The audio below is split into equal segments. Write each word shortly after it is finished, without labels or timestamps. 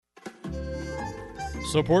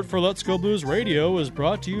Support for Let's Go Blues Radio is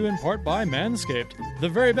brought to you in part by Manscaped, the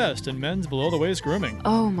very best in men's below-the-waist grooming.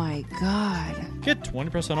 Oh my God. Get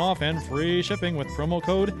 20% off and free shipping with promo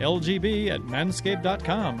code LGB at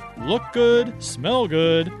manscaped.com. Look good, smell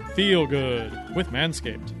good, feel good with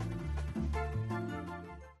Manscaped.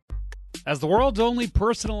 As the world's only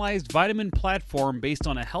personalized vitamin platform based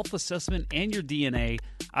on a health assessment and your DNA,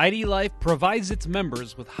 ID Life provides its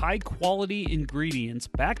members with high-quality ingredients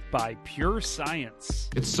backed by pure science.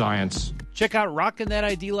 It's science. Check out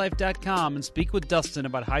rockinthatidlife.com and speak with Dustin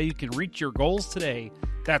about how you can reach your goals today.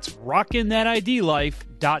 That's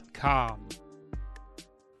rockinthatidlife.com.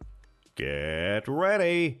 Get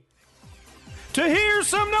ready to hear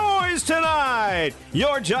some noise tonight.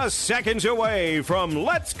 You're just seconds away from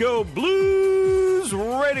Let's Go Blues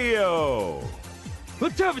Radio.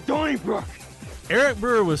 Let's have a Donnybrook. Eric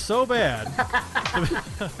Brewer was so bad.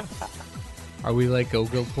 Are we like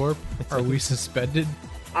Oglethorpe? Are we suspended?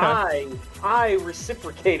 I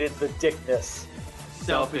reciprocated the dickness.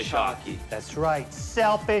 Selfish hockey. That's right,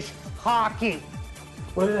 selfish hockey.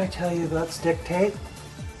 What did I tell you about stick tape?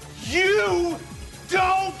 You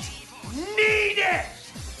don't need it!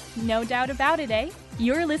 No doubt about it, eh?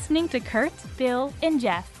 You're listening to Kurt, Bill, and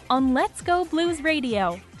Jeff on Let's Go Blues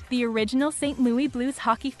Radio, the original St. Louis Blues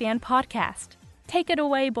hockey fan podcast. Take it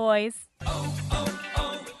away, boys. O'Reilly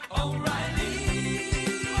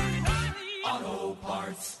Auto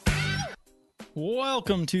Parts.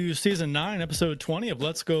 Welcome to Season 9, Episode 20 of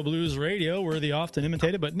Let's Go Blues Radio. We're the often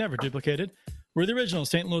imitated but never duplicated. We're the original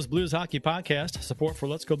St. Louis Blues hockey podcast. Support for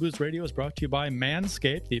Let's Go Blues Radio is brought to you by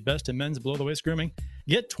Manscaped, the best in men's below-the-waist grooming.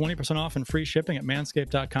 Get 20% off and free shipping at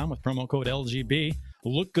manscaped.com with promo code LGB.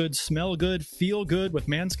 Look good, smell good, feel good with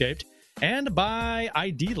Manscaped. And by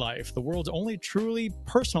ID Life, the world's only truly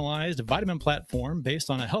personalized vitamin platform based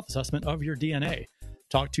on a health assessment of your DNA.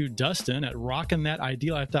 Talk to Dustin at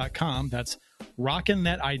rockinthatidlife.com. That's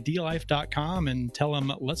rockinthatidlife.com and tell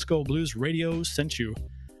him Let's Go Blues Radio sent you.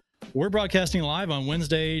 We're broadcasting live on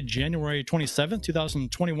Wednesday, January 27th,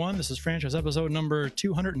 2021. This is franchise episode number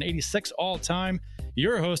 286 all time.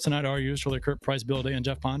 Your hosts tonight are usually Kurt Price, Bill Day, and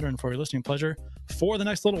Jeff Ponder. And for your listening pleasure, for the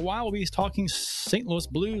next little while, we'll be talking St. Louis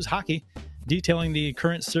Blues hockey, detailing the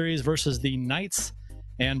current series versus the Knights,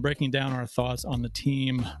 and breaking down our thoughts on the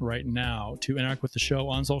team right now. To interact with the show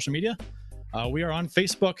on social media, we are on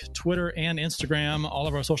Facebook, Twitter, and Instagram. All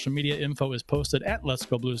of our social media info is posted at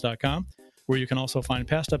letsgoblues.com, where you can also find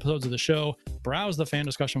past episodes of the show, browse the fan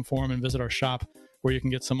discussion forum, and visit our shop, where you can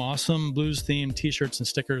get some awesome blues-themed t-shirts and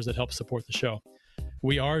stickers that help support the show.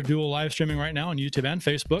 We are dual live streaming right now on YouTube and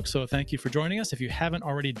Facebook, so thank you for joining us. If you haven't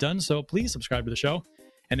already done so, please subscribe to the show.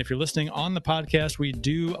 And if you're listening on the podcast, we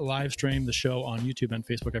do live stream the show on YouTube and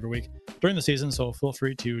Facebook every week during the season, so feel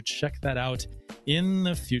free to check that out in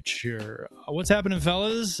the future. What's happening,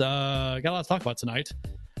 fellas? Got a lot to talk about tonight.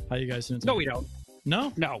 How you guys doing tonight? No, we don't.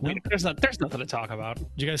 No? There's nothing to talk about. Did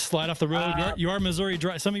you guys slide off the road? You are Missouri.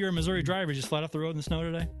 Some of you are Missouri drivers. You slide off the road in the snow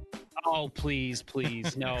today? Oh, please.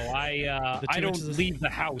 No, I don't leave the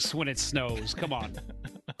house when it snows. Come on.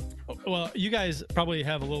 Well, you guys probably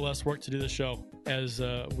have a little less work to do this show, as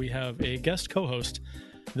we have a guest co-host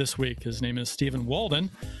this week. His name is Stephen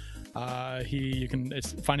Walden. You can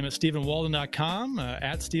find him at stephenwalden.com,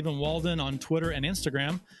 at Stephen Walden on Twitter and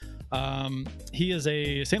Instagram. He is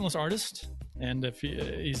a St. Louis artist, and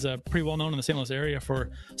he's pretty well known in the St. Louis area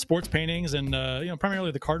for sports paintings and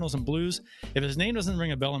primarily the Cardinals and Blues. If his name doesn't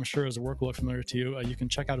ring a bell, I'm sure his work will look familiar to you. You can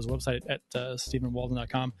check out his website at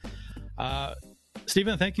stephenwalden.com.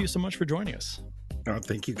 Stephen, thank you so much for joining us. Oh,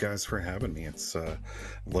 thank you guys for having me. It's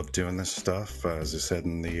love doing this stuff. As I said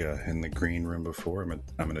in the green room before,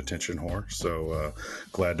 I'm an attention whore, so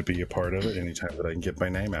glad to be a part of it anytime that I can get my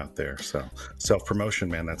name out there. So self-promotion,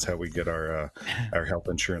 man, that's how we get our health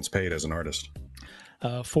insurance paid as an artist.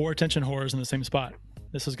 4 attention whores in the same spot.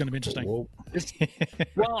 This is going to be interesting. Well,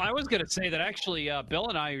 I was going to say that actually Bill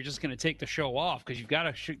and I are just going to take the show off because you've got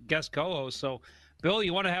a guest co-host, so Bill,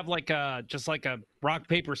 you want to have just like a rock,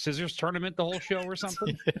 paper, scissors tournament the whole show or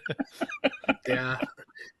something? Yeah.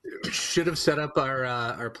 Should have set up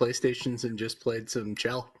our PlayStations and just played some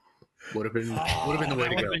Chell. Would have been the way to go.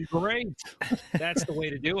 Would have been great. That's the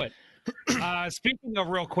way to do it. Speaking of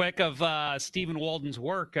real quick of Stephen Walden's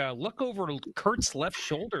work, look over Kurt's left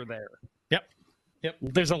shoulder there. Yep.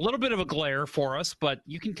 There's a little bit of a glare for us, but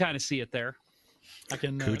you can kind of see it there. I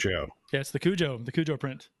can. Cujo. Yeah, it's the Cujo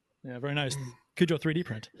print. Yeah, very nice. Cujo 3D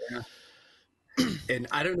print. Yeah. And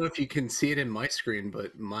I don't know if you can see it in my screen,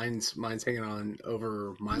 but mine's hanging on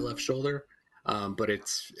over my left shoulder, but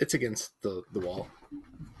it's against the wall.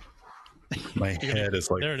 My head is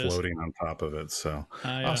like floating on top of it. So,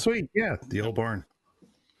 yeah. Oh, sweet. Yeah, the old barn.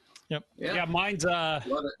 Yep. Yeah, mine's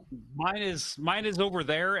mine is over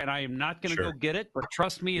there, and I am not going to Sure. go get it. But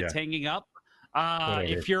trust me, it's Yeah. hanging up. Whatever.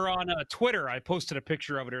 If you're on Twitter, I posted a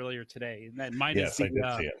picture of it earlier today. And that mine Yes, is I did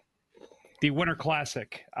see it. the Winter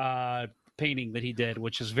Classic painting that he did,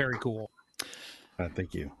 which is very cool.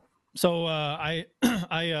 Thank you. So I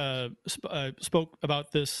spoke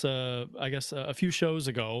about this, I guess, a few shows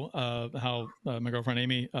ago, how my girlfriend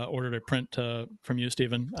Amy ordered a print from you,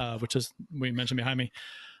 Stephen, which is, we mentioned behind me,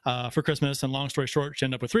 for Christmas. And long story short, she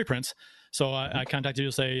ended up with 3 prints. So I contacted you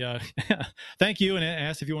to say thank you and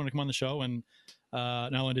asked if you want to come on the show. And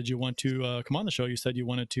not only did you want to come on the show, you said you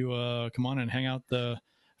wanted to come on and hang out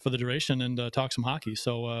for the duration and talk some hockey.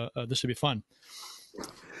 So this should be fun.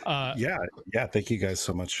 Yeah. Thank you guys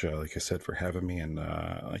so much. Like I said, for having me, and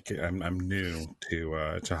I'm new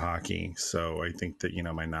to hockey, so I think that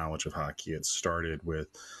my knowledge of hockey had started with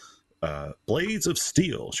Blades of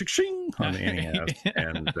Steel, shing on the NES,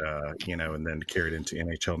 and and then carried into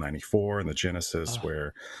NHL '94 and the Genesis,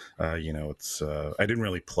 where it's I didn't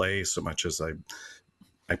really play so much as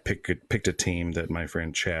I picked a team that my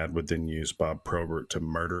friend Chad would then use Bob Probert to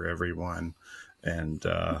murder everyone. And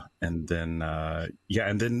then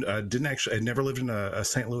didn't actually. I never lived in a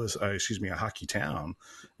St. Louis, a hockey town,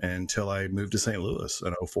 until I moved to St. Louis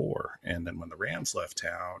in '04. And then when the Rams left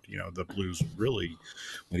town, the Blues really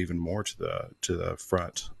went even more to the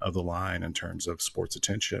front of the line in terms of sports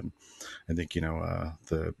attention. I think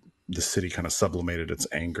the city kind of sublimated its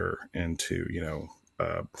anger into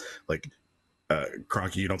like.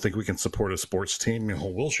 Cronky, you don't think we can support a sports team?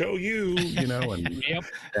 We'll show you, and Yep.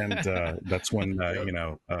 and that's when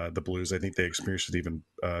the Blues, I think they experienced an even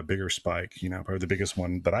bigger spike, probably the biggest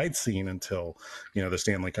one that I'd seen until the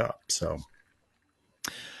Stanley Cup. So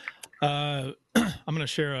I'm going to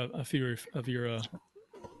share a few of your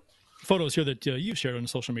photos here that you've shared on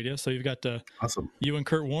social media. So you've got awesome. You and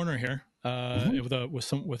Kurt Warner here with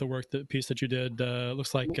a work piece that you did.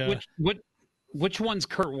 Looks like which one's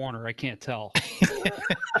Kurt Warner? I can't tell.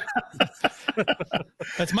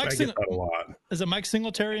 That's Mike. I get that a lot. Is it Mike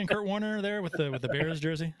Singletary and Kurt Warner there with the Bears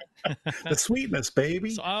jersey? The sweetness,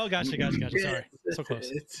 baby. So, gotcha. Sorry, so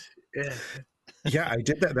close. Yeah, I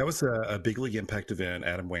did that. That was a Big League Impact event,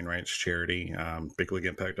 Adam Wainwright's charity,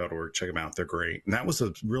 bigleagueimpact.org. Check them out. They're great. And that was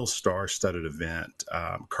a real star-studded event.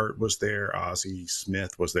 Kurt was there. Ozzie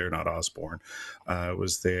Smith was there, not Osborne,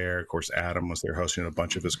 was there. Of course, Adam was there hosting a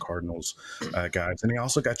bunch of his Cardinals guys. And he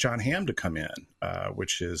also got John Hamm to come in,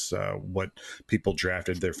 which is what people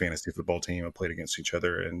drafted their fantasy football team and played against each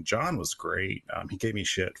other. And John was great. He gave me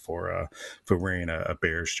shit for wearing a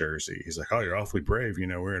Bears jersey. He's like, "Oh, you're awfully brave,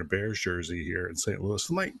 wearing a Bears jersey here in St. Louis."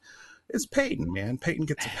 I'm like, it's Peyton, man. Peyton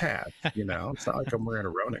gets a pass, It's not like I'm wearing a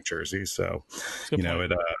Roenick jersey. So,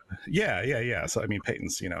 yeah. So, I mean,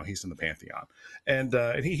 Peyton's, he's in the pantheon. And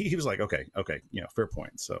he was like, okay, fair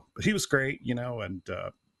point. So, but he was great, and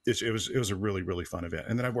it was a really, really fun event.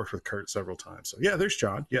 And then I worked with Kurt several times. So, yeah, there's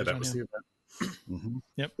John. Yeah, that was the event. Mm-hmm.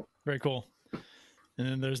 Yep. Very cool. And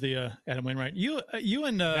then there's the Adam Wainwright. You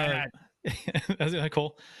and that's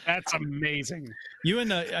cool. That's amazing. You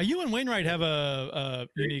and Wainwright have a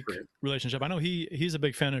unique relationship. I know he's a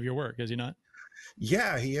big fan of your work, is he not?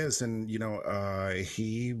 Yeah, he is, and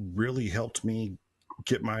he really helped me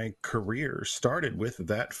get my career started with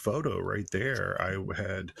that photo right there. I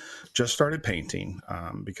had just started painting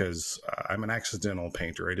because I'm an accidental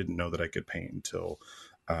painter. I didn't know that I could paint until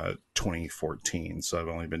 2014. So I've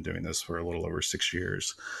only been doing this for a little over 6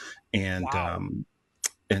 years, and wow.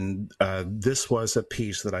 And this was a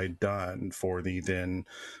piece that I'd done for the then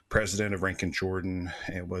president of Rankin Jordan.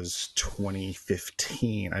 It was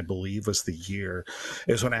 2015, I believe, was the year.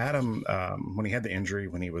 It was when Adam, when he had the injury,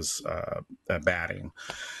 when he was batting.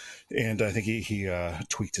 And I think he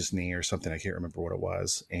tweaked his knee or something. I can't remember what it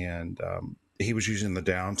was. And he was using the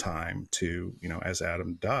downtime to, as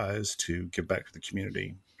Adam does, to give back to the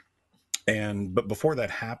community. But before that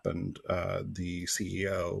happened, the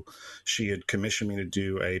CEO, she had commissioned me to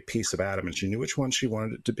do a piece of Adam, and she knew which one she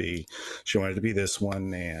wanted it to be. She wanted it to be this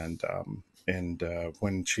one. And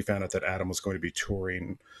when she found out that Adam was going to be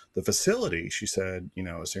touring the facility, she said,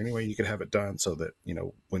 is there any way you could have it done so that,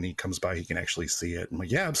 when he comes by, he can actually see it? I'm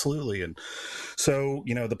like, yeah, absolutely. And so,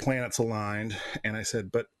 the planets aligned. And I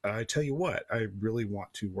said, but I tell you what, I really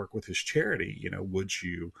want to work with his charity. Would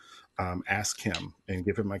you ask him and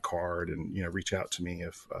give him my card and, reach out to me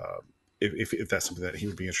if that's something that he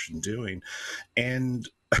would be interested in doing. And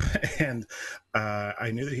and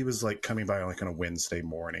I knew that he was like coming by like on a Wednesday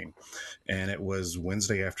morning, and it was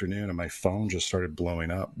Wednesday afternoon, and my phone just started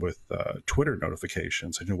blowing up with Twitter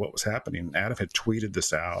notifications. I knew what was happening. Adam had tweeted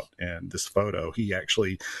this out, and this photo. He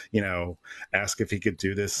actually, asked if he could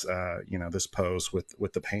do this, this pose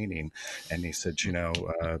with the painting, and he said,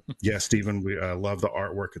 yeah, Stephen, we love the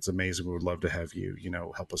artwork. It's amazing. We would love to have you,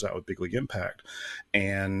 help us out with Big League Impact,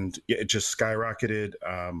 and it just skyrocketed,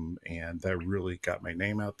 and that really got my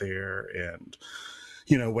name out there, and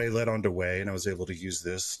way led on to way, and I was able to use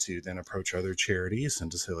this to then approach other charities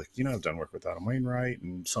and to say, like, I've done work with Adam Wainwright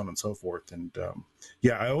and so on and so forth, and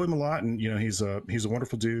I owe him a lot, and he's a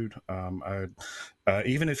wonderful dude.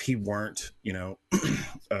 Even if he weren't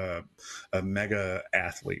a mega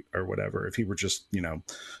athlete or whatever, if he were just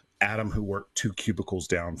Adam who worked 2 cubicles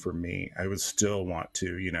down from me, I would still want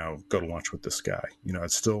to, go to lunch with this guy.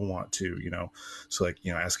 I'd still want to,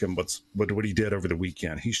 ask him what he did over the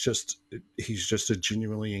weekend. He's just a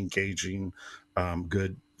genuinely engaging,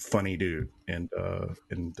 good, funny dude, and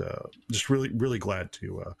just really, really glad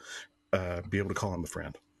to be able to call him a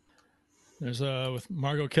friend. There's with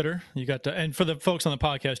Margot Kidder, you got to, and for the folks on the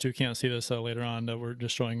podcast who can't see this later on, we're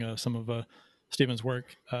just showing some of Stephen's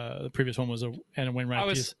work. The previous one was Adam Wainwright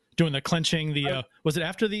piece doing the clenching. Was it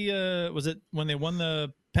after was it when they won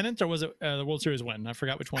the pennant, or was it the World Series win? I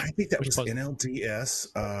forgot which one. I think that was NLDS.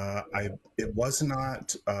 It was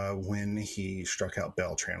not when he struck out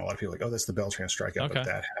Beltran. A lot of people are like, oh, that's the Beltran strikeout, okay. But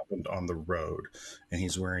that happened on the road, and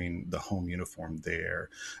he's wearing the home uniform there.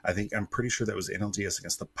 I'm pretty sure that was NLDS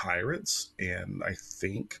against the Pirates, and I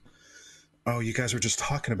think, you guys were just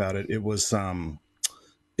talking about it. It was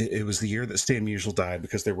it was the year that Stan Musial died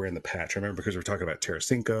because they were in the patch. I remember because we were talking about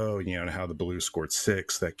Tarasenko, and how the Blues scored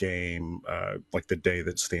 6 that game, like the day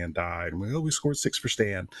that Stan died. And we scored 6 for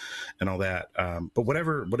Stan and all that. But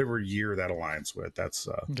whatever year that aligns with, that's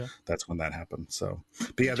when that happened. So,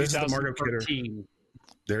 but yeah, this is the Margot Kidder.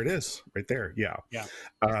 There it is, right there. Yeah.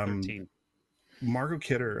 13. Margot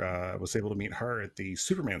Kidder was able to meet her at the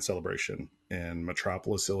Superman celebration in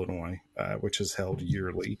Metropolis, Illinois, which is held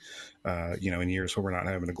yearly, in years where we're not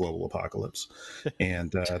having a global apocalypse.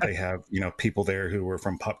 And they have, people there who were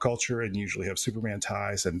from pop culture and usually have Superman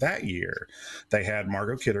ties. And that year they had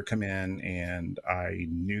Margot Kidder come in, and I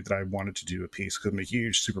knew that I wanted to do a piece because I'm a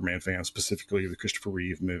huge Superman fan, specifically the Christopher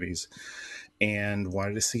Reeve movies, and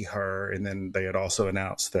wanted to see her. And then they had also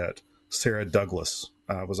announced that Sarah Douglas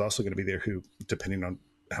was also going to be there, who, depending on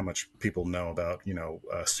how much people know about,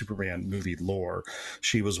 Superman movie lore,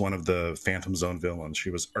 she was one of the Phantom Zone villains. She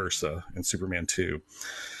was Ursa in Superman 2.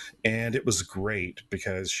 And it was great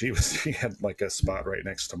because she had like a spot right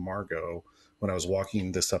next to Margot when I was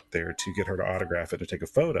walking this up there to get her to autograph it, to take a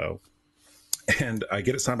photo. And I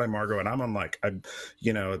get it signed by Margot, and I'm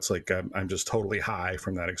it's like I'm just totally high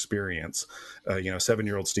from that experience.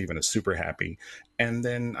 7-year-old Stephen is super happy. And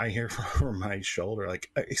then I hear from over my shoulder,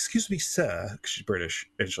 like, excuse me, sir, 'cause she's British.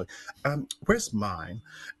 And she's like, where's mine?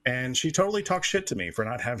 And she totally talked shit to me for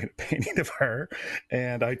not having a painting of her.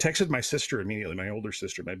 And I texted my sister immediately, my older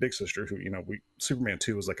sister, my big sister, who, Superman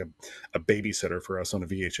 2 was like a babysitter for us on a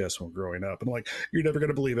VHS when we were growing up. And I'm like, you're never going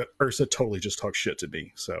to believe it. Ursa totally just talked shit to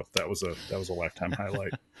me. So that was a lifetime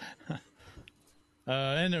highlight.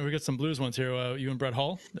 And we got some blues ones here. You and Brett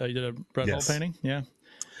Hall. You did a Brett Hall painting.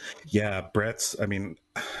 Yeah, Brett's, I think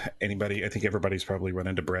everybody's probably run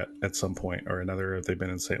into Brett at some point or another if they've been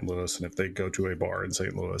in St. Louis, and if they go to a bar in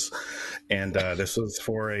St. Louis. And this was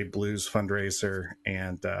for a blues fundraiser,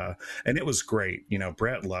 and it was great.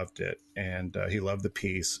 Brett loved it, and he loved the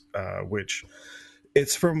piece, which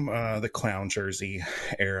it's from the clown jersey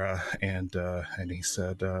era. And he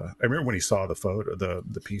said, I remember when he saw the photo,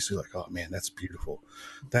 the piece, he was like, oh man, that's beautiful.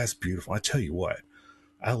 That's beautiful. I tell you what,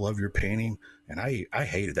 I love your painting, and I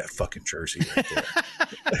hated that fucking jersey right there.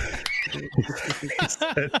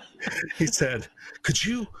 he said, could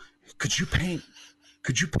you paint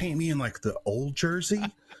me in like the old jersey?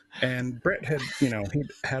 And Brett had,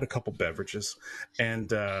 he'd had a couple beverages,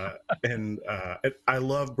 and I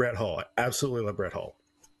love Brett Hall. I absolutely love Brett Hall.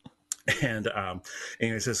 And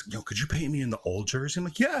he says, could you paint me in the old jersey? I'm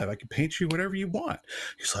like, yeah, I can paint you whatever you want.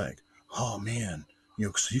 He's like, oh man,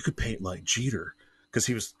 so you could paint like Jeter. Because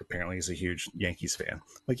he's a huge Yankees fan.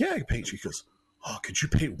 Like, yeah, I can paint you. He goes, oh, could you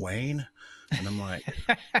paint Wayne? And I'm like,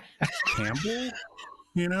 Campbell?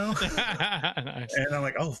 Nice. And I'm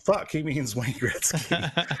like, oh, fuck, he means Wayne Gretzky.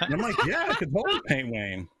 And I'm like, yeah, I could totally paint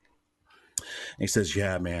Wayne. And he says,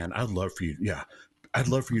 yeah, man, I'd love for you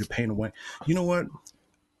to paint a Wayne. You know what?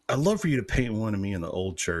 I'd love for you to paint one of me in the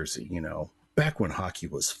old jersey, back when hockey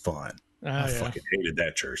was fun. I fucking hated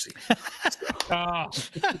that jersey.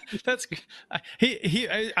 That's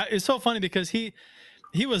it's so funny because he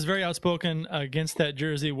was very outspoken against that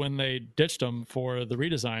jersey when they ditched him for the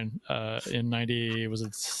redesign in 90. Was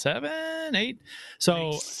it 7, 8?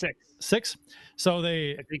 So 6. So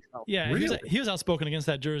they, I think so. Yeah, Really? he was outspoken against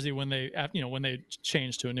that jersey when they, when they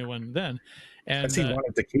changed to a new one. Then, and Has he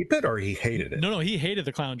wanted to keep it or he hated it? No, he hated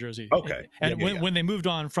the clown jersey. Okay, and when they moved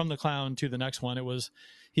on from the clown to the next one, it was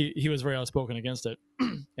he was very outspoken against it.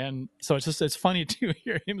 And so it's funny to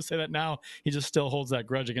hear him say that now. He just still holds that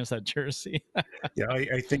grudge against that jersey. Yeah,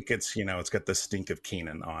 I think it's it's got the stink of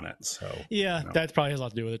Keenan on it. So yeah, that probably has a lot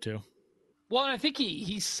to do with it too. Well, and I think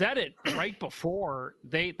he said it right before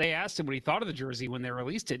they asked him what he thought of the jersey when they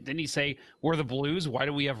released it. Didn't he say, "We're the Blues. Why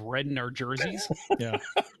do we have red in our jerseys?"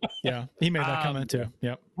 Yeah, he made that comment too.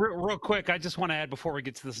 Yep. Real quick, I just want to add before we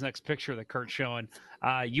get to this next picture that Kurt's showing.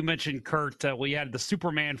 You mentioned Kurt. Well, you had the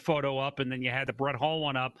Superman photo up, and then you had the Brett Hall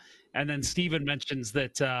one up, and then Steven mentions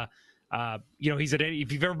that. He's at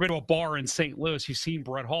if you've ever been to a bar in St. Louis, you've seen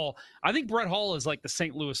Brett Hall. I think Brett Hall is like the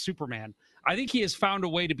St. Louis Superman. I think he has found a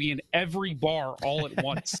way to be in every bar all at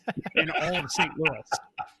once in all of St.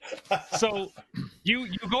 Louis. So you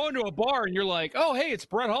go into a bar and you're like, oh, hey, it's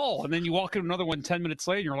Brett Hall. And then you walk in another one 10 minutes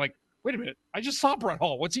later and you're like, wait a minute, I just saw Brett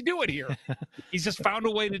Hall. What's he doing here? He's just found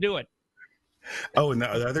a way to do it. Oh, and the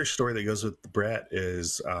other story that goes with Brett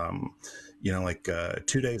is, 2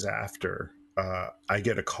 days after, I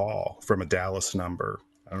get a call from a Dallas number.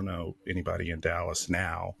 I don't know anybody in Dallas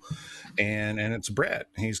now. And it's Brett.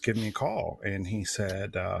 He's giving me a call. And he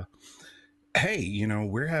said, hey,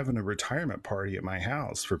 we're having a retirement party at my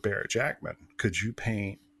house for Barrett Jackman. Could you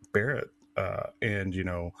paint Barrett? And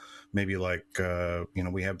maybe like,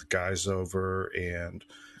 we have the guys over and,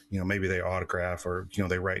 maybe they autograph or,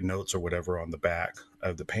 they write notes or whatever on the back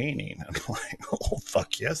of the painting. I'm like, oh,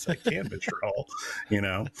 fuck yes, I can, Mr. Hall,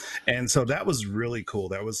 And so that was really cool.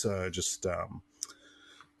 That was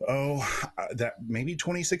that maybe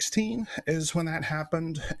 2016 is when that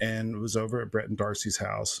happened. And it was over at Brett and Darcy's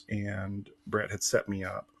house. And Brett had set me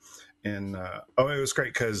up. And it was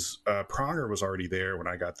great because Pronger was already there when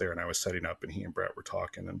I got there and I was setting up and he and Brett were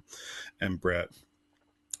talking and Brett,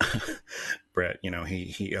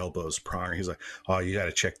 he elbows Pronger. He's like, oh, you got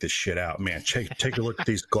to check this shit out, man. Take a look at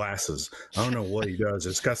these glasses. I don't know what he does.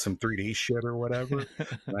 It's got some 3D shit or whatever.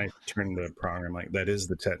 And I turn to Pronger. I'm like, that is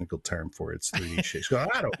the technical term for it. It's 3D shit. He goes,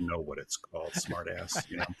 I don't know what it's called, smart ass,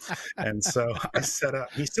 And so I set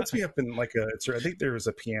up. He sets me up in I think there was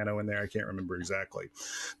a piano in there. I can't remember exactly.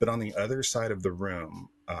 But on the other side of the room,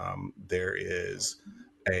 there is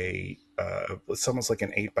it's almost like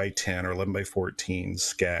an 8x10 or 11x14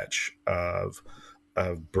 sketch of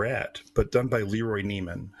Brett, but done by Leroy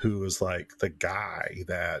Neiman, who was like the guy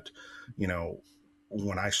that,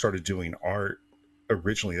 when I started doing art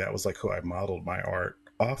originally, that was like who I modeled my art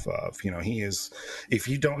off of. He is, if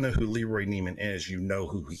you don't know who Leroy Neiman is, you know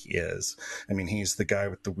who he is. I mean, he's the guy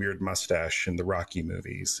with the weird mustache in the Rocky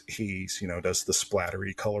movies. He's, does the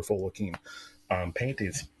splattery, colorful looking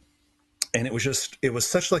paintings. And it was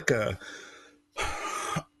such like a,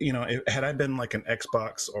 had I been like an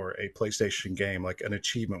Xbox or a PlayStation game, like an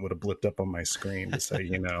achievement would have blipped up on my screen to say,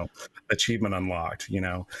 achievement unlocked,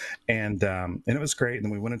 and it was great. And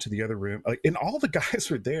then we went into the other room, and all the guys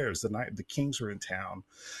were there. It was the night the Kings were in town,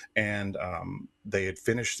 and they had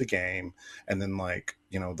finished the game. And then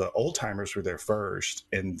the old timers were there first,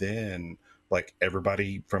 and then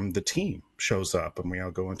everybody from the team shows up and we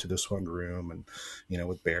all go into this one room and,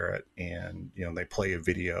 with Barrett and, they play a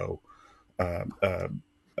video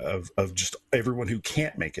of just everyone who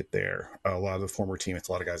can't make it there. A lot of the former teammates,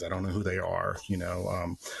 a lot of guys, I don't know who they are,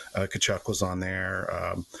 Kachuk was on there.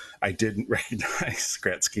 I didn't recognize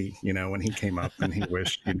Gretzky, when he came up and he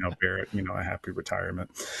wished, Barrett, a happy retirement.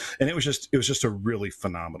 And it was just a really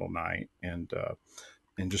phenomenal night and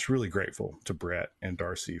just really grateful to Brett and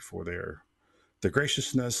Darcy for their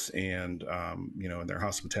graciousness and, and their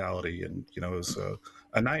hospitality. And, it was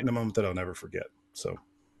a night and a moment that I'll never forget. So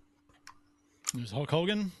there's Hulk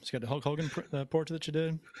Hogan. He's got the Hulk Hogan portrait that you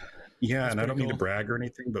did. Yeah. That's and I don't cool. mean to brag or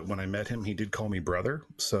anything, but when I met him, he did call me brother.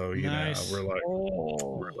 So, Nice. we're like,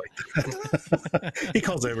 he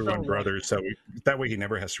calls everyone brother. So that way he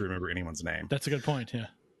never has to remember anyone's name. That's a good point. Yeah.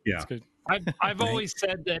 Yeah. That's good. I've always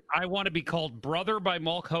said that I want to be called brother by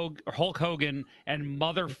Hulk Hogan and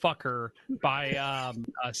motherfucker by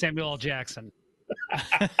Samuel L. Jackson.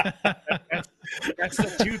 That's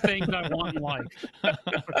the two things I want in life.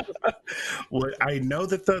 Well, I know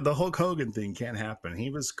that the Hulk Hogan thing can't happen.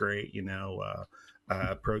 He was great,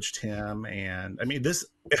 approached him, and I mean, this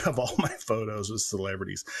of all my photos with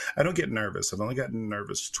celebrities, I don't get nervous. I've only gotten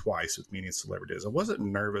nervous twice with meeting celebrities. I wasn't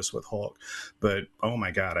nervous with Hulk, but oh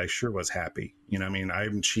my god, I sure was happy. You know, I mean,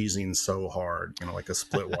 I'm cheesing so hard, you know, like a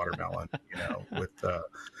split watermelon, you know,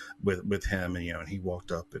 with him, and you know, and he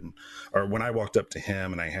walked up, or when I walked up to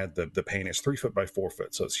him, and I had the painting. It's 3 foot by 4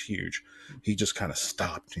 foot, so it's huge. He just kind of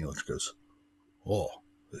stopped, and he goes, "Oh,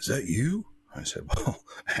 is that you?" I said, "Well,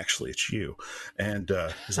 actually, it's you." And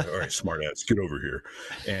he's like, "All right, smart ass, get over here."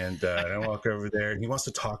 And I walk over there, and he wants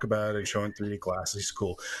to talk about it, showing 3D glasses. He's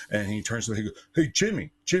cool. And he turns to me, he goes, "Hey,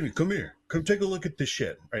 Jimmy, come here. Come take a look at this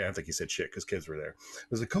shit." I don't think he said shit because kids were there. I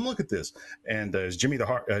was like, "Come look at this." And it's Jimmy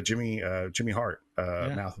Jimmy Hart,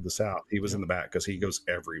 Mouth of the South. He was in the back because he goes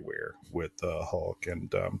everywhere with Hulk.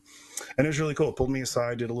 And it was really cool. Pulled me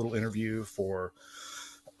aside, did a little interview for...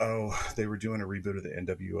 they were doing a reboot of the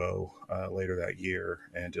NWO later that year,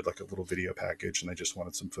 and did like a little video package, and they just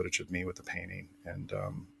wanted some footage of me with the painting, and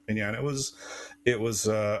yeah, and it was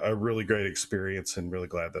a really great experience, and really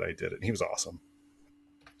glad that I did it. And he was awesome.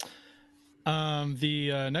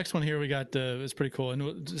 The next one here we got is pretty cool, and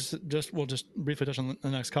we'll just briefly touch on the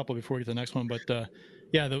next couple before we get to the next one. But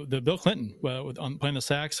yeah, the Bill Clinton playing the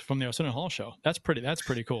sax from the Arsenio Hall show. That's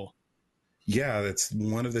pretty cool. Yeah, that's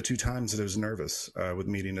one of the 2 times that I was nervous with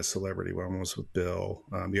meeting a celebrity. One was with Bill.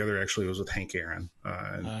 The other actually was with Hank Aaron,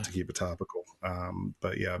 to keep it topical.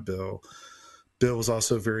 But yeah, Bill was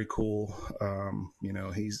also very cool. You know,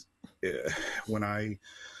 he's the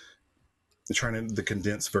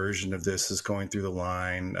condensed version of this is going through the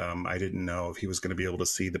line. I didn't know if he was going to be able to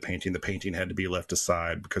see the painting. The painting had to be left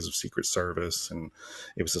aside because of Secret Service, and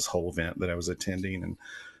it was this whole event that I was attending. And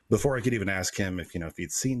before I could even ask him if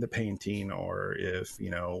he'd seen the painting, or if,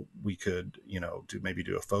 we could,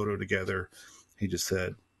 do a photo together, he just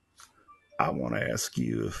said, "I want to ask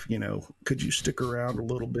you if, could you stick around a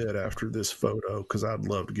little bit after this photo? Because I'd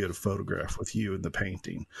love to get a photograph with you in the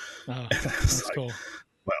painting." Oh, that's like, cool.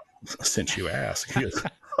 Well, since you asked, he goes,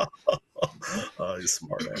 "Oh, he's a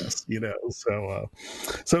smart ass,"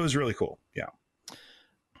 so it was really cool. Yeah.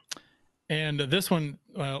 And this one,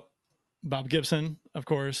 well, Bob Gibson, of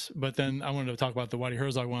course, but then I wanted to talk about the Whitey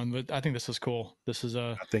Herzog one. But I think this is cool. This is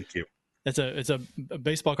thank you. It's a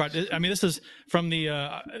baseball card. I mean, this is from the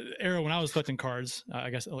era when I was collecting cards.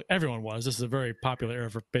 I guess everyone was. This is a very popular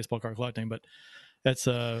era for baseball card collecting. But that's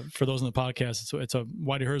for those in the podcast. It's a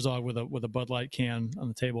Whitey Herzog with a Bud Light can on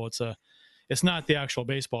the table. It's not the actual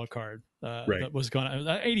baseball card that was going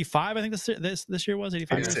on. 85, I think this year was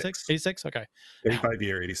 85, 86. Okay. 85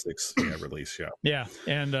 year, 86 release. Yeah. Yeah.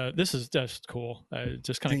 And this is just cool. It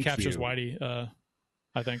just kind of captures Whitey,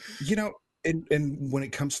 I think. And when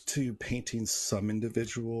it comes to painting some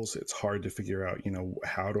individuals, it's hard to figure out,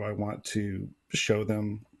 how do I want to show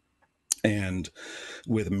them? And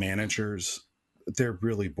with managers, they're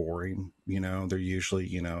really boring. They're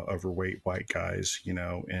usually, overweight white guys,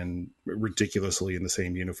 and ridiculously in the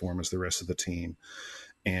same uniform as the rest of the team.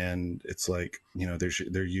 And it's like,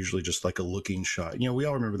 they're usually just like a looking shot. We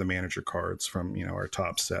all remember the manager cards from, our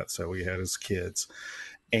top sets that we had as kids.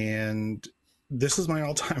 And this is my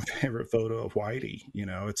all-time favorite photo of Whitey.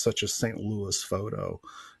 It's such a St. Louis photo,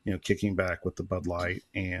 kicking back with the Bud Light,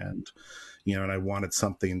 and and I wanted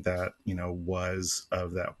something that was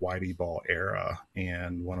of that Whitey ball era.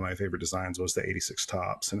 And one of my favorite designs was the 86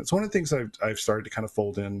 tops, and it's one of the things I've started to kind of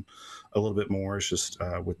fold in a little bit more. It's just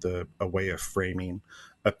with a way of framing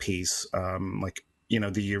a piece, like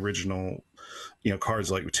the original cards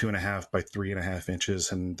like 2.5 by 3.5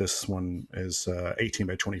 inches, and this one is 18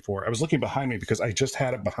 by 24. I was looking behind me because I just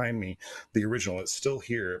had it behind me, the original. It's still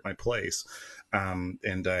here at my place,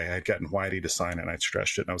 and I had gotten Whitey to sign it, and I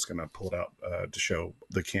stretched it, and I was going to pull it out to show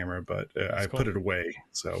the camera, but I put it away.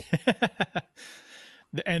 So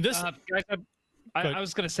and this guys, I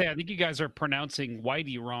was going to say, I think you guys are pronouncing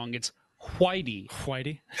Whitey wrong. It's Whitey.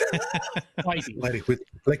 Whitey with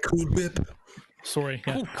like Cool Whip. Sorry,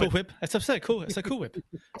 yeah. Cool Whip. It's upset. Cool. It's a Cool Whip.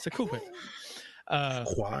 It's a Cool Whip.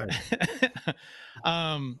 Why?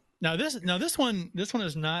 Now this one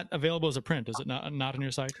is not available as a print. Is it not on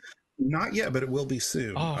your site? Not yet, but it will be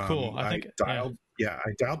soon. Oh, cool. I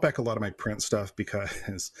dialed back a lot of my print stuff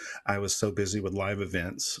because I was so busy with live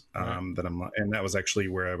events and that was actually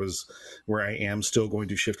where I am still going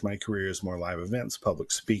to shift my career is more live events,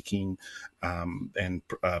 public speaking, and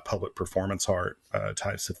public performance art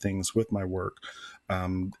types of things with my work,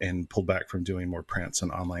 and pulled back from doing more prints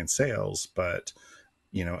and online sales. But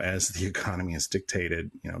as the economy has dictated,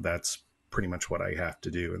 that's pretty much what I have to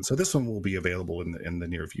do. And so this one will be available in the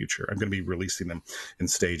near future. I'm going to be releasing them in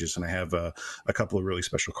stages, and I have a couple of really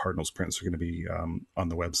special Cardinals prints are going to be on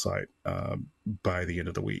the website by the end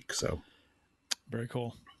of the week. So very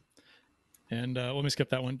cool. And let me skip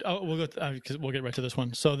that one. Oh, we'll go because we'll get right to this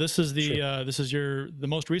one. So this is the this is the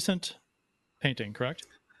most recent painting, correct?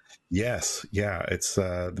 Yes, yeah, it's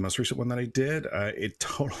the most recent one that I did. It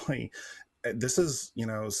totally. This is,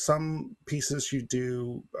 some pieces you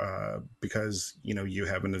do because, you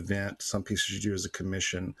have an event. Some pieces you do as a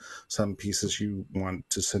commission. Some pieces you want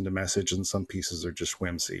to send a message, and some pieces are just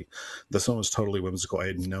whimsy. This one was totally whimsical. I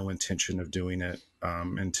had no intention of doing it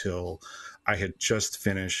until I had just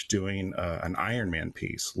finished doing an Iron Man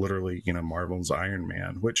piece, literally, Marvel's Iron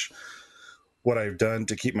Man, which what I've done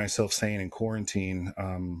to keep myself sane in quarantine.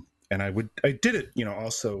 And I did it,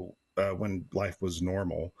 also when life was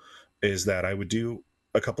normal, is that I would do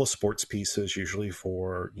a couple of sports pieces, usually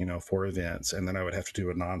for events. And then I would have to do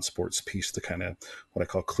a non-sports piece to kind of what I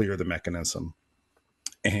call clear the mechanism.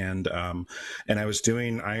 And I was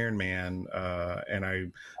doing Iron Man, and I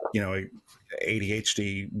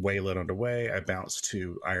ADHD waylaid underway. I bounced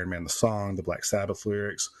to Iron Man, the song, the Black Sabbath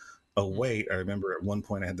lyrics. Oh, wait, I remember at one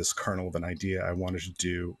point I had this kernel of an idea. I wanted to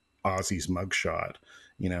do Ozzy's mugshot.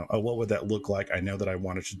 What would that look like? I know that I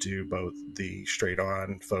wanted to do both the straight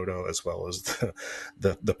on photo as well as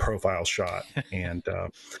the profile shot. And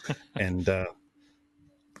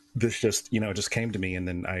this just came to me, and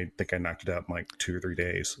then I think I knocked it out in like 2 or 3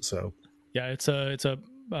 days. So yeah, it's a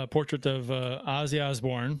portrait of Ozzy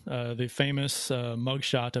Osbourne, the famous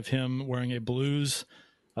mugshot of him wearing a blues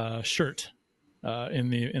shirt in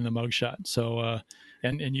the mugshot. So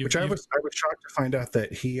and you, which I was shocked to find out that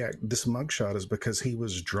this mugshot is because he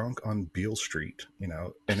was drunk on Beale Street,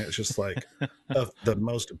 and it's just like of the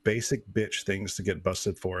most basic bitch things to get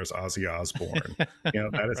busted for is Ozzy Osbourne.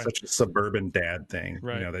 That is such a suburban dad thing,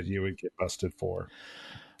 that you would get busted for.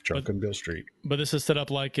 Drunk on Beale Street. But this is set up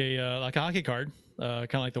like a hockey card,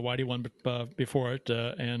 kind of like the Whitey one before it,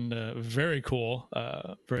 and very cool,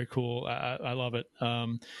 very cool. I love it.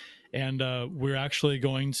 And we're actually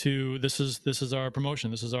going to. This is our promotion.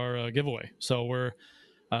 This is our giveaway. So we're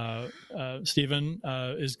Stephen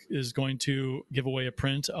is going to give away a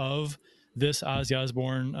print of this Ozzy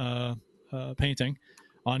Osbourne painting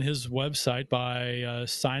on his website by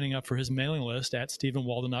signing up for his mailing list at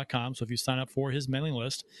stephenwalden.com. So if you sign up for his mailing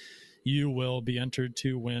list, you will be entered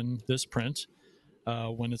to win this print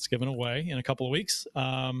when it's given away in a couple of weeks.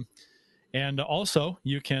 And also,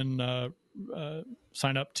 you can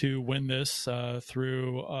sign up to win this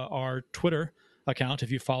through our Twitter account.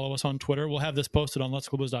 If you follow us on Twitter, we'll have this posted on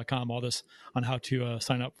letsgoblues.com, all this on how to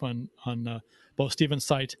sign up on both Steven's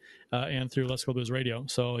site and through Let's Go Blues Radio.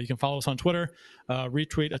 So you can follow us on Twitter,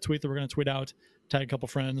 retweet a tweet that we're going to tweet out, tag a couple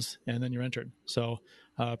friends, and then you're entered. So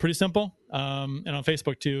pretty simple. And on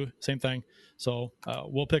Facebook too, same thing. So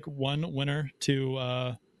we'll pick one winner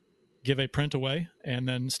to give a print away, and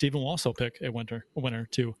then Steven will also pick a winner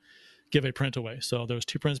to give a print away. So there's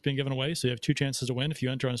 2 prints being given away. So you have 2 chances to win if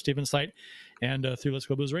you enter on Steven's site and through Let's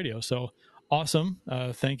Go Blues Radio. So awesome.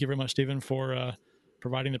 Thank you very much, Steven, for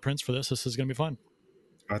providing the prints for this. This is going to be fun.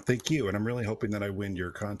 Thank you. And I'm really hoping that I win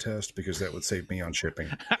your contest because that would save me on shipping.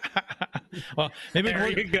 Well, maybe there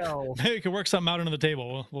you go. Maybe we can work something out under the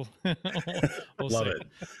table. We'll Love see. it.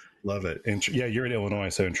 Love it. And yeah, you're in Illinois,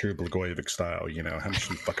 so in true Blagojevich style, how much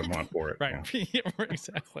do you fucking want for it? Right. Yeah,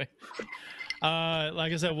 exactly.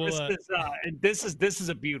 Like I said, this is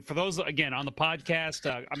a beaut. For those, again, on the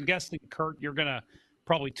podcast, I'm guessing, Kurt, you're going to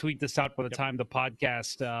probably tweet this out by the time the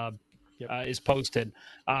podcast is posted.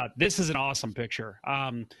 This is an awesome picture.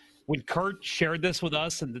 When Kurt shared this with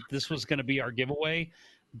us and that this was going to be our giveaway,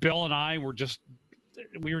 Bill and I were just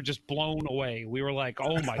blown away. We were like,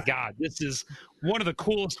 oh my God, this is one of the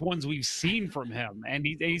coolest ones we've seen from him. And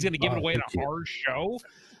he's going to give it away in our show.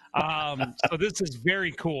 So this is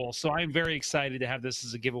very cool. So I'm very excited to have this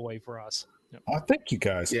as a giveaway for us. Thank you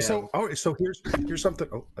guys. Yeah. So here's something.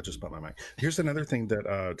 Oh, I just bumped my mic. Here's another thing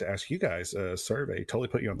that to ask you guys. Survey totally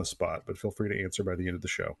put you on the spot, but feel free to answer by the end of the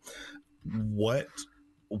show. What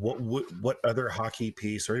other hockey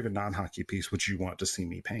piece or even non-hockey piece would you want to see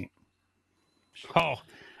me paint? Oh,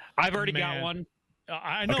 I've already got one.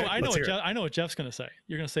 I know what Jeff's going to say.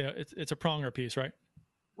 You're going to say it's a pronger piece, right?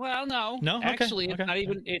 Well, no. Okay. Actually,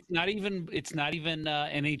 it's not even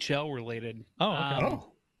NHL related. Oh, okay.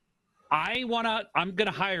 I'm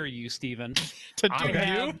gonna hire you, Steven. To do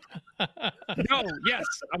you? No, yes.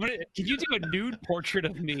 Can you do a nude portrait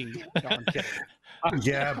of me? No, I'm kidding.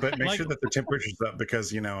 Yeah, but make sure that the temperature's up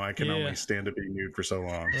because I can only stand to be nude for so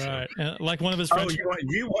long. Right. So. Like one of his French. Oh,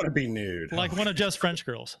 you want to be nude? Like one of Jeff's French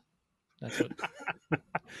girls. That's what.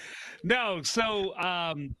 No, so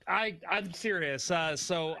I'm serious.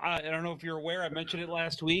 So I don't know if you're aware. I mentioned it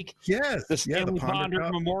last week. Yes, The yeah, the Stanley Ponder Ponder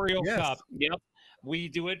Cup. Memorial Yes. Cup. Yep, we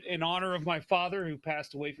do it in honor of my father who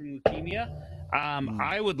passed away from leukemia.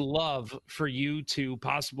 I would love for you to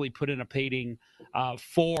possibly put in a painting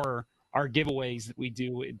for our giveaways that we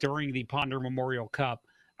do during the Ponder Memorial Cup,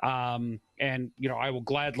 and I will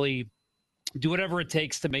gladly do whatever it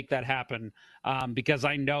takes to make that happen, because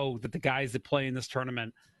I know that the guys that play in this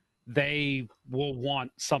tournament, they will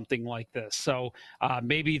want something like this. So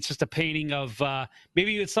maybe it's just a painting of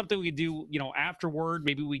maybe it's something we could do, afterward.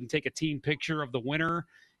 Maybe we can take a team picture of the winner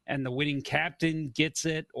and the winning captain gets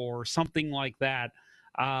it or something like that.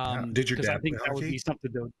 Did your Because I dad think play that would hockey? be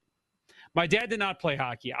something to. My dad did not play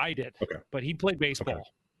hockey. I did, Okay. but he played baseball. Okay.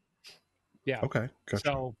 Yeah. Okay. Gotcha.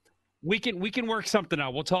 So we can work something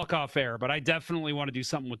out. We'll talk off air, but I definitely want to do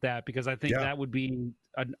something with that because I think that would be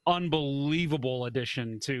an unbelievable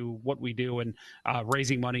addition to what we do and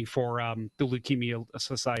raising money for the Leukemia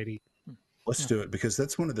Society. Let's do it, because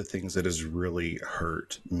that's one of the things that has really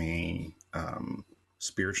hurt me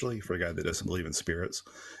spiritually, for a guy that doesn't believe in spirits,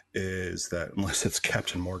 is that, unless it's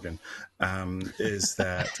Captain Morgan, is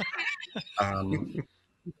that I'm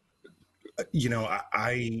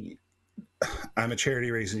a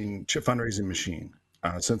fundraising machine.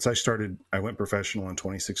 Since I went professional in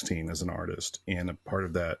 2016 as an artist, and a part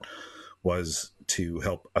of that was to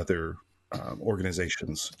help other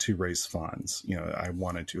organizations to raise funds. I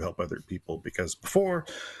wanted to help other people because before,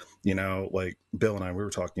 like Bill and I, we were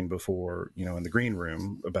talking before, in the green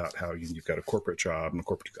room about how you've got a corporate job and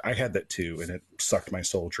I had that too, and it sucked my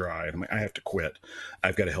soul dry. And I'm like, I have to quit.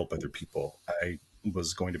 I've got to help other people. I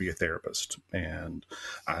was going to be a therapist, and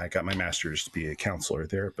I got my master's to be a counselor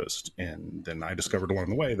therapist. And then I discovered along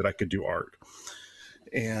the way that I could do art.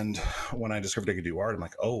 And when I discovered I could do art, I'm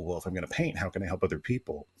like, oh, well, if I'm going to paint, how can I help other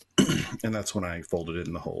people? And that's when I folded it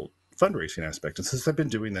in the whole fundraising aspect. And since I've been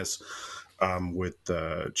doing this with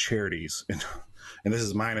charities, and this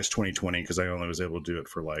is minus 2020, because I only was able to do it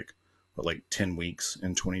for like 10 weeks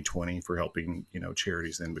in 2020 for helping,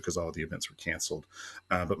 charities then, because all the events were canceled.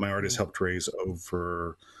 But my art has helped raise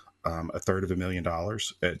over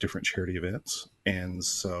 $350,000 at different charity events. And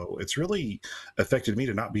so it's really affected me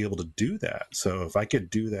to not be able to do that. So if I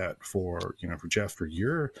could do that for Jeff, for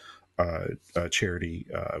your charity,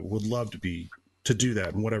 would love to do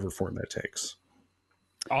that in whatever form that takes.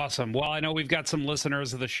 Awesome. Well, I know we've got some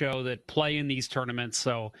listeners of the show that play in these tournaments.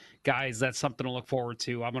 So guys, that's something to look forward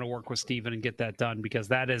to. I'm going to work with Steven and get that done, because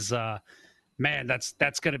that is,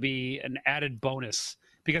 that's going to be an added bonus,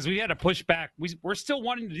 because we had to push back. We're still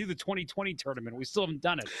wanting to do the 2020 tournament. We still haven't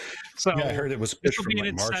done it. So yeah, I heard it was pushed from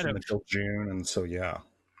like March until June. And so, yeah.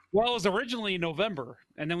 Well, it was originally in November,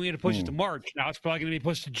 and then we had to push it to March. Now it's probably going to be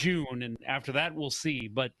pushed to June, and after that, we'll see.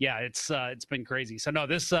 But yeah, it's been crazy. So no,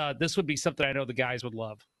 this would be something I know the guys would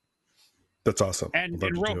love. That's awesome. And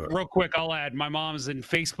real quick, I'll add, my mom's in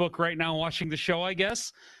Facebook right now watching the show, I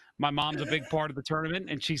guess. My mom's a big part of the tournament,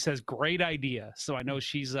 and she says, great idea. So I know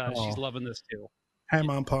she's loving this too. Hi,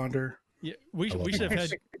 Mom Ponder. Yeah, we should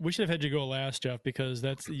have had you go last, Jeff, because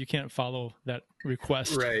you can't follow that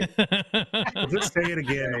request. Right. Let's say it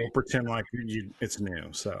again, and we'll pretend like it's new.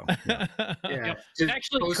 So yeah.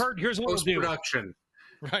 Actually, Kurt, here's what we'll do. Post-production.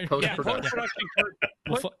 Right. Post-production.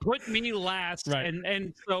 Kurt, put me last, right.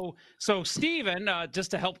 And so Steven,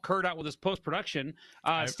 just to help Kurt out with his post-production,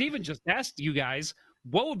 Steven just asked you guys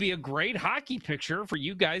what would be a great hockey picture for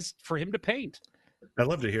you guys for him to paint. I'd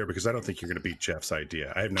love to hear, because I don't think you're going to beat Jeff's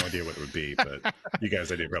idea. I have no idea what it would be, but you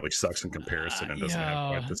guys' idea probably sucks in comparison and doesn't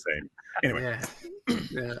have quite the same. Anyway,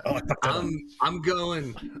 I'm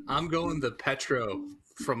going the Petro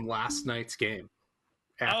from last night's game.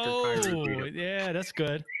 Yeah, that's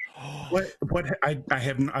good. What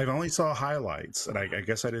I've only saw highlights, and I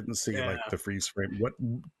guess I didn't see like the freeze frame. What,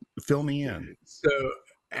 fill me in.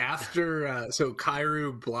 After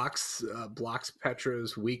Kyrou blocks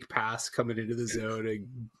Petro's weak pass coming into the zone,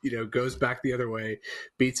 and goes back the other way,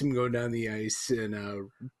 beats him going down the ice, and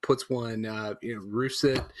puts one roofs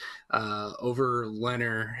it over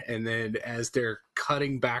Leonard, and then as they're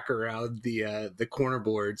cutting back around the corner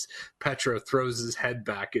boards, Petro throws his head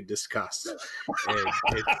back in disgust. And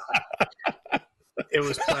it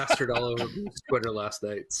was plastered all over Twitter last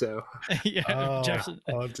night. So yeah, Jeff's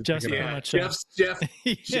Jeff's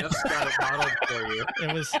got it modeled for you.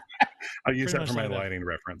 It was. I'll use that for my lighting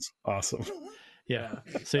reference. Awesome. Yeah.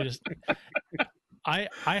 So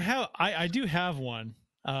I do have one,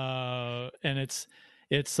 and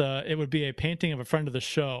it would be a painting of a friend of the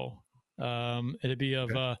show. It'd be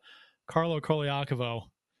of Carlo Koliakovo.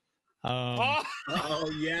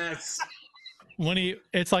 Oh yes. When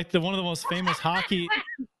it's like one of the most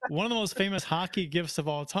famous hockey gifts of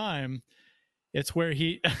all time. It's where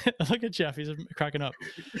he look at Jeff, he's cracking up.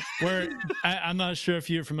 Where I'm not sure if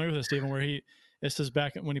you're familiar with this, Stephen. Where this is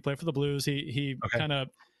back when he played for the Blues. He kind of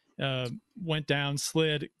went down,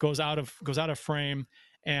 slid, goes out of frame,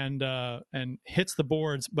 and hits the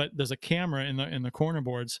boards. But there's a camera in the corner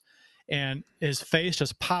boards, and his face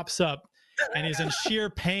just pops up, and he's in sheer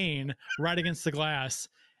pain right against the glass.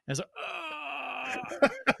 And it's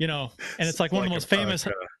like, and it's like one of the most famous,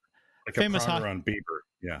 famous hockey on Bieber.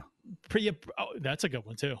 Yeah. That's a good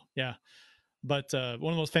one too. Yeah. But one of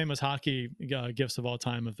the most famous hockey gifts of all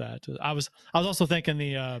time of that. I was also thinking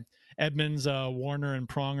the Edmonds, Warner, and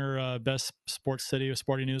Pronger Best Sports City or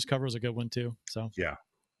Sporting News cover was a good one too. So yeah,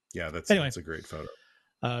 that's a great photo.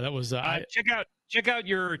 That was check out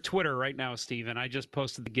your Twitter right now, Steven. I just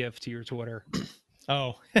posted the GIF to your Twitter.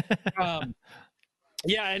 Oh,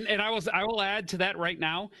 yeah, and I will add to that right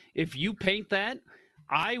now. If you paint that,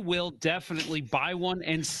 I will definitely buy one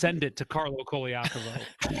and send it to Carlo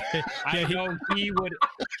Coliacovo. I know he would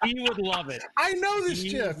love it. I know this,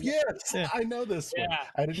 Jeff. Yes, I know this one.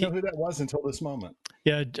 I didn't know who that was until this moment.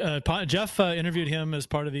 Yeah, Jeff interviewed him as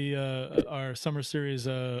part of the our summer series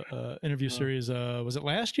interview series. Was it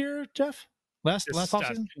last year, Jeff? Last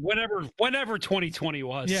offseason? Whenever 2020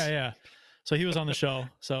 was. Yeah. So he was on the show.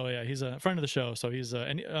 So yeah, he's a friend of the show. So he's so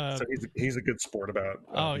he's a good sport about.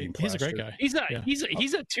 He's a great guy. He's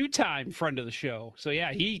a 2-time friend of the show. So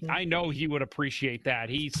yeah, I know he would appreciate that.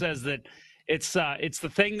 He says that it's the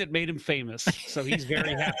thing that made him famous. So he's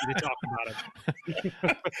very happy to talk about it.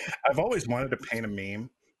 I've always wanted to paint a meme,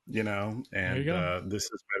 and this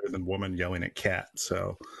is better than woman yelling at cat.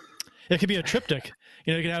 So. It could be a triptych.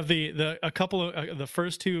 You could have a couple of the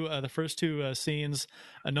first two scenes,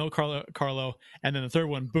 no Carlo, and then the third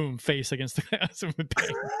one, boom, face against the glass.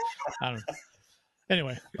 I don't know.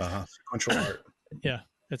 Anyway, sequential art. Yeah,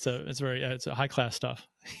 it's a high class stuff.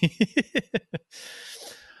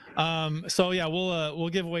 So yeah, we'll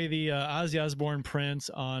give away the Ozzy Osbourne print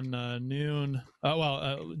on noon.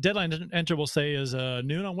 Deadline to enter we'll say is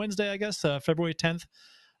noon on Wednesday, I guess, February 10th.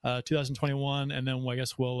 2021, and then I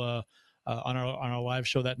guess we'll on our live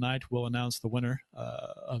show that night we'll announce the winner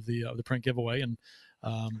of the print giveaway, and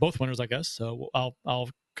both winners, I guess. So I'll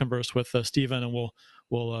converse with Steven, and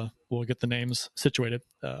we'll get the names situated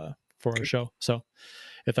for our show. So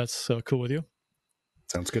if that's cool with you.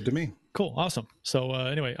 Sounds good to me. Cool. Awesome. So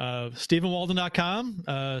anyway,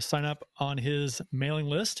 StephenWalden.com, sign up on his mailing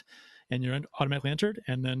list, and you're automatically entered.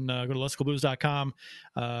 And then go to letsgoblues.com,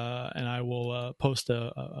 and I will post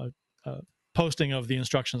a posting of the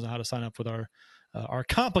instructions on how to sign up with our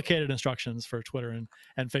complicated instructions for Twitter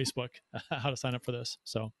and Facebook, how to sign up for this.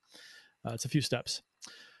 So it's a few steps.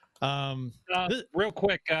 Real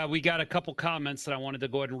quick, we got a couple comments that I wanted to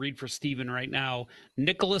go ahead and read for Steven right now.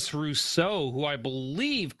 Nicholas Rousseau, who I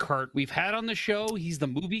believe, Kurt, we've had on the show. He's the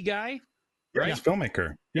movie guy. Right? He's a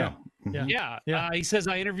filmmaker. Yeah. He says,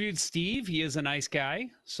 I interviewed Steve. He is a nice guy.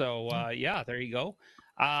 So, there you go.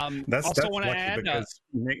 That's want to add because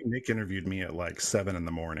Nick interviewed me at like 7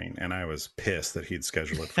 a.m, and I was pissed that he'd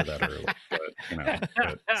scheduled it for that early.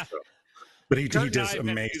 But he does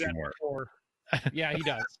amazing work. Yeah, he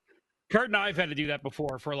does. Kurt and I've had to do that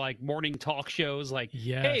before for like morning talk shows. Like,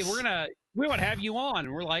 hey, we want to have you on,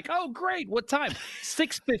 and we're like, oh, great, what time?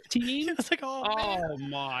 6:15. It's like, oh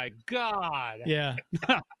my god. Yeah,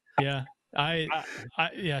 yeah. I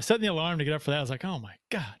set the alarm to get up for that. I was like, oh my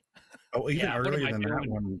god. Oh, even earlier than that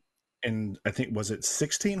one. And I think, was it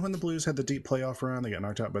 16 when the Blues had the deep playoff run? They got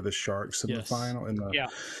knocked out by the Sharks in the final. And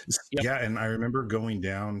I remember going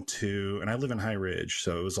down to, and I live in High Ridge,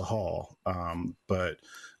 so it was a haul. But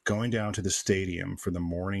going down to the stadium for the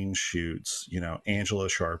morning shoots, Angela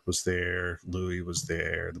Sharp was there, Louis was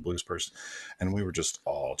there, the Blues person, and we were just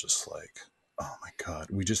all just like, oh my God.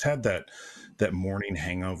 We just had that morning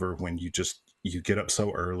hangover when you get up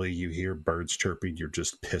so early, you hear birds chirping, you're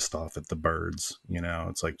just pissed off at the birds.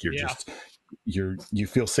 It's like you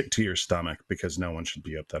feel sick to your stomach because no one should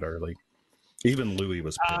be up that early. Even Louis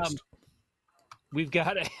was pissed. We've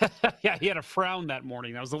got he had a frown that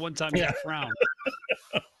morning. That was the one time he had a frown.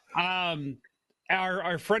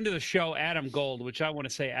 Our friend of the show, Adam Gold, which I want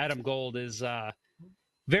to say Adam Gold is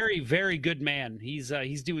very, very good man. He's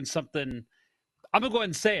doing something. I'm gonna go ahead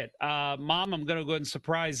and say it, Mom. I'm gonna go ahead and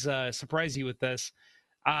surprise you with this.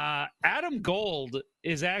 Adam Gold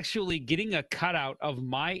is actually getting a cutout of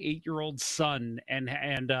my 8-year-old son and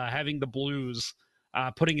having the Blues,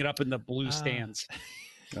 putting it up in the Blues stands.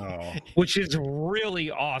 Oh, which is really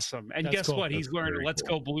awesome. And That's guess cool. what? He's That's wearing a very Let's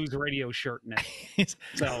cool. Go Blues radio shirt now.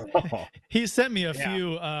 So He sent me a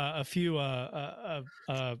Yeah. few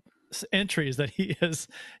entries that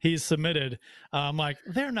he's submitted. I'm like,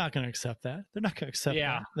 they're not going to accept that. They're not going to accept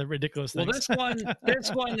Yeah. that. The ridiculous well, things.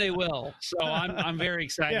 this one they will. So I'm very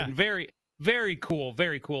excited. Yeah. Very, very cool.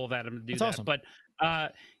 Very cool of Adam to do That's that. awesome.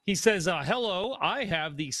 But he says, hello, I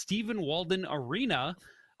have the Stephen Walden Arena.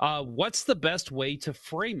 What's the best way to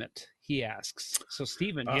frame it? He asks. So,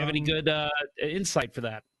 Stephen, do you have any good insight for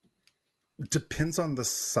that? Depends on the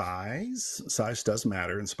size. Size does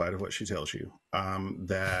matter, in spite of what she tells you.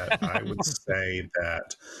 That I would say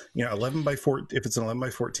that 11 by 4. If it's an 11 by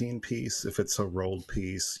 14 piece, if it's a rolled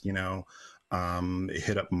piece, hit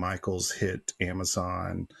up Michael's, hit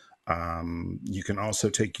Amazon. You can also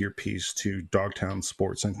take your piece to Dogtown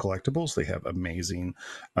Sports and Collectibles. They have amazing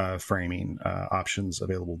framing options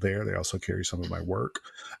available there. They also carry some of my work.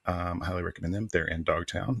 Highly recommend them. They're in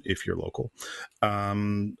Dogtown if you're local.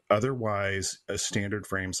 Otherwise, standard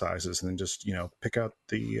frame sizes, and then just pick out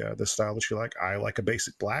the style that you like. I like a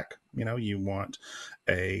basic black. You want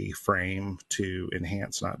a frame to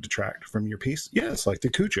enhance, not detract from your piece. Yeah, it's like the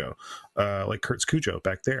Cujo, like Kurt's Cujo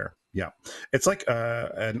back there. Yeah, it's like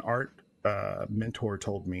an art mentor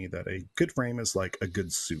told me that a good frame is like a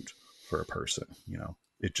good suit for a person.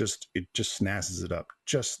 It just snazzes it up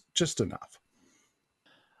just enough.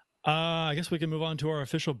 I guess we can move on to our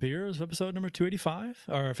official beers of episode number 285.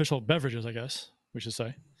 Our official beverages, I guess we should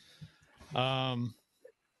say.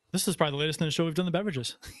 This is probably the latest in the show we've done the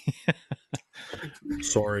beverages.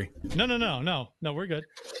 Sorry. No, we're good.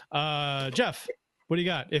 Jeff, what do you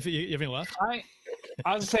got? If you have any left?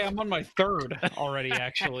 I was say I'm on my third already,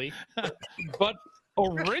 actually. But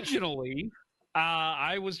originally,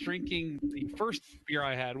 I was drinking, the first beer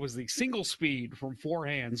I had was the Single Speed from Four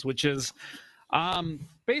Hands, which is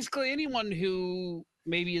basically anyone who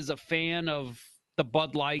maybe is a fan of the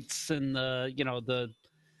Bud Lights and the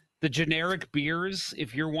generic beers.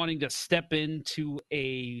 If you're wanting to step into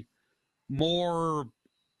a more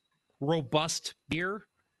robust beer,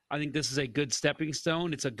 I think this is a good stepping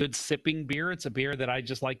stone. It's a good sipping beer. It's a beer that I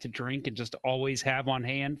just like to drink and just always have on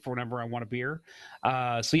hand for whenever I want a beer.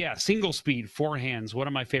 So yeah, Single Speed, Four Hands, one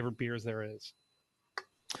of my favorite beers there is.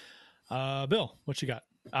 Bill, what you got?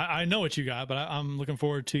 I know what you got, but I'm looking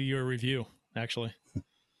forward to your review, actually.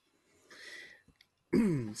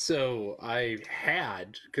 So I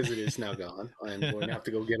had, because it is now gone, I'm going to have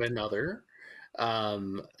to go get another.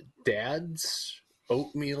 Dad's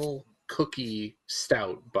Oatmeal Cookie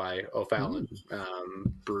Stout by O'Fallon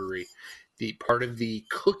Brewery. The part of the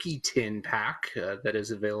cookie tin pack that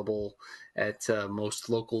is available at most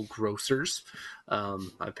local grocers.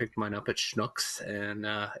 I picked mine up at Schnucks, and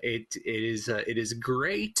it is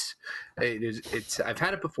great. It's I've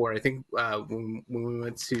had it before. I think when we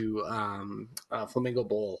went to Flamingo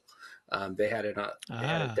Bowl, they had it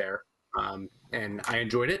there, and I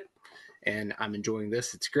enjoyed it. And I'm enjoying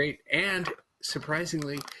this. It's great, and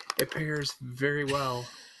surprisingly, it pairs very well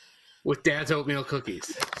with Dad's oatmeal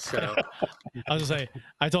cookies. So I was gonna say,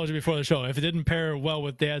 I told you before the show, if it didn't pair well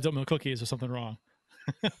with Dad's oatmeal cookies, there's something wrong.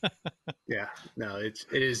 Yeah, no,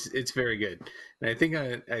 it's very good. And I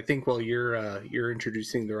think while you're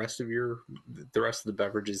introducing the rest of the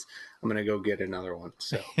beverages, I'm gonna go get another one.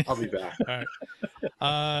 So I'll be back.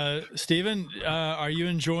 All right, Stephen, are you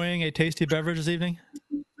enjoying a tasty beverage this evening?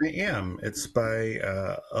 I am. It's by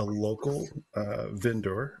a local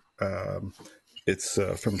vendor. It's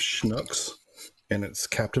from Schnucks, and it's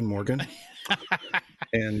Captain Morgan.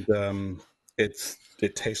 And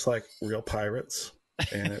it tastes like real pirates,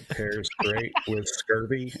 and it pairs great with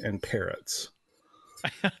scurvy and parrots.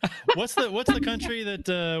 What's the country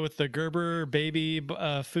that with the Gerber baby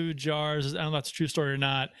food jars? I don't know if that's a true story or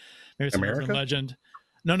not. Maybe it's an urban legend.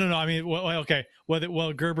 No. I mean, okay.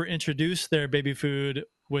 Well, Gerber introduced their baby food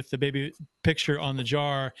with the baby picture on the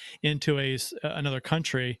jar into another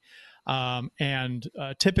country. And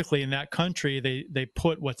typically in that country, they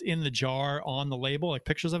put what's in the jar on the label, like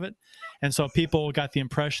pictures of it. And so people got the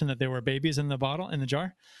impression that there were babies in the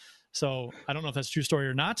jar. So I don't know if that's a true story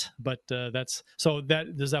or not, but does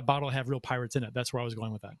that bottle have real pirates in it? That's where I was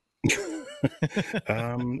going with that.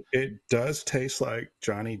 It does taste like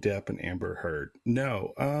Johnny Depp and Amber Heard.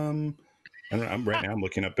 No, I'm right now. I'm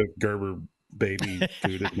looking up if Gerber baby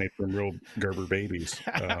food is made from real Gerber babies.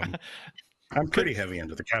 I'm pretty heavy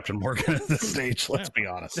into the Captain Morgan at this stage. Let's be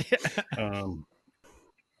honest.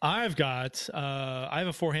 I have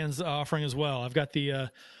a Four Hands offering as well. I've got the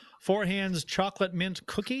Four Hands chocolate mint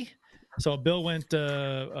cookie. So Bill went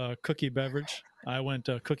cookie beverage. I went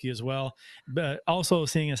cookie as well. But also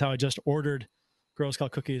seeing as how I just ordered Girl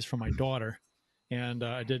Scout cookies for my daughter, and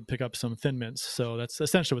I did pick up some Thin Mints. So that's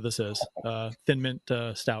essentially what this is: Thin Mint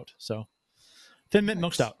Stout. So Thin Mint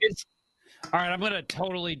Milk Stout. All right, I'm going to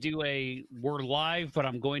totally do we're live, but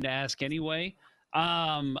I'm going to ask anyway.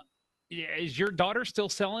 Is your daughter still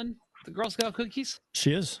selling the Girl Scout cookies?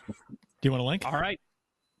 She is. Do you want a link? All right.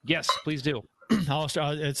 Yes, please do.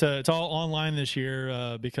 It's all online this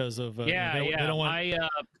year because of they don't want.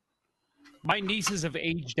 My nieces have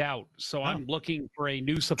aged out, so I'm looking for a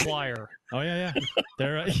new supplier. Oh yeah.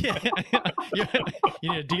 They're you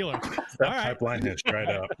need a dealer. That all right. pipeline has dried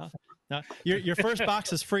up. Now, your first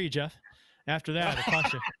box is free, Jeff. After that, it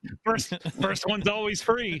costs you. First one's always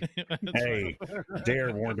free. Hey,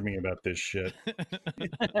 Dare warned me about this shit.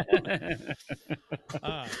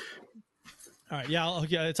 All right, yeah,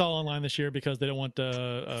 it's all online this year because they don't want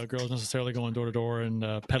girls necessarily going door to door and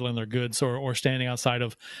peddling their goods or standing outside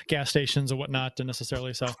of gas stations or whatnot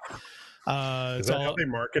necessarily. So, is that how they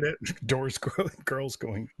market it? Girls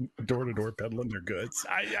going door to door peddling their goods.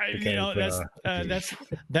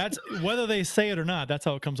 That's whether they say it or not. That's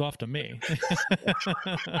how it comes off to me.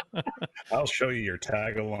 I'll show you your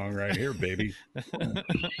tag along right here, baby.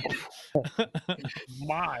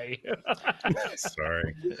 My,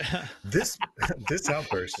 sorry. This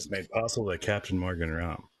outburst is made possible by Captain Morgan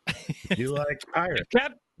Rum. If you like pirates,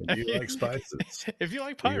 if you like spices, if you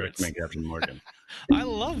like pirates, you recommend Captain Morgan. I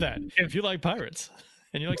love that. If you like pirates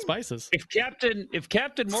and you like spices, if Captain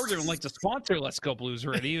Morgan would like to sponsor Let's Go Blues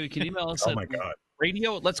Radio, you can email us at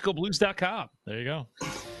radio@letsgoblues.com. There you go.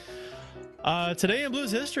 Today in Blues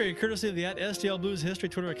history, courtesy of the @STL Blues History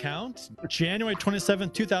Twitter account, January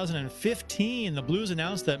 27th, 2015, the Blues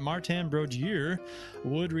announced that Martin Brodeur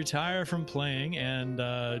would retire from playing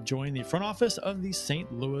and join the front office of the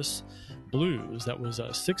St. Louis Blues. That was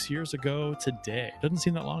 6 years ago today. Doesn't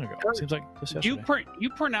seem that long ago. It seems like just yesterday. You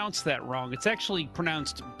pronounced that wrong. It's actually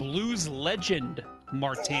pronounced Blues legend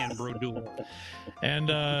Martin Brodeur.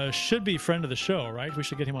 And should be friend of the show, right? We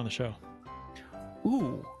should get him on the show.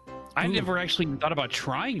 Ooh. I never actually thought about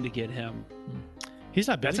trying to get him. He's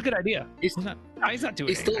not busy. That's a good idea. He's not doing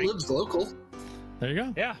He still lives local. There you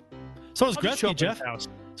go. Yeah. So is Gretzky, Jeff.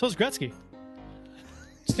 So is Gretzky.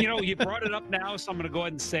 You brought it up now, so I'm going to go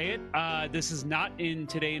ahead and say it. This is not in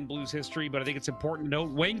Today in Blues history, but I think it's important to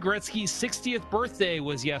note Wayne Gretzky's 60th birthday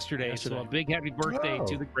was yesterday. So a big happy birthday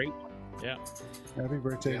to the great one. Yeah. Happy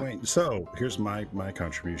birthday, Wayne. So here's my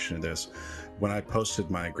contribution to this. When I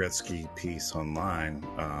posted my Gretzky piece online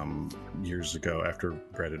years ago after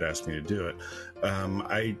Brett had asked me to do it,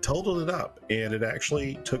 I totaled it up, and it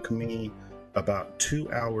actually took me about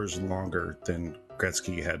 2 hours longer than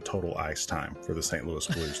Gretzky had total ice time for the St. Louis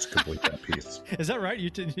Blues to complete that piece. Is that right? You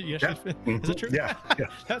actually, is that true? Yeah.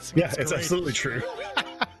 That's it's absolutely true.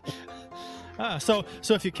 So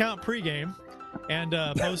if you count pregame and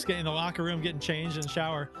post in the locker room getting changed in the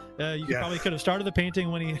shower, you probably could have started the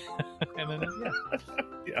painting when he and then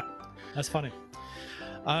yeah, that's funny.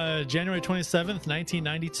 January 27th,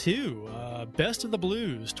 1992, Best of the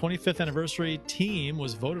Blues 25th anniversary team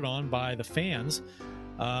was voted on by the fans.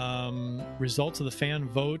 Results of the fan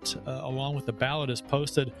vote along with the ballot is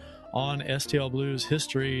posted on STL Blues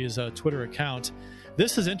History's Twitter account.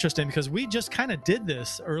 This is interesting because we just kind of did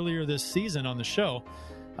this earlier this season on the show.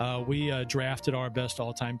 We drafted our best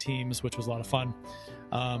all-time teams, which was a lot of fun.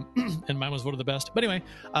 And mine was voted the best. But anyway,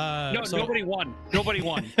 nobody won. Nobody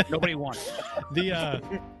won.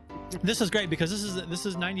 This is great because this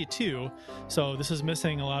is 92, so this is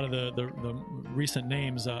missing a lot of the recent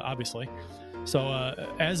names, obviously. So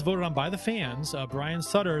as voted on by the fans, Brian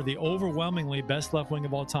Sutter, the overwhelmingly best left wing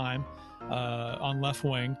of all time, on left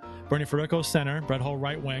wing, Bernie Federico center, Brett Hull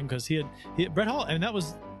right wing, because he had Brett Hull, and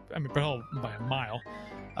Brett Hull by a mile.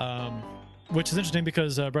 Which is interesting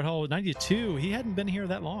because Brett Hull, 92, he hadn't been here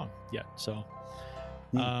that long yet. So,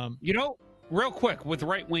 real quick with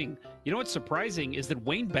right wing, what's surprising is that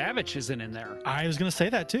Wayne Babich isn't in there. I was going to say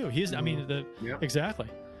that too. He's, exactly.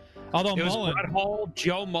 Although it was Mullen, Brett Hull,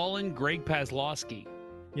 Joe Mullen, Greg Pazlowski,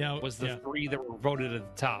 was the three that were voted at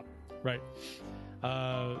the top. Right.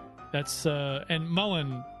 That's and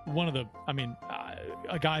Mullen,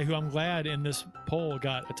 a guy who I'm glad in this poll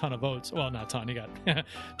got a ton of votes. Well, not a ton. He got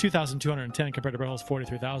 2,210 compared to Brett Hull's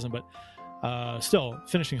 43,000, but still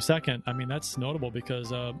finishing second. I mean, that's notable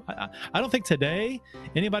because I don't think today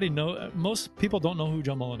most people don't know who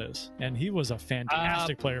Joe Mullen is, and he was a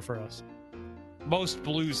fantastic player for us. Most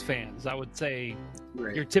Blues fans, I would say,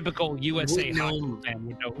 your typical USA hockey fan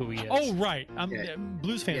would know who he is. Oh, right.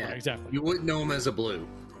 Blues fan, right, exactly. You wouldn't know him as a Blue.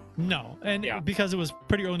 No, and because it was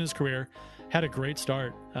pretty early in his career, had a great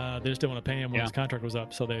start. They just didn't want to pay him when his contract was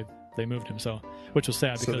up, so they moved him. So, which was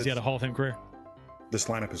sad because he had a Hall of Fame career. this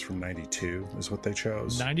lineup is from '92, is what they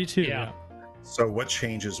chose. 92. Yeah. So, what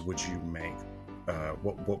changes would you make?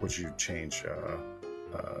 What would you change?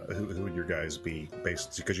 Who would your guys be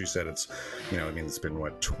based? Because you said it's, it's been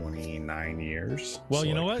what 29 years. Well, so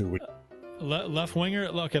you know like, what? Left winger.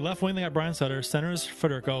 Okay, left wing they got Brian Sutter. Center is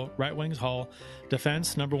Federico. Right wing is Hall.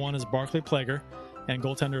 Defense number 1 is Barclay Plager, and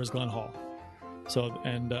goaltender is Glenn Hall. So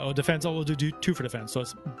defense. We'll do 2 for defense. So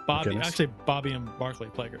it's Bobby. Actually, Bobby and Barclay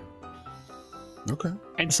Plager. Okay.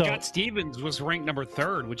 And Scott Stevens was ranked number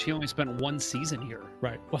 3rd, which he only spent 1 season here.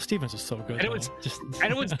 Right. Well, Stevens is so good. And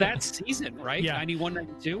it was that season, right? Yeah. 91,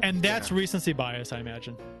 92. And that's recency bias, I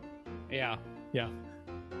imagine. Yeah. Yeah.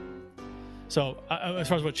 So as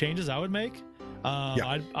far as what changes I would make,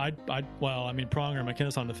 Pronger and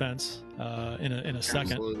McInnes on defense in a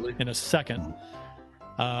second. Absolutely. In a second.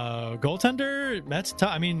 Goaltender, that's tough.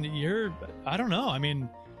 I mean, I don't know. I mean,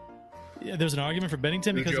 there's an argument for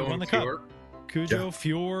Bennington because he won the cup. Cujo,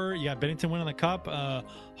 Fior, you got Bennington winning the cup.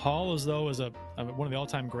 Hall, as though, is one of the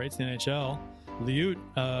all-time greats in the NHL. Liut,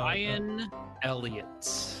 Brian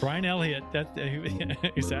Elliott. Brian Elliott.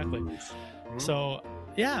 Exactly. So,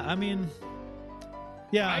 yeah, I mean,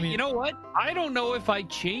 you know what? I don't know if I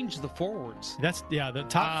change the forwards. The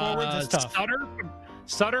top forwards is tough.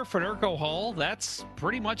 Sutter, Federico, Hall. That's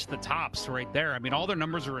pretty much the tops right there. I mean, all their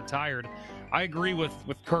numbers are retired. I agree with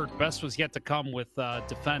Kurt. Best was yet to come with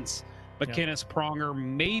defense. McInnes, Pronger,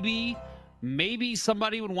 maybe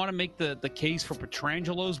somebody would want to make the case for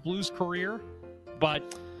Petrangelo's Blues career, but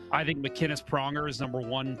I think McInnes, Pronger is number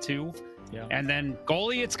 1, 2. Yeah. And then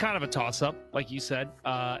goalie, it's kind of a toss-up, like you said.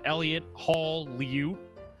 Elliott, Hall, Liu,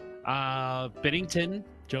 Bennington,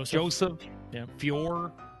 Joseph,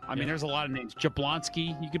 Fior. I mean, there's a lot of names.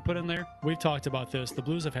 Jablonski you could put in there. We've talked about this. The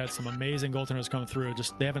Blues have had some amazing goaltenders come through.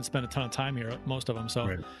 Just they haven't spent a ton of time here, most of them. So,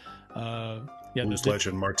 right. Blues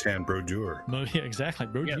legend Martin Brodeur. Yeah, exactly,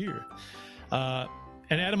 Brodeur.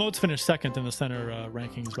 And Adam Oates finished 2nd in the center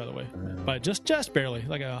rankings, by the way, by just barely,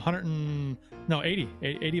 like 80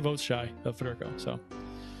 votes shy of Federico. So,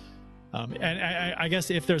 and I guess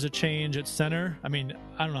if there's a change at center, I mean,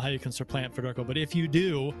 I don't know how you can supplant Federico, but if you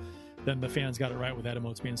do, then the fans got it right with Adam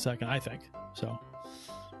Oates being 2nd, I think. So,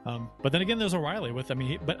 but then again, there's O'Reilly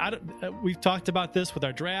we've talked about this with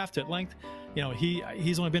our draft at length.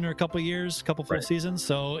 He's only been here a couple of years, couple full seasons.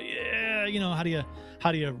 So, how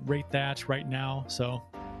do you rate that right now? So,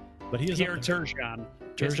 but he is Pierre Turgeon.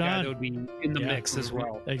 Turgeon would be in the mix as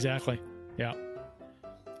well. Exactly. Yeah.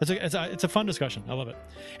 It's a fun discussion. I love it.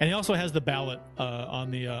 And he also has the ballot on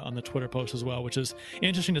the Twitter post as well, which is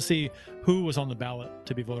interesting to see who was on the ballot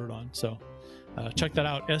to be voted on. So check that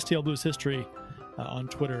out. STL Blues History on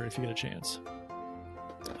Twitter if you get a chance.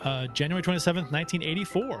 January 27th,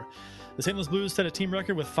 1984. The St. Louis Blues set a team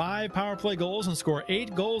record with 5 power play goals and score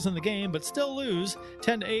 8 goals in the game, but still lose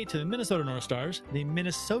 10-8 to the Minnesota North Stars.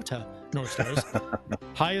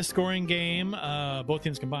 Highest scoring game, both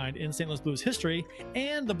teams combined, in St. Louis Blues history,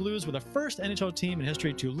 and the Blues were the first NHL team in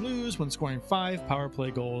history to lose when scoring 5 power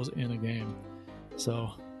play goals in a game.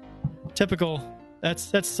 So, typical.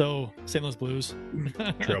 That's so St. Louis Blues.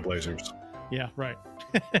 Trailblazers. Yeah, right.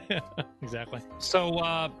 Exactly. So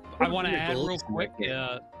I want to add real quick.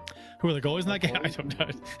 Who are the goalies in that game? I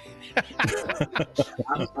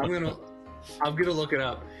don't know. I'm gonna look it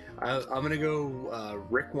up. I'm gonna go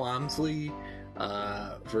Rick Wamsley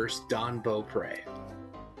versus Don Beaupre.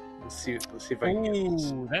 Let's see if I can get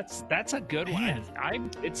this. Ooh, that's a good one.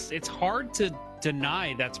 It's hard to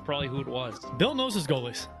deny that's probably who it was. Bill knows his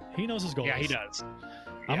goalies. He knows his goalies. Yeah, he does.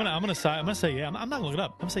 I'm gonna say yeah. I'm not gonna look it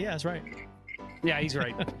up. I'm gonna say yeah, that's right. Yeah, he's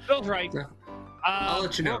right. Bill's right. I'll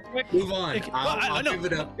let you know. Move on. I'll give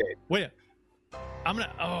it an update. Wait. I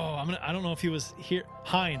don't know if he was here.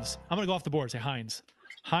 Hines. I'm gonna go off the board. Say Hines.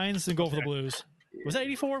 Hines and go for the Blues. Was that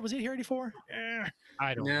 84? Was he here 84?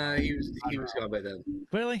 I don't know. No, he was gone by then.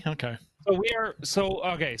 Really? Okay. So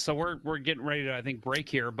we're getting ready to, I think, break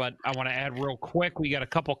here, but I want to add real quick. We got a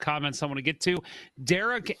couple comments I want to get to.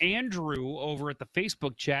 Derek Andrew over at the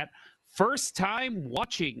Facebook chat. First time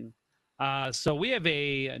watching. So we have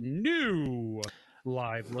a new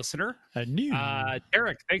live listener.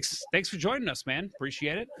 Derek, thanks for joining us, man.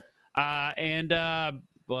 Appreciate it.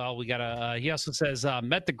 Well, we got he also says,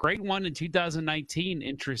 met the great one in 2019.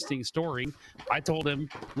 Interesting story. I told him,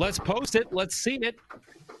 let's post it. Let's see it.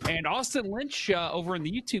 And Austin Lynch over in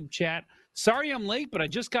the YouTube chat. Sorry I'm late, but I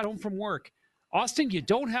just got home from work. Austin, you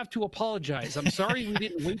don't have to apologize. I'm sorry we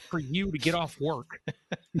didn't wait for you to get off work.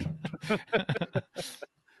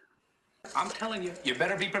 I'm telling you, you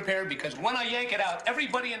better be prepared because when I yank it out,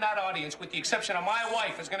 everybody in that audience, with the exception of my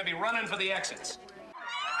wife, is going to be running for the exits.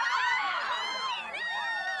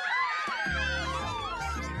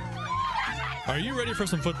 Are you ready for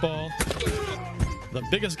some football? The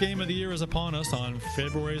biggest game of the year is upon us on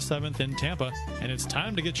February 7th in Tampa, and it's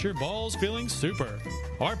time to get your balls feeling super.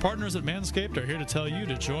 Our partners at Manscaped are here to tell you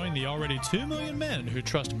to join the already 2 million men who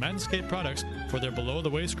trust Manscaped products for their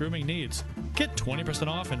below-the-waist grooming needs. Get 20%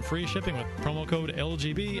 off and free shipping with promo code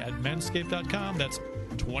LGB at manscaped.com. That's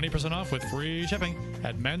 20% off with free shipping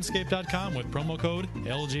at manscaped.com with promo code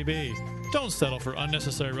LGB. Don't settle for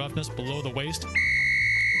unnecessary roughness below the waist.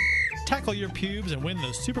 Tackle your pubes and win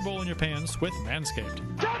the Super Bowl in your pants with Manscaped.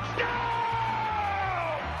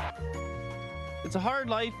 It's a hard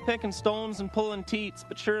life picking stones and pulling teats,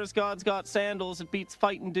 but sure as God's got sandals, it beats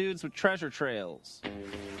fighting dudes with treasure trails.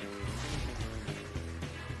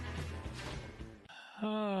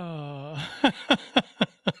 Oh.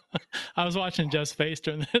 I was watching Jeff's face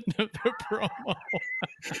during the promo.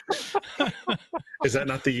 Is that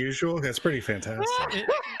not the usual? That's pretty fantastic.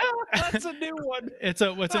 That's a new one. It's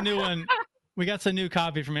a new one. We got some new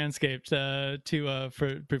copy from Manscaped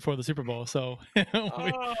for before the Super Bowl, so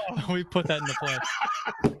we put that into play.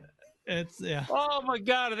 Yeah. Oh my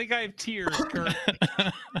God! I think I have tears, Kurt.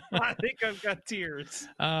 I think I've got tears.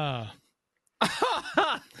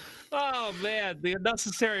 Oh man, the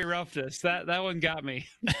unnecessary roughness. That one got me.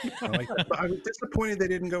 I like that. But I was disappointed they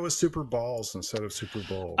didn't go with Super Balls instead of Super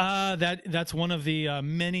Bowl. That's one of the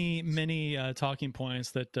many talking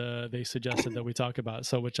points that they suggested that we talk about.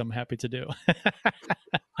 So, which I'm happy to do.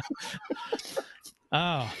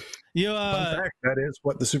 Fun fact, that is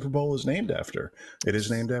what the Super Bowl is named after. It is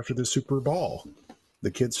named after the Super Ball,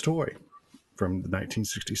 the kid's toy from the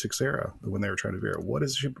 1966 era, when they were trying to figure out what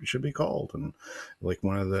it should be called. And like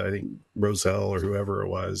one of the, I think Roselle or whoever it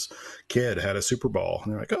was, kid had a Super Bowl.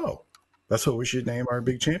 And they're like, oh, that's what we should name our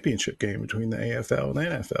big championship game between the AFL and the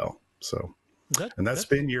NFL. So, that's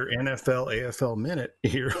been your NFL AFL minute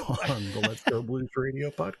here on the Let's Go Blues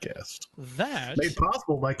Radio podcast. That made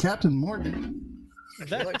possible by Captain Morgan.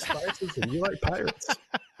 You like spices and you like pirates.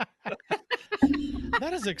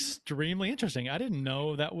 That is extremely interesting. I didn't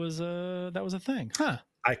know that was a thing. Huh.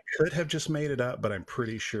 I could have just made it up, but I'm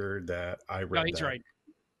pretty sure that I read. No, he's that. right.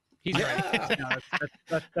 He's right.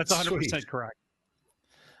 No, that's 100% correct.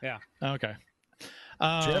 Yeah. Okay.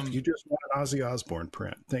 Jeff, you just want an Ozzy Osbourne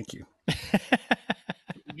print. Thank you.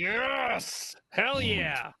 Yes. Hell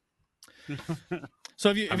yeah. So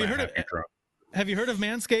have you heard of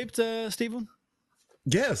Manscaped, Stephen?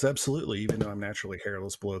 Yes, absolutely. Even though I'm naturally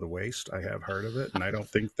hairless below the waist, I have heard of it. And I don't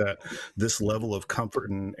think that this level of comfort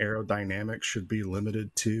and aerodynamics should be limited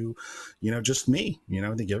to, just me.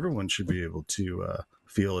 I think everyone should be able to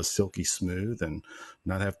feel as silky smooth and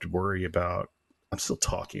not have to worry about, I'm still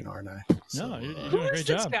talking, aren't I? So, no, you're doing a great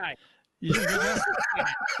job. Guy? You're doing a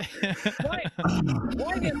good job.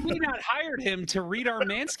 Why have we not hired him to read our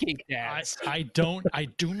Manscaped ads? I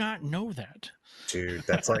do not know that. Dude,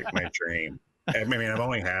 that's like my dream. I mean, I've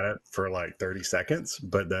only had it for like 30 seconds,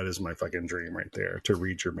 but that is my fucking dream right there, to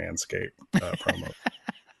read your Manscaped promo.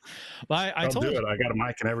 Well, I told do you. it. I got a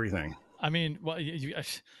mic and everything. I mean, well,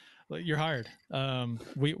 you're hired.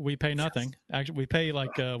 We pay nothing. Actually, we pay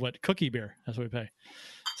like cookie beer. That's what we pay.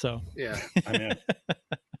 So yeah, I'm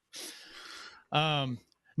in.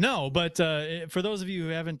 No, but for those of you who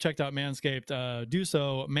haven't checked out Manscaped, do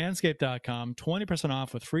so. Manscaped.com, 20%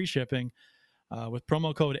 off with free shipping. With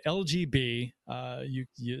promo code LGB,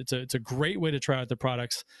 it's a great way to try out the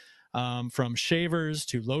products, from shavers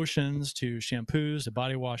to lotions to shampoos to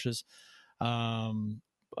body washes,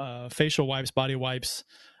 facial wipes, body wipes,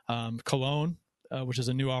 cologne, which is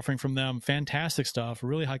a new offering from them. Fantastic stuff,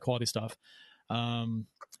 really high quality stuff. And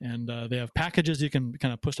they have packages you can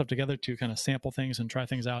kind of push stuff together to kind of sample things and try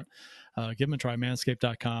things out. Give them a try,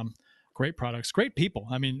 manscaped.com. Great products, great people.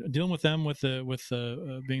 I mean, dealing with them with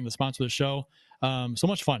being the sponsor of the show, so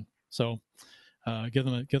much fun. So give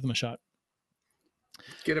them a shot.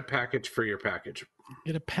 Get a package for your package.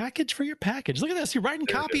 Get a package for your package. Look at this. You're writing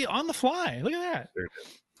copy on the fly. Look at that.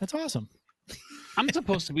 That's awesome. I'm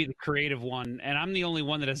supposed to be the creative one, and I'm the only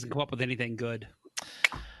one that doesn't come up with anything good.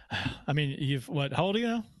 I mean, how old are you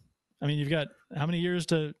now? I mean, you've got how many years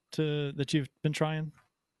that you've been trying?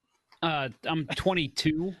 I'm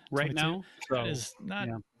 22 right 22? now. So that is not.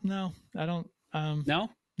 Yeah. No, I don't. No.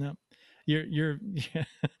 You're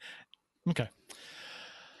okay.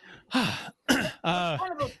 Part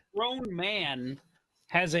of a grown man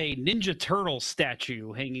has a Ninja Turtle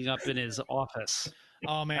statue hanging up in his office.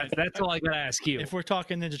 Oh man, that's all I gotta ask you. If we're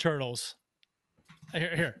talking Ninja Turtles,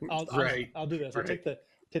 here, I'll do this. I'll take the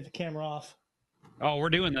camera off. Oh, we're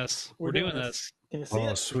doing this. We're doing this. Can you see it?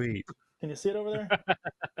 Oh, sweet. Can you see it over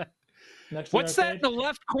there? What's that in the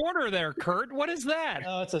left corner there, Kurt? What is that?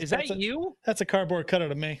 Oh, is that you? That's a cardboard cutout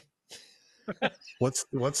of me. What's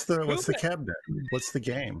the cabinet? What's the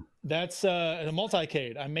game? That's a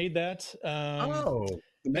multicade. I made that. The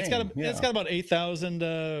it's got about 8,000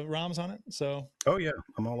 ROMs on it. So. Oh yeah,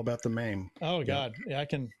 I'm all about the MAME. Oh God, yeah,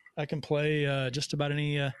 I can play just about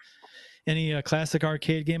any classic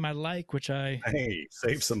arcade game I like, which I. Hey,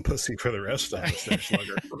 save some pussy for the rest of us, there,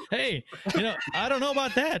 Slugger. Hey, I don't know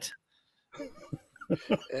about that.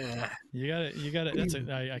 You got it.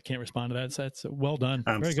 I can't respond to that. That's well done.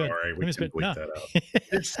 I'm Very sorry. Good. We can bleep that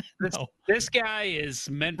out. This guy is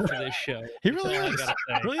meant for this show. He really is.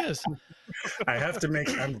 Really is. I have to make.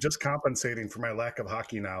 I'm just compensating for my lack of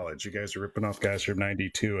hockey knowledge. You guys are ripping off guys from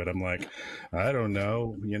 '92, and I'm like, I don't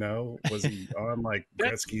know. Was he on like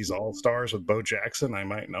Gretzky's All Stars with Bo Jackson? I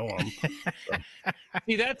might know him. So.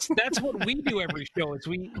 See, that's what we do every show. Is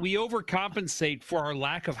we overcompensate for our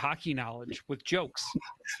lack of hockey knowledge with jokes.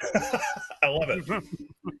 I love it.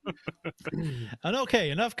 And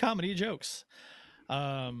okay, enough comedy jokes.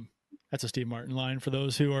 That's a Steve Martin line for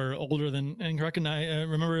those who are older than and recognize.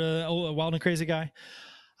 Remember Wild and Crazy Guy?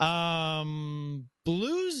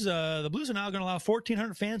 Blues. The Blues are now going to allow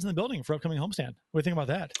 1,400 fans in the building for upcoming homestand. What do you think about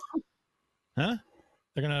that? Huh?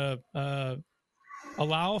 They're going to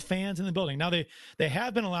allow fans in the building. Now they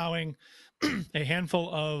have been allowing a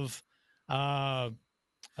handful of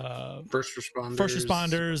first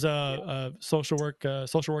responders, social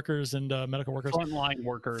workers, and medical workers,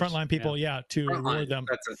 frontline people, to reward them.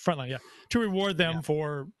 To reward them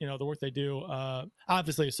for the work they do.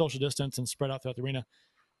 Obviously, social distance and spread out throughout the arena.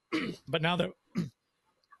 But now that,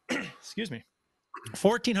 excuse me,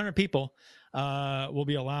 1,400 people will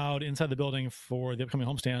be allowed inside the building for the upcoming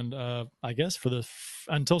homestand. I guess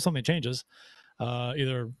until something changes,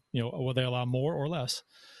 either will they allow more or less.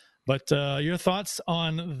 But your thoughts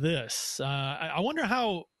on this? I wonder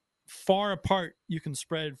how far apart you can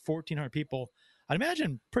spread 1,400 people. I'd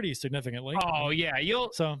imagine pretty significantly. Oh yeah,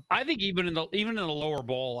 I think even in the lower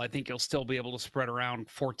bowl, I think you'll still be able to spread around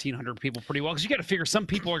 1,400 people pretty well. Because you got to figure some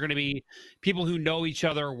people are going to be people who know each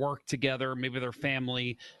other, work together, maybe their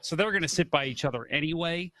family, so they're going to sit by each other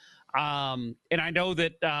anyway. And I know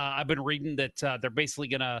that I've been reading that they're basically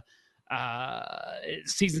going to.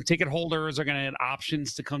 Season ticket holders are going to have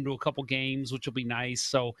options to come to a couple games, which will be nice.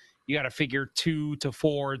 So you got to figure 2 to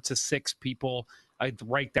 4 to 6 people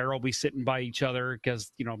right there will be sitting by each other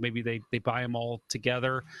because maybe they buy them all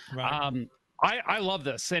together. Right. I love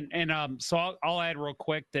this, and so I'll add real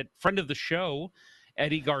quick that friend of the show,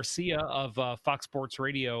 Eddie Garcia of Fox Sports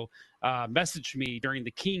Radio, messaged me during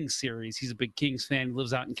the Kings series. He's a big Kings fan. He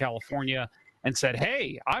lives out in California. And said,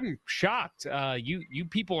 "Hey, I'm shocked. You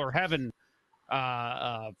people are having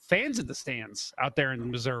fans in the stands out there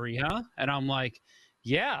in Missouri, huh?" And I'm like,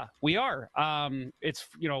 "Yeah, we are. It's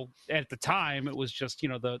at the time it was just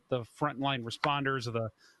the frontline responders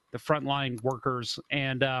or the frontline workers,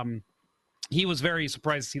 and he was very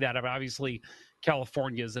surprised to see that. Obviously,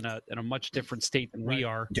 California is in a much different state than we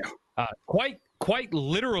are. Yeah, quite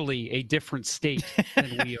literally a different state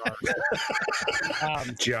than we are.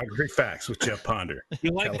 Geography facts with Jeff Ponder.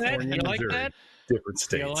 You like California, that? You like Missouri, that? Different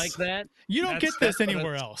states. You like that? You don't get this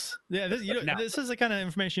anywhere else. Yeah, this is the kind of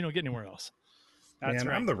information you don't get anywhere else. That's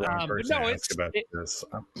right. I'm the wrong person to ask about this.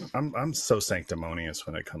 I'm so sanctimonious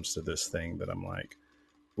when it comes to this thing that I'm like,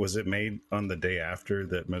 was it made on the day after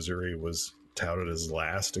that Missouri was touted as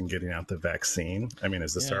last in getting out the vaccine? I mean,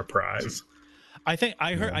 is this our prize? I think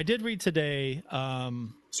I heard. I did read today.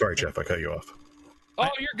 Sorry, Jeff, I cut you off. Oh,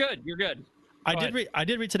 you're good. You're good. I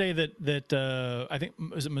did read today that I think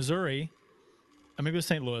was it Missouri, or maybe it was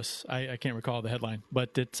St. Louis. I can't recall the headline,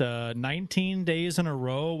 but it's 19 days in a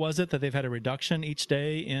row. Was it that they've had a reduction each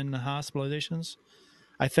day in hospitalizations?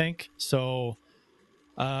 I think so.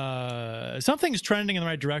 Something's trending in the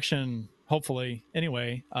right direction. Hopefully,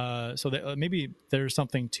 anyway. So that maybe there's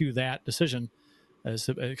something to that decision, because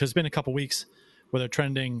it's been a couple weeks where they're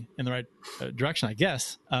trending in the right direction, I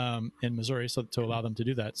guess, in Missouri, so to allow them to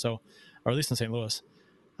do that. So, or at least in St. Louis.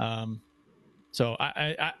 So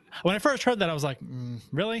I when I first heard that, I was like,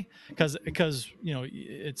 really? Because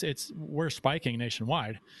it's we're spiking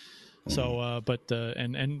nationwide. So,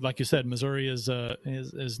 and like you said, Missouri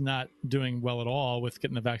is not doing well at all with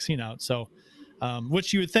getting the vaccine out. So,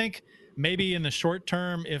 which you would think maybe in the short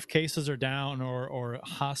term, if cases are down or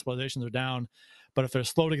hospitalizations are down, but if they're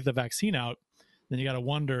slow to get the vaccine out, then you got to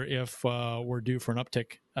wonder if we're due for an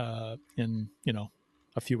uptick in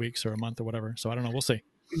a few weeks or a month or whatever. So I don't know. We'll see.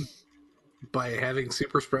 By having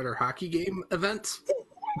super spreader hockey game events.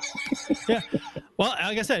 Yeah. Well,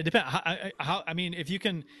 like I said, it depends. How I mean, if you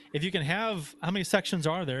can have, how many sections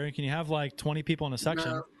are there? Can you have like 20 people in a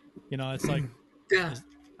section? It's like, yeah.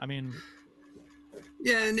 I mean,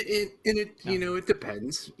 Yeah, and it it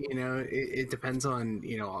depends. It depends on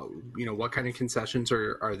what kind of concessions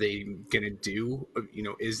are they gonna do.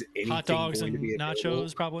 Is anything Hot dogs going and to be nachos,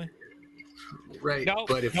 available? probably. Right? No,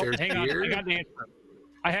 But if there's hang on. beer, I got an answer.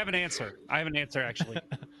 I have an answer actually.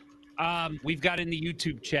 We've got in the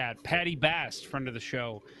YouTube chat Patty Bast, friend of the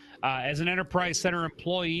show. As an Enterprise Center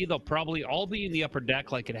employee, they'll probably all be in the upper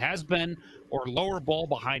deck like it has been, or lower bowl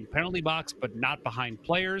behind penalty box, but not behind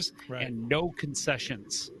players, and no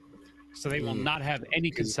concessions. So they will not have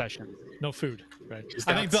any concessions. No food, right?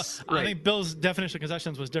 I right. think Bill's definition of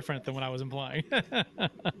concessions was different than what I was implying.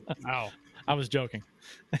 Oh, I was joking.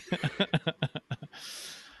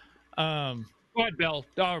 Go ahead, Bill.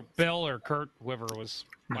 Bill or Kurt, whoever was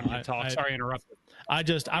wanting to talk. Sorry, I interrupted.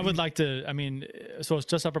 I would like to. I mean, so it's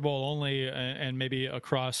just Upper Bowl only, and maybe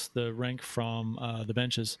across the rink from the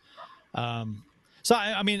benches. So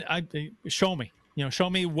I mean, show me. Show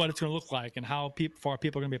me what it's going to look like and how far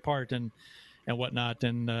people are going to be apart and whatnot,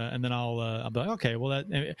 and then I'll be like, okay, well,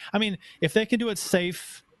 that. I mean, if they can do it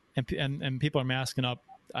safe and people are masking up,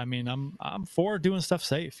 I mean, I'm for doing stuff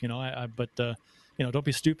safe. But don't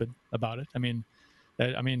be stupid about it. I mean,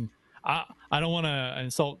 I don't want to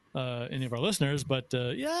insult any of our listeners, but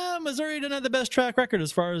Missouri didn't have the best track record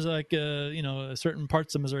as far as certain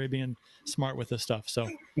parts of Missouri being smart with this stuff. So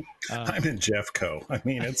I'm in Jeffco. I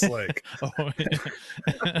mean, it's like it's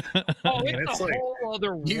a whole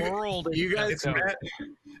other world. You guys,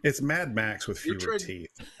 it's Mad Max with fewer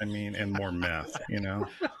teeth. I mean, and more meth.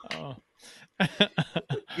 Oh.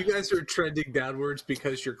 You guys are trending downwards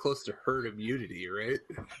because you're close to herd immunity, right?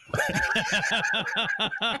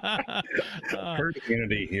 Herd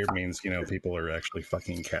immunity here means people are actually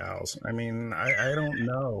fucking cows. I mean, I don't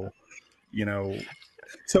know.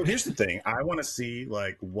 So here's the thing. I want to see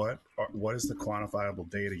like what is the quantifiable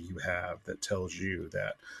data you have that tells you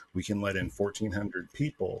that we can let in 1,400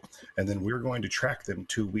 people, and then we're going to track them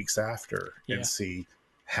 2 weeks after and see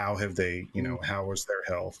how have they, how was their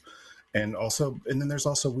health. And then there's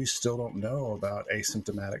also, we still don't know about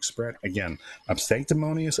asymptomatic spread. Again, I'm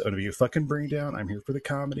sanctimonious. I'm going to be a fucking bring down. I'm here for the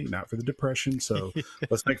comedy, not for the depression. So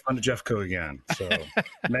let's make fun of Jeffco again. So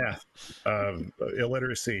math,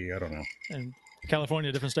 illiteracy, I don't know. And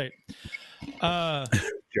California, different state.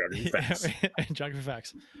 Geography facts. Geography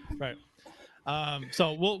facts. Right.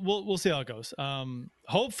 So we'll see how it goes.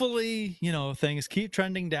 Hopefully, things keep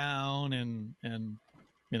trending down and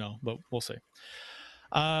but we'll see.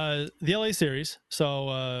 The LA series.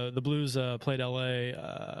 So the Blues played LA,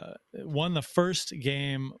 won the first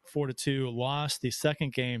game 4-2, lost the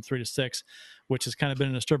second game 3-6, which has kind of been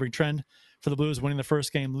a disturbing trend for the Blues, winning the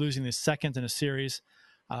first game, losing the second in a series.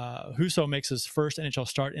 Husso makes his first NHL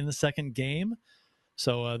start in the second game.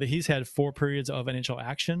 So he's had 4 periods of NHL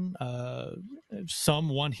action. Some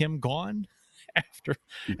want him gone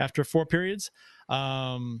after 4 periods.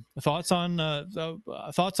 Thoughts on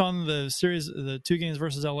the series, the 2 games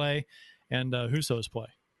versus LA, and Husso's play.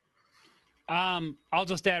 I'll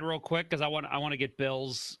just add real quick because I want to get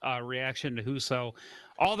Bill's reaction to Husso.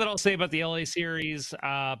 All that I'll say about the LA series,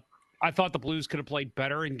 I thought the Blues could have played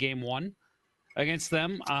better in Game 1 against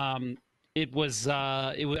them. I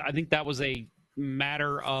think that was a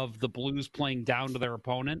matter of the Blues playing down to their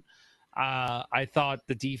opponent. I thought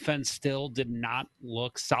the defense still did not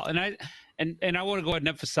look solid. And I want to go ahead and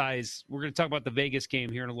emphasize, we're going to talk about the Vegas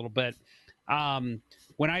game here in a little bit.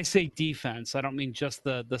 When I say defense, I don't mean just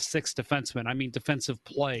the 6 defensemen. I mean defensive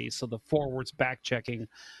play, so the forwards back checking.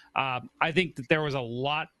 I think that there's a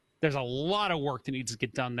lot of work that needs to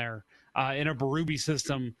get done there. In a Berube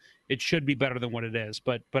system, it should be better than what it is.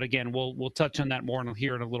 But again, we'll touch on that more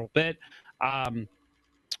here in a little bit.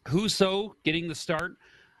 Husso getting the start.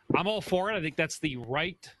 I'm all for it. I think that's the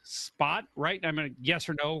right spot, right? I'm going to yes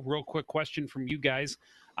or no, real quick question from you guys.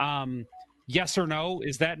 Yes or no,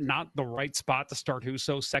 is that not the right spot to start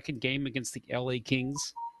Husso second game against the LA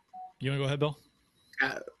Kings? You want to go ahead, Bill?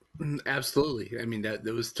 Absolutely. I mean, that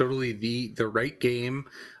was totally the right game,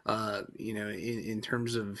 in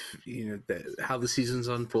terms of, how the season's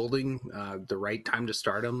unfolding, the right time to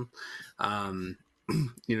start them.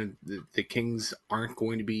 The Kings aren't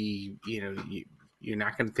going to be, you're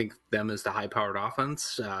not going to think them as the high-powered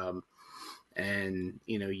offense. And,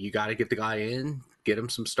 you got to get the guy in, get him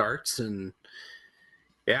some starts. And,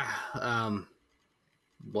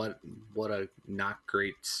 what a not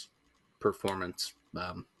great performance.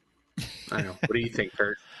 I don't know. What do you think,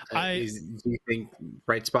 Kurt? Do you think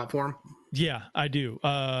right spot for him? Yeah, I do.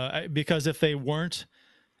 Because if they weren't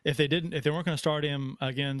going to start him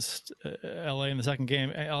against LA in the second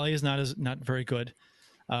game, LA is not very good.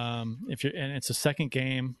 If you're, and it's a second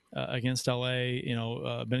game against LA,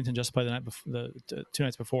 Bennington just played the night before, the 2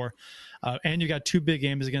 nights before, and you got 2 big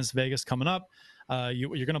games against Vegas coming up. You're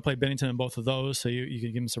going to play Bennington in both of those, so you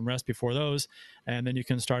can give him some rest before those, and then you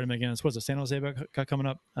can start him against what's it, San Jose got coming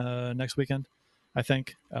up next weekend, I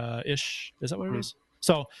think. Ish, is that what it is?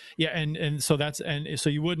 So yeah, and so so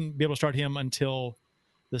you wouldn't be able to start him until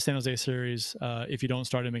the San Jose series if you don't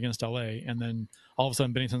start him against LA, and then all of a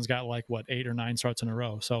sudden Bennington's got 8 or 9 starts in a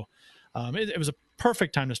row. So it was a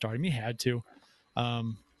perfect time to start him. He had to.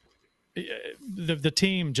 The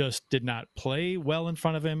team just did not play well in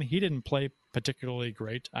front of him. He didn't play particularly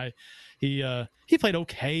great. He played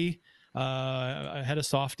okay. I had a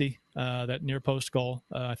softie, that near post goal.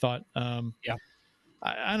 I thought. Yeah.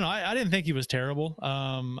 I don't know. I didn't think he was terrible.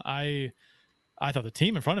 I thought the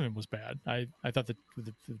team in front of him was bad. I thought that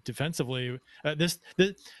defensively, I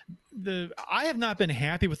have not been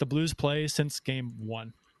happy with the Blues play since game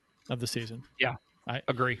 1 of the season. Yeah, I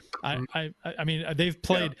agree. I mean, they've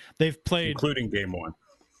played, including game 1.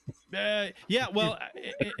 Yeah, well,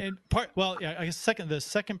 I guess the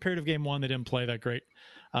second period of game 1 they didn't play that great,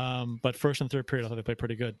 but first and third period I thought they played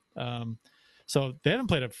pretty good. So they haven't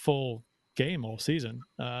played a full game all season,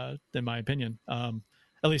 in my opinion.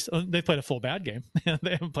 At least they played a full bad game.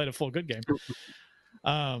 They haven't played a full good game.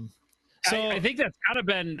 So I think that's kind of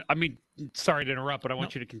been, I mean, sorry to interrupt, but I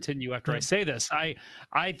want you to continue after I say this. I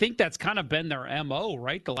think that's kind of been their MO,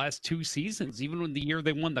 right? The last 2 seasons, even when the year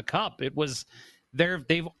they won the cup, it was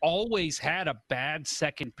they've always had a bad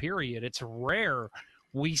second period. It's rare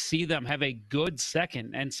we see them have a good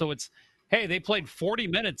second. And so it's, hey, they played 40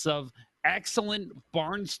 minutes of excellent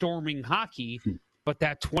barnstorming hockey, but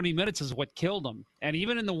that 20 minutes is what killed them. And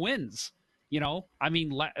even in the wins, I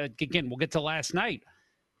mean, again, we'll get to last night.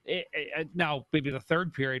 Now, maybe the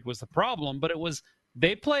third period was the problem, but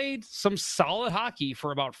they played some solid hockey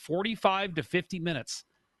for about 45 to 50 minutes.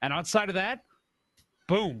 And outside of that,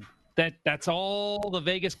 boom, that's all the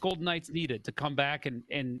Vegas Golden Knights needed to come back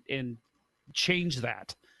and change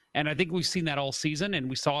that. And I think we've seen that all season, and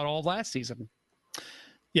we saw it all last season.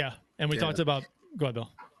 Yeah, and we talked about – go ahead, Bill.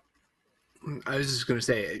 I was just going to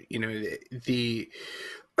say, the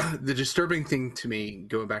disturbing thing to me,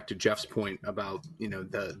 going back to Jeff's point about,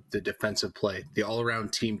 the defensive play, the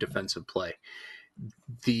all-around team defensive play,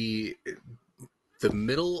 the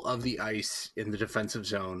middle of the ice in the defensive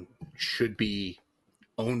zone should be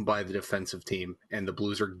owned by the defensive team, and the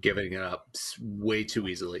Blues are giving it up way too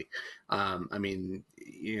easily. I mean,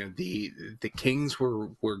 the Kings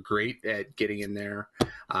were great at getting in there.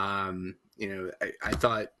 I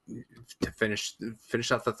thought, to finish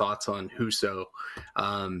off the thoughts on Husso,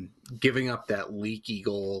 giving up that leaky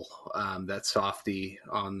goal, that softie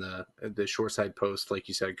on the short side post, like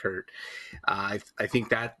you said, Kurt, I think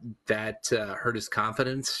that hurt his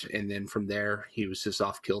confidence, and then from there he was just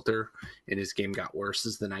off kilter, and his game got worse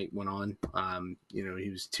as the night went on. He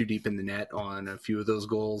was too deep in the net on a few of those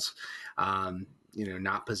goals,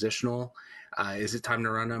 not positional. Is it time to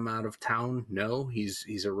run him out of town? No,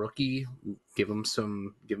 he's a rookie. Give him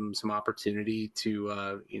some opportunity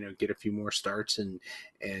to get a few more starts and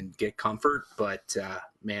get comfort. But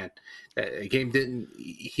man, a game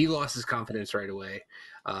he lost his confidence right away.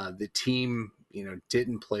 The team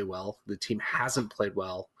didn't play well. The team hasn't played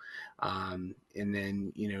well. And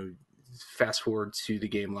then fast forward to the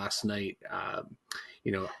game last night.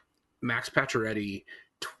 Max Pacioretty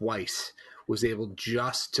twice was able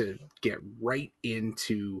just to get right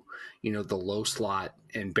into, the low slot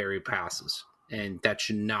and bury passes. And that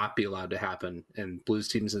should not be allowed to happen. And Blues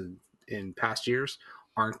teams in past years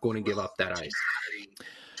aren't going to give up that ice.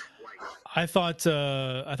 I thought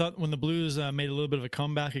when the Blues made a little bit of a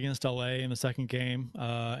comeback against LA in the second game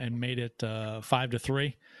and made it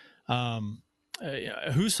 5-3,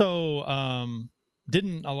 Husso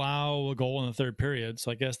didn't allow a goal in the third period.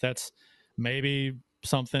 So I guess that's maybe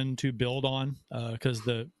something to build on because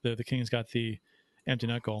the Kings got the empty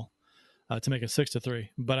net goal to make it 6-3.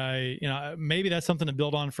 But maybe that's something to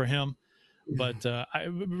build on for him. But I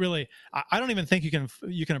don't even think you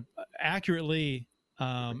can accurately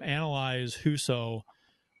analyze Husso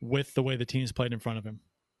with the way the team's played in front of him.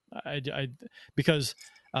 Because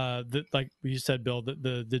like you said, Bill,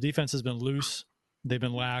 the defense has been loose. They've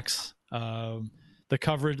been lax. The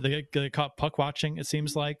coverage, they get caught puck watching, it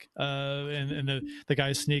seems like, and the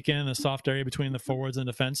guys sneak in the soft area between the forwards and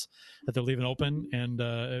defense that they're leaving open. And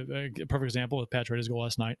a perfect example with Pacioretty's goal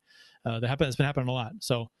last night. That's been happening a lot.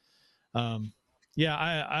 So, Husso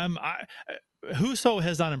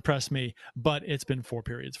has not impressed me, but it's been 4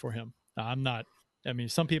 periods for him.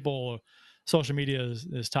 Some people, social media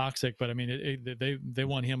is toxic, but I mean, they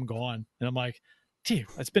want him gone. And I'm like, Gee,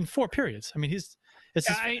 it's been 4 periods. I mean, it's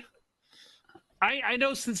just, I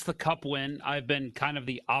know since the Cup win, I've been kind of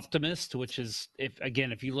the optimist, which is,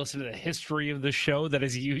 if you listen to the history of the show, that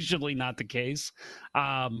is usually not the case.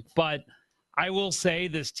 But I will say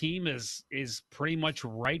this team is pretty much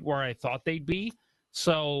right where I thought they'd be.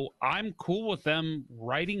 So I'm cool with them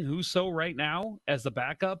writing Husso right now as the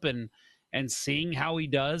backup and seeing how he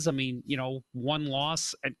does. I mean, one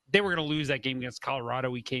loss, and they were going to lose that game against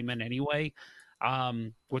Colorado. He came in anyway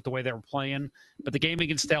with the way they were playing. But the game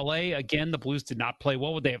against LA, again, the Blues did not play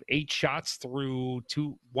well. They have 8 shots through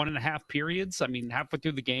 1.5 periods. I mean, halfway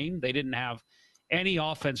through the game, they didn't have any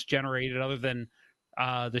offense generated other than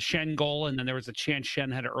the Shen goal, and then there was a chance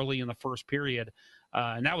Shen had early in the first period,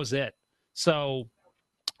 and that was it. So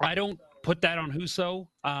I don't put that on Husso.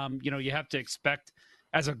 You have to expect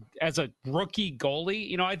as a rookie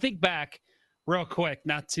goalie. I think back real quick,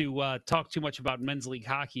 not to talk too much about men's league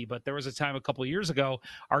hockey, but there was a time a couple of years ago,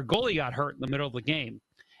 our goalie got hurt in the middle of the game.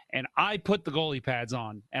 And I put the goalie pads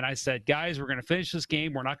on, and I said, guys, we're going to finish this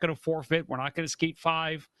game. We're not going to forfeit. We're not going to skate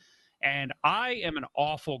 5. And I am an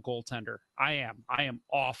awful goaltender. I am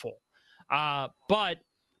awful. But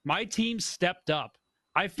my team stepped up.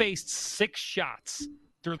 I faced 6 shots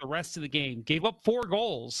through the rest of the game, gave up 4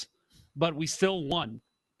 goals, but we still won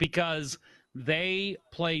because they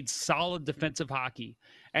played solid defensive hockey.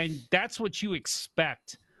 And that's what you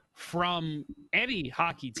expect from any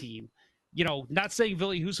hockey team. Not saying Ville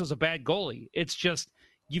Husso's a bad goalie. It's just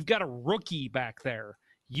you've got a rookie back there.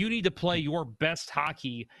 You need to play your best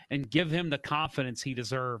hockey and give him the confidence he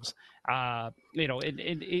deserves. And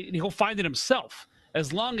he'll find it himself.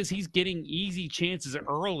 As long as he's getting easy chances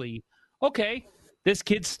early, okay, this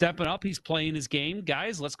kid's stepping up. He's playing his game.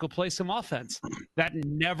 Guys, let's go play some offense. That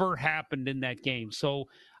never happened in that game. So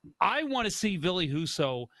I want to see Ville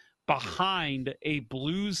Husso behind a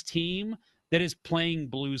Blues team that is playing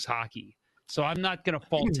Blues hockey. So I'm not going to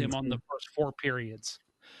fault him on the first 4 periods.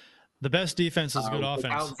 The best defense is good offense.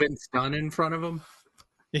 Without Vince Dunn in front of him?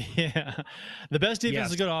 Yeah. The best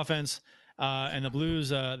defense is good offense. And the Blues,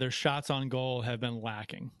 their shots on goal have been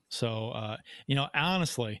lacking. So,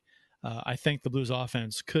 honestly, I think the Blues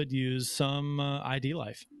offense could use some ID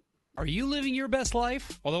life. Are you living your best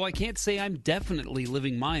life? Although I can't say I'm definitely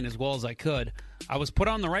living mine as well as I could. I was put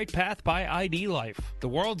on the right path by ID Life, the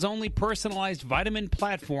world's only personalized vitamin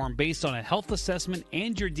platform based on a health assessment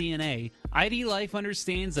and your DNA. ID Life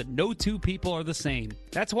understands that no 2 people are the same.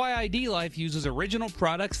 That's why ID Life uses original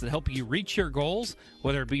products that help you reach your goals,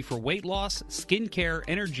 whether it be for weight loss, skincare,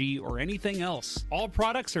 energy, or anything else. All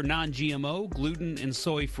products are non-GMO, gluten, and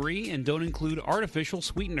soy-free and don't include artificial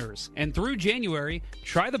sweeteners. And through January,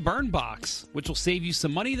 try the Burn Box, which will save you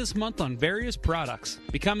some money this month on various products.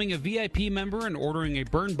 Becoming a VIP member and ordering a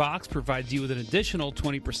Burn Box provides you with an additional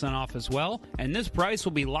 20% off as well, and this price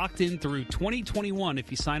will be locked in through 2021 if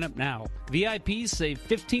you sign up now. VIPs save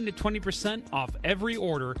 15 to 20% off every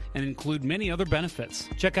order and include many other benefits.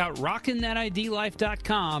 Check out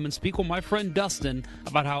rockinthatidlife.com and speak with my friend Dustin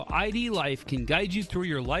about how ID Life can guide you through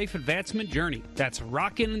your life advancement journey. That's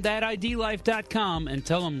rockinthatidlife.com and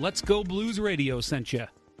tell them Let's Go Blues Radio sent you.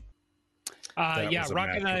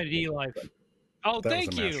 Rockin' That ID Life. Oh,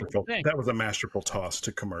 thank you. That was a masterful toss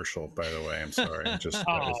to commercial, by the way. I'm sorry. If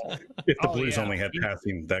the Blues only had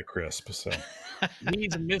passing that crisp. So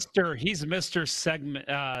he's Mr. Segment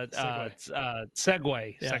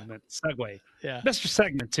Segway segment. Segway. Yeah. Mr.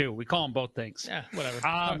 Segment too. We call him both things. Yeah, whatever.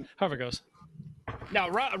 However it goes. Now,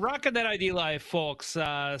 Rockin' That ID Life, folks,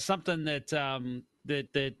 something that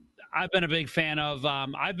I've been a big fan of.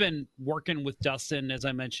 I've been working with Dustin, as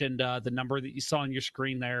I mentioned, the number that you saw on your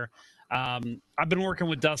screen there. I've been working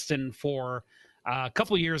with Dustin for a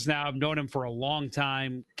couple of years now. I've known him for a long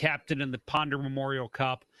time, captain in the Ponder Memorial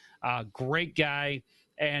Cup. Great guy.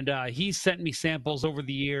 And he sent me samples over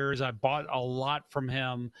the years. I bought a lot from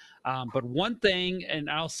him. But one thing, and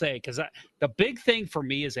I'll say, because the big thing for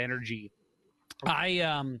me is energy.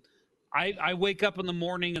 I wake up in the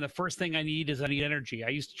morning, and the first thing I need is energy. I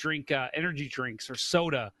used to drink energy drinks or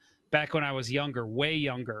soda back when I was younger, way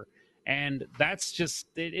younger. And that's just,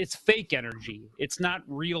 it's fake energy. It's not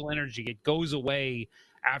real energy. It goes away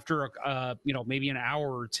after, maybe an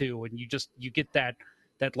hour or two. And you get that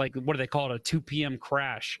like, what do they call it? A 2 p.m.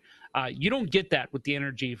 crash. You don't get that with the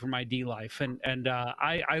energy from ID Life. And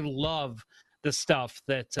I love the stuff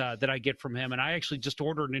that I get from him. And I actually just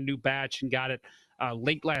ordered a new batch and got it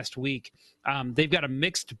late last week. They've got a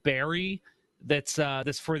mixed berry that's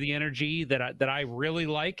for the energy that I really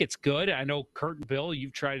like. It's good. I know Kurt and Bill,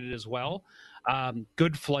 you've tried it as well.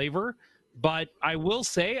 Good flavor, but I will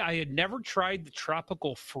say I had never tried the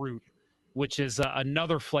tropical fruit which is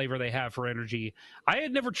another flavor they have for energy. I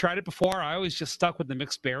had never tried it before. I always just stuck with the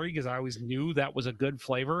mixed berry because I always knew that was a good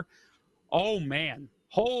flavor. Oh man,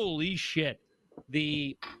 holy shit.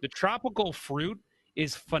 The tropical fruit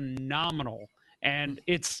is phenomenal. And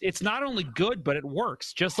it's not only good, but it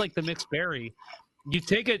works just like the mixed berry. You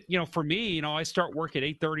take it, for me, I start work at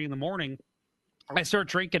 8:30 in the morning. I start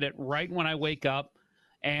drinking it right when I wake up,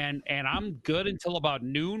 and I'm good until about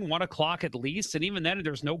noon, 1 o'clock at least. And even then,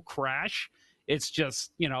 there's no crash. It's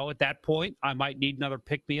just, at that point, I might need another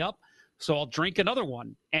pick me up. So I'll drink another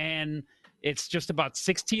one. And it's just about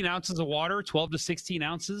 16 ounces of water, 12 to 16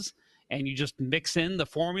 ounces. And you just mix in the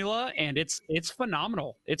formula, and it's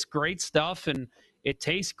phenomenal. It's great stuff, and it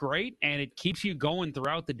tastes great, and it keeps you going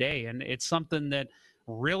throughout the day. And it's something that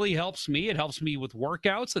really helps me. It helps me with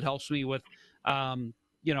workouts. It helps me with,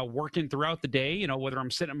 working throughout the day, whether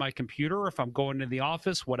I'm sitting at my computer or if I'm going to the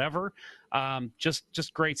office, whatever.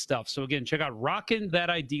 Just great stuff. So again, check out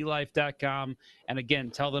rockinthatidlife.com. And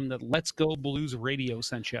again, tell them that Let's Go Blues Radio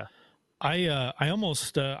sent you. I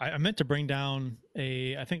almost I meant to bring down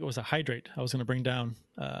I think it was a hydrate I was going to bring down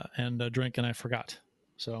and drink, and I forgot.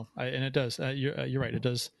 So and it does. You're right. It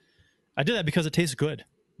does. I did that because it tastes good.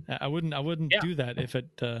 I wouldn't do that if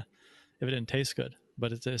it didn't taste good.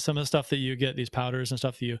 But it's some of the stuff that you get, these powders and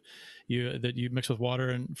stuff that you mix with water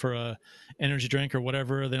and for a energy drink or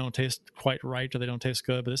whatever, they don't taste quite right or they don't taste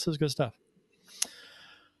good. But this is good stuff.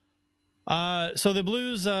 So the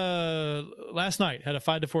Blues last night had a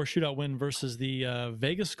 5-4 shootout win versus the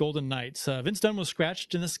Vegas Golden Knights. Vince Dunn was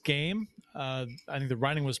scratched in this game. I think the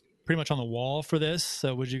writing was pretty much on the wall for this.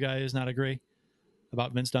 Would you guys not agree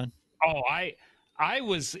about Vince Dunn? Oh,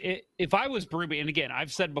 if I was Berube, and again,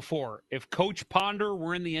 I've said before, if Coach Ponder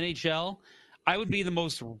were in the NHL, I would be the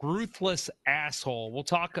most ruthless asshole. We'll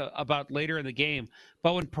talk about later in the game.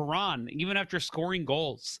 But when Perron, even after scoring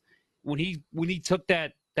goals, when he took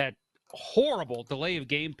that horrible delay of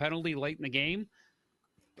game penalty late in the game,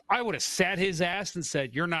 I would have sat his ass and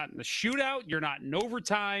said, "You're not in the shootout. You're not in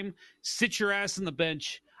overtime. Sit your ass on the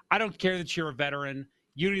bench. I don't care that you're a veteran.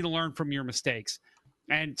 You need to learn from your mistakes."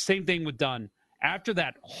 And same thing with Dunn. After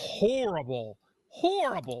that horrible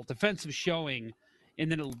defensive showing in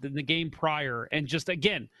the game prior, and just,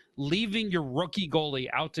 again, leaving your rookie goalie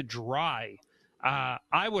out to dry,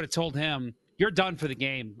 I would have told him, "You're done for the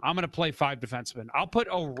game. I'm going to play 5 defensemen. I'll put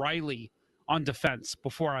O'Reilly on defense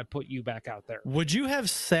before I put you back out there." Would you have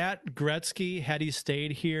sat Gretzky had he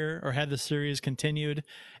stayed here or had the series continued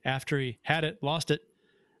after he lost it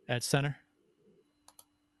at center?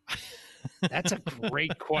 That's a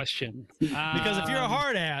great question. Because if you're a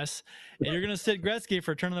hard ass and you're going to sit Gretzky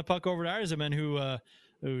for turning the puck over to Yzerman, who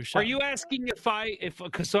shot. Are you asking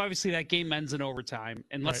because so obviously that game ends in overtime,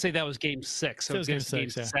 and let's say that was game 6, so it was game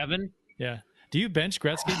 7. Yeah. Do you bench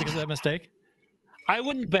Gretzky because of that mistake? I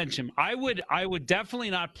wouldn't bench him. I would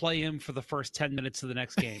definitely not play him for the first 10 minutes of the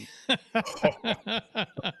next game.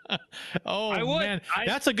 Man,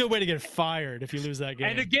 that's a good way to get fired if you lose that game.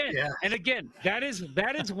 And again, that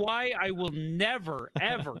is why I will never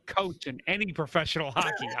ever coach in any professional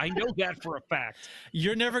hockey. I know that for a fact.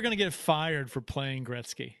 You're never going to get fired for playing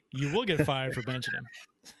Gretzky. You will get fired for benching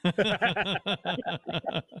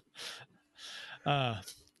him.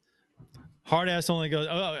 Hard ass only goes.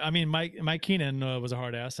 Mike Keenan was a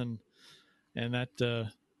hard ass, and that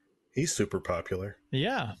he's super popular.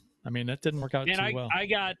 Yeah, that didn't work out too well.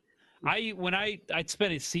 I'd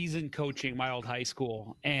spent a season coaching my old high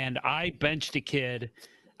school, and I benched a kid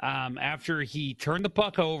after he turned the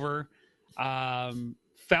puck over,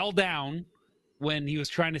 fell down when he was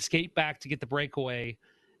trying to skate back to get the breakaway,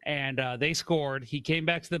 and they scored. He came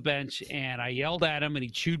back to the bench, and I yelled at him, and he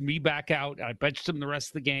chewed me back out. I benched him the rest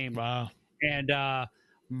of the game. Wow. And I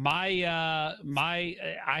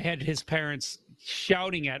had his parents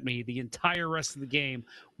shouting at me the entire rest of the game.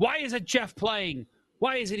 "Why isn't Jeff playing?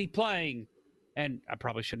 Why isn't he playing?" And I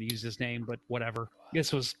probably shouldn't have used his name, but whatever.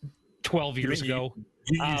 This was 12 years ago.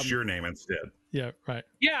 You used your name instead. Yeah, right.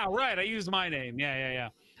 Yeah, right. I used my name. Yeah.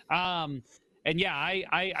 And yeah,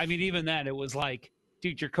 I mean, even then, it was like,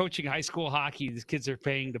 dude, you're coaching high school hockey. These kids are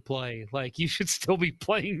paying to play. Like, you should still be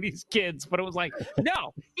playing these kids. But it was like,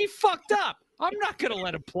 no, he fucked up. I'm not going to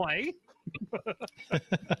let him play.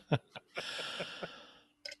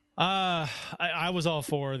 I was all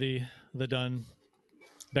for the Dunn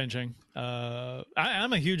benching.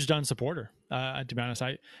 I'm a huge Dunn supporter, to be honest.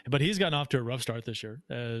 But he's gotten off to a rough start this year,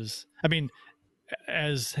 as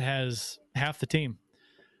has half the team.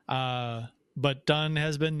 But Dunn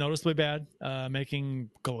has been noticeably bad, making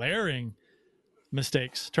glaring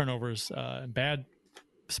mistakes, turnovers, bad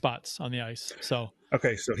spots on the ice. So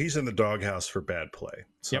Okay, so he's in the doghouse for bad play.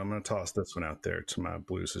 So Yep. I'm going to toss this one out there to my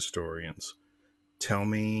Blues historians. Tell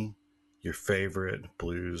me your favorite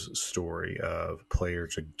Blues story of player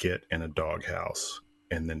to get in a doghouse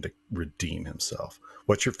and then to redeem himself.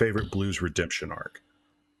 What's your favorite Blues redemption arc?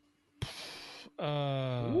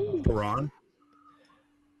 Perron?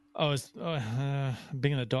 Oh, it's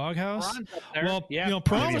being in the doghouse. Perron's up there. Well, Yeah.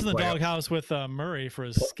 Perron was in the Playoffs. doghouse with Murray for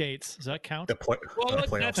his skates. Does that count? The Well, look,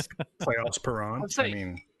 playoffs Perron? Let's say- I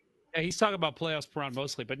mean, Yeah, he's talking about playoffs Perron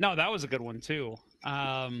mostly, but no, that was a good one too.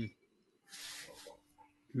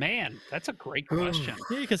 Man, that's a great question.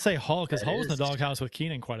 Yeah, you could say Hull because Hull was in the doghouse with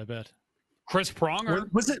Keenan quite a bit. Chris Pronger.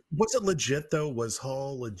 was it legit though? Was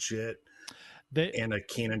Hull legit They, in a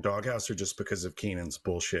Keenan doghouse, or just because of Keenan's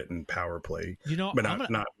bullshit and power play? But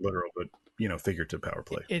not literal, but figurative power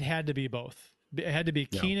play. It had to be both. It had to be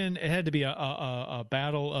Keenan. It had to be a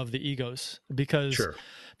battle of the egos because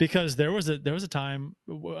there was a time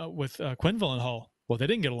with Quenneville and Hull. Well, they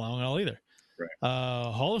didn't get along at all either. Right.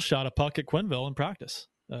 Hull shot a puck at Quenneville in practice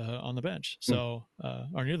on the bench, or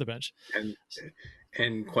near the bench,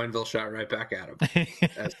 and Quenneville shot right back at him,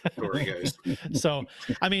 as the story goes. So,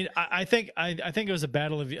 I mean, I think it was a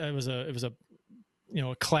battle of it was a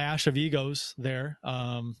clash of egos there,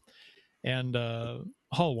 and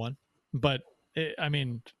Hull won, but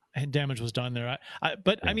damage was done there.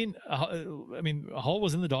 I mean, Hull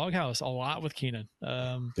was in the doghouse a lot with Keenan.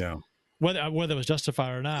 Whether it was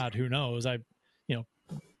justified or not, who knows?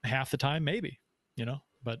 Half the time maybe,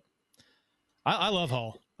 but I love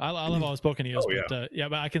Hull. I love how spoken he is. But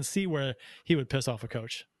I can see where he would piss off a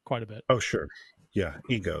coach quite a bit. Oh, sure. Yeah.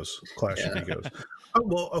 Egos, clash of egos. Oh,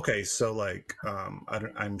 well, okay. So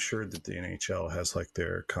I'm sure that the NHL has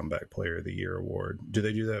their comeback player of the year award. Do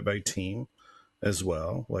they do that by team as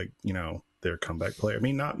well? Their comeback player. I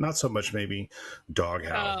mean, not so much maybe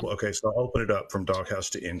doghouse. Okay. So I'll open it up from doghouse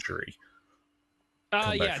to injury.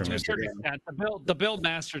 Yeah, to a certain extent. The Bill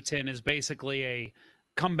Masterton is basically a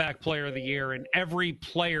comeback player of the year, and every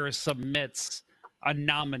player submits a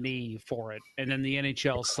nominee for it, and then the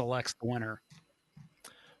NHL selects the winner.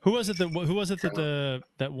 Who was it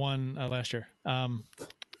that won last year?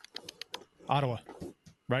 Ottawa,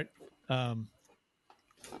 right? Who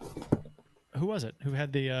was it? Who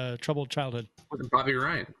had the troubled childhood? Bobby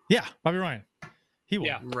Ryan. Yeah, Bobby Ryan. He won.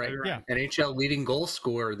 Yeah, right. Yeah. NHL leading goal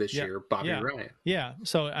scorer this year, Bobby Ryan. Yeah.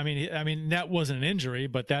 So I mean that wasn't an injury,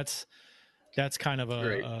 but that's kind of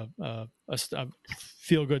a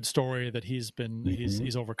feel good story that he's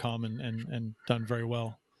overcome and done very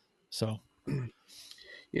well. So,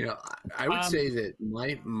 I would say that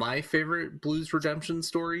my favorite Blues redemption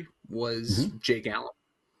story was Jake Allen.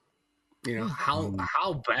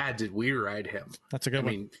 How bad did we ride him? That's a good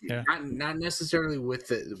one. Not necessarily with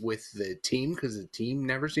the team, because the team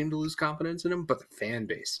never seemed to lose confidence in him, but the fan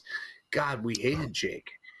base. God, we hated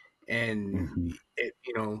Jake, and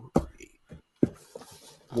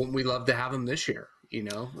wouldn't we love to have him this year?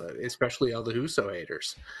 Especially all the Husso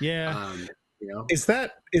haters. Yeah. Is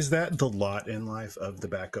that the lot in life of the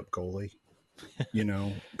backup goalie?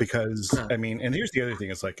 Because and here's the other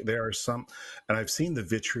thing: it's there are some, and I've seen the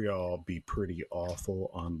vitriol be pretty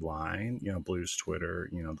awful online. Blues Twitter,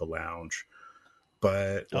 the lounge,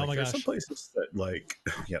 but there's some places that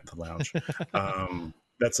the lounge.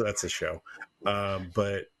 That's a show,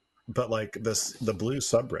 but the Blues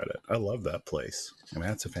subreddit, I love that place.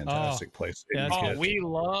 That's a fantastic place. We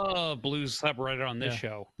love Blues subreddit on this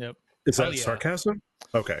show. Yep. Is that sarcasm?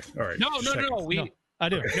 Okay, all right. No. I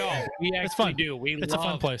do. No, we actually do. It's a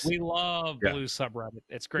fun place. We love Blues subreddit.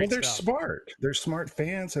 It's great. Well, they're smart. They're smart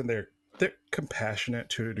fans, and they're compassionate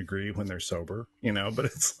to a degree when they're sober. But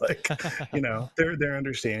it's they're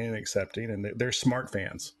understanding and accepting, and they're smart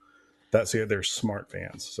fans. They're smart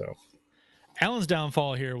fans. So, Allen's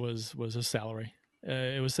downfall here was his salary.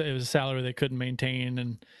 It was a salary they couldn't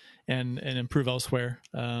maintain and improve elsewhere.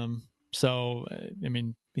 So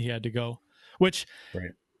he had to go, which.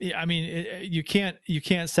 Right. You can't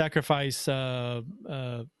sacrifice,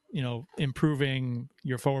 improving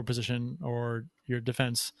your forward position or your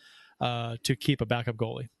defense to keep a backup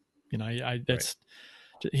goalie.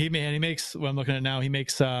 He makes what I'm looking at now. He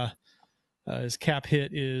makes his cap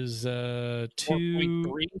hit is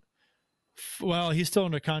 2.3. Well, he's still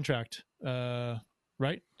under contract,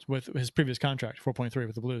 right? With his previous contract, 4.3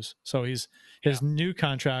 with the Blues. So his new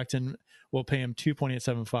contract and we'll pay him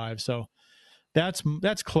 2.875. So. That's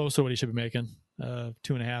close to what he should be making, 2.5,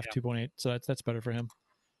 2.8. So that's better for him.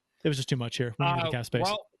 It was just too much here. We need the cap space.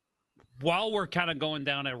 While we're kind of going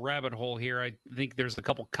down a rabbit hole here, I think there's a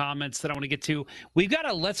couple comments that I want to get to. We've got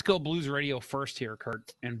a Let's Go Blues Radio first here,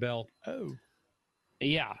 Kurt and Bill. Oh.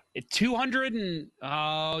 Yeah, 200 and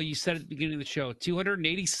you said at the beginning of the show,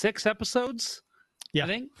 286 episodes. Yeah, I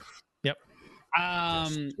think. Yep. Yes,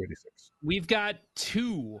 286. We've got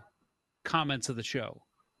 2 comments of the show.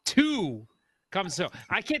 2 comments. So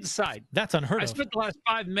I can't decide. That's unheard I of. spent the last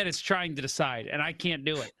 5 minutes trying to decide, and I can't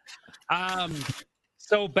do it.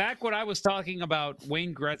 So back when I was talking about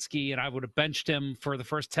Wayne Gretzky, and I would have benched him for the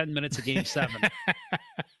first 10 minutes of Game 7.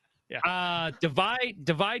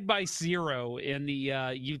 Divide by 0 in the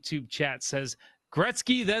YouTube chat says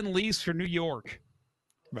Gretzky then leaves for New York.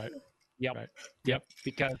 Right. Yep. Right. Yep.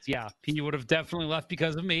 Because he would have definitely left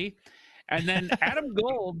because of me. And then Adam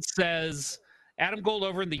Gold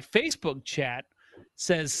over in the Facebook chat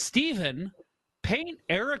says, Steven, paint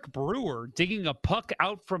Eric Brewer digging a puck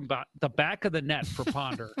out from the back of the net for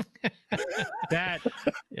Ponder.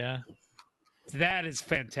 That is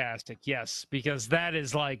fantastic. Yes, because that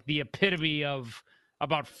is like the epitome of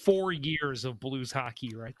about 4 years of Blues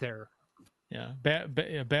hockey right there. Yeah,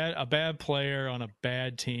 a bad player on a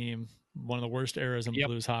bad team. One of the worst eras in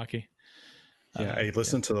Blues hockey. Yeah, I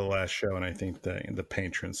listened to the last show, and I think the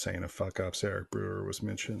patron saying a fuck ups Eric Brewer was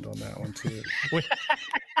mentioned on that one too.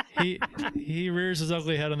 he rears his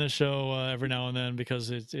ugly head on this show every now and then because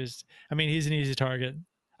he's an easy target.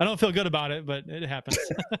 I don't feel good about it, but it happens.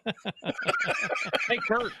 Hey,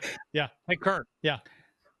 Kurt. Yeah. Hey, Kurt. Yeah.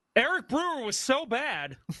 Eric Brewer was so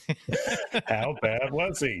bad. How bad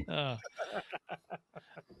was he?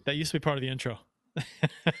 That used to be part of the intro. I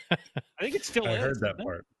think it still is. I heard that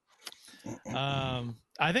part.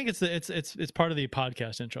 I think it's part of the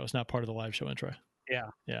podcast intro. It's not part of the live show intro. Yeah.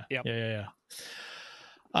 Yeah.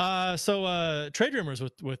 So trade rumors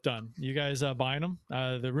with Dunn. You guys buying them?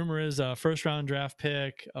 The rumor is first round draft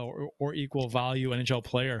pick or equal value NHL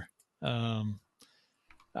player.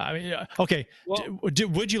 Okay. Well,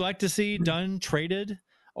 would you like to see Dunn traded,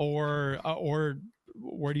 or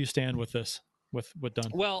where do you stand with this with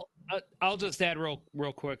Dunn? Well, I'll just add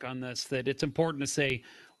real quick on this that it's important to say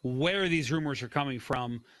where these rumors are coming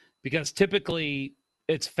from, because typically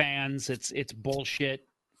it's fans, it's bullshit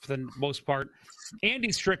for the most part.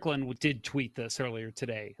 Andy Strickland did tweet this earlier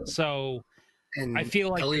today, so And I feel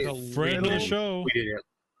like Elliot there's a friend of the show.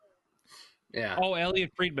 Yeah. Oh,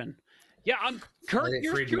 Elliot Friedman. Yeah, Kurt, Elliot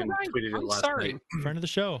you're Friedman right. tweeted it I'm last sorry. night. Friend of the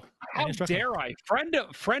show. How Andy Strickland. dare I?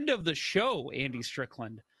 Friend of the show, Andy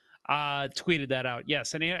Strickland, tweeted that out.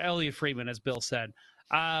 Yes, and Elliot Friedman, as Bill said.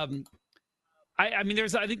 I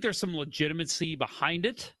think there's some legitimacy behind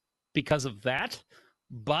it because of that.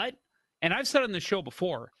 But, and I've said on the show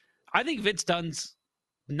before, I think Vince Dunn's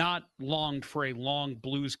not longed for a long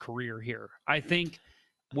Blues career here. I think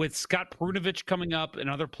with Scott Perunovich coming up and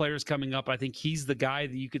other players coming up, I think he's the guy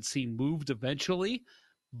that you could see moved eventually.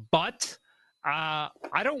 But I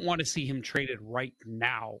don't want to see him traded right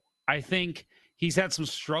now. I think he's had some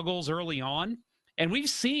struggles early on. And we've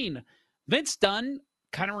seen Vince Dunn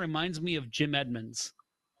kind of reminds me of Jim Edmonds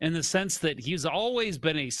in the sense that he's always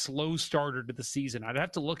been a slow starter to the season. I'd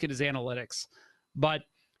have to look at his analytics. But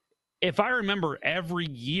if I remember, every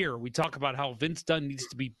year we talk about how Vince Dunn needs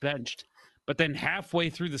to be benched, but then halfway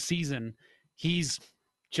through the season, he's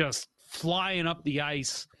just flying up the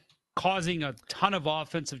ice, causing a ton of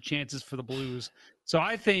offensive chances for the Blues. So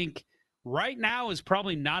I think right now is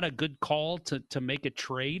probably not a good call to make a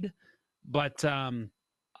trade, but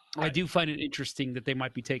I do find it interesting that they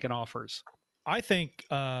might be taking offers. I think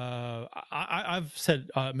I've said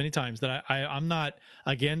many times that I'm not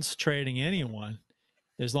against trading anyone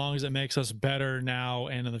as long as it makes us better now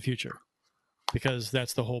and in the future, because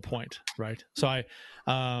that's the whole point, right? So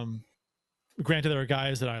granted, there are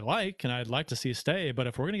guys that I like and I'd like to see stay, but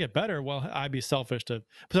if we're going to get better, well, I'd be selfish to.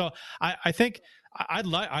 So I think I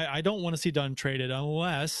don't want to see Dunn traded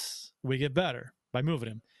unless we get better by moving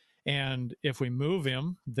him. And if we move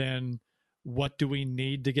him, then what do we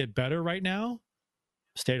need to get better right now?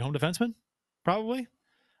 Stay-at-home defenseman, probably.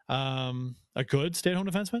 A good stay-at-home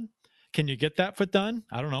defenseman. Can you get that for Dunn?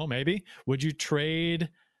 I don't know. Maybe. Would you trade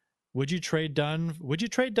Dunn? Would you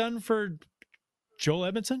trade Dunn for Joel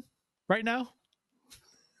Edmondson right now?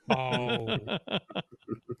 Oh,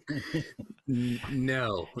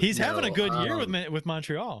 No. He's having a good year with with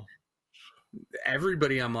Montreal.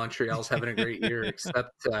 Everybody on Montreal's having a great year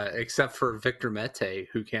except for Victor Mete,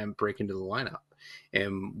 who can't break into the lineup.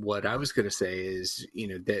 And what I was going to say is,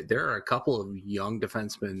 that there are a couple of young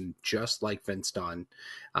defensemen just like Vince Dunn.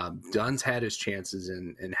 Dunn's had his chances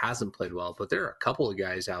and hasn't played well, but there are a couple of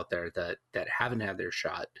guys out there that haven't had their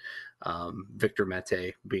shot. Victor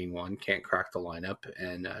Mete being one, can't crack the lineup,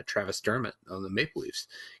 and Travis Dermott on the Maple Leafs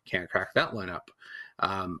can't crack that lineup.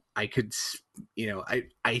 I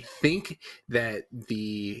think that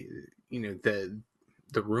the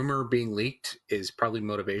the rumor being leaked is probably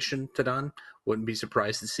motivation to Dunn. Wouldn't be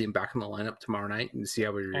surprised to see him back in the lineup tomorrow night and see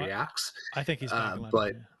how he reacts. I think he's back in lineup,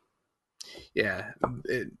 but yeah,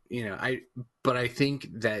 I think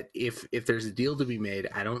that if there's a deal to be made,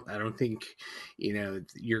 I don't think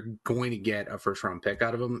you're going to get a first round pick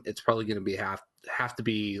out of him. It's probably going to have to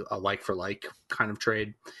be a like for like kind of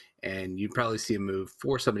trade, and you'd probably see a move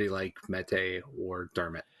for somebody like Mete or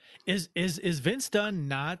Dermott. Is Vince Dunn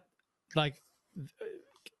not like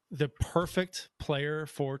the perfect player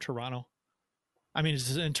for Toronto? I mean,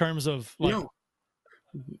 in terms of like. No.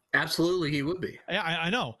 Absolutely, he would be. I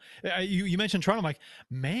know. You mentioned Toronto. I'm like,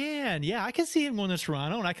 man, yeah, I can see him going to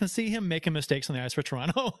Toronto, and I can see him making mistakes on the ice for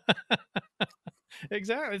Toronto.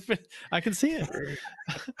 Exactly. I can see it.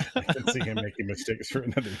 I can see him making mistakes for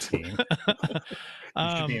another team.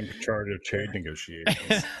 He should be in charge of trade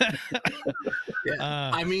negotiations.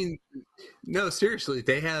 Yeah. I mean, no, seriously,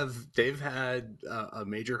 they've had a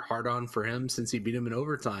major hard-on for him since he beat him in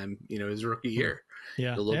overtime, his rookie year.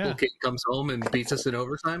 Yeah. The local kid comes home and beats us in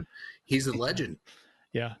overtime. He's a legend.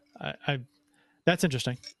 Yeah. I that's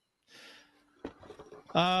interesting.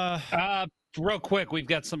 Real quick, we've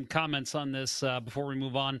got some comments on this before we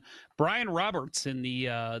move on. Brian Roberts in the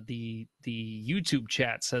YouTube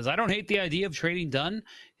chat says, I don't hate the idea of trading Dunn.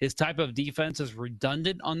 His type of defense is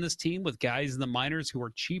redundant on this team with guys in the minors who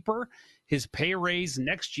are cheaper. His pay raise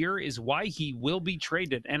next year is why he will be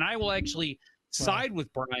traded. And I will actually side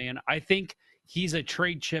with Brian. I think he's a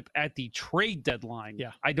trade chip at the trade deadline.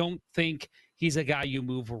 Yeah. I don't think he's a guy you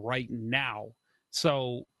move right now.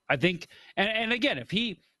 So I think, and again, if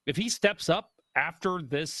he steps up after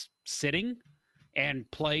this sitting and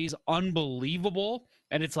plays unbelievable,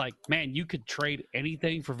 and it's like, man, you could trade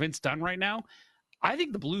anything for Vince Dunn right now, I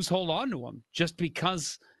think the Blues hold on to him just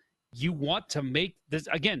because you want to make this,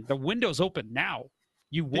 again, the window's open now.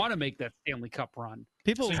 You want to make that Stanley Cup run.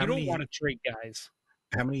 You don't want to trade guys.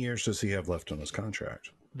 How many years does he have left on his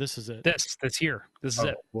contract? This is it. This year. This is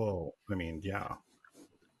it. Well, I mean, yeah.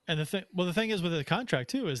 And the thing is with the contract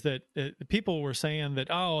too is that people were saying that,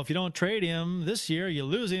 if you don't trade him this year, you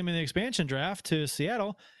lose him in the expansion draft to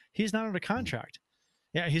Seattle. He's not under contract.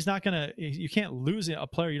 Yeah, he's not gonna. You can't lose a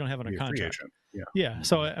player you don't have under contract. Yeah.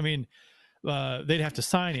 So I mean, they'd have to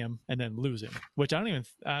sign him and then lose him, which I don't even.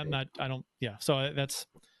 I'm not. I don't. Yeah. So that's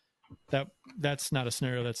not a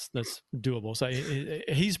scenario that's doable. So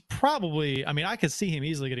he's probably. I mean, I could see him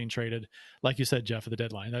easily getting traded, like you said, Jeff, at the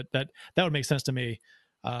deadline. That would make sense to me.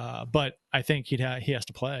 But I think he has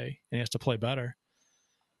to play, and he has to play better.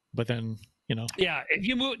 But then, yeah, if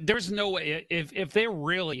you move, there's no way.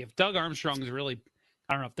 If Doug Armstrong's really,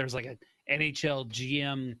 I don't know if there's like an NHL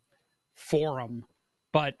GM forum,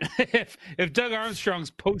 but if Doug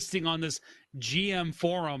Armstrong's posting on this GM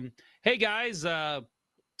forum, hey guys,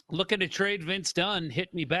 looking to trade Vince Dunn,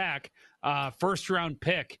 hit me back. First round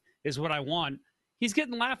pick is what I want. He's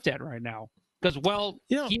getting laughed at right now because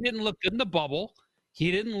he didn't look good in the bubble. He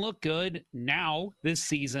didn't look good now this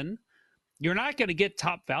season. You're not going to get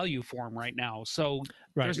top value for him right now. So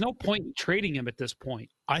there's no point in trading him at this point.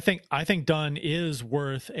 I think Dunn is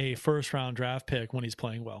worth a first round draft pick when he's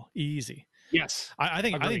playing well. Easy. Yes. I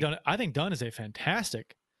think Dunn is a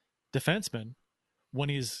fantastic defenseman when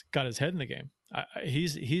he's got his head in the game.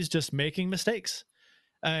 He's just making mistakes.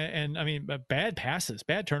 And I mean, bad passes,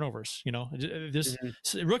 bad turnovers, just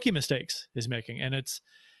rookie mistakes he's making. And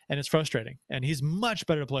it's frustrating, and he's much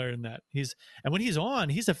better player than that. And when he's on,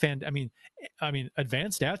 he's a fan. I mean,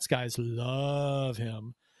 advanced stats guys love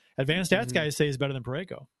him. Advanced stats guys say he's better than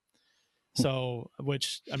Parayko. So,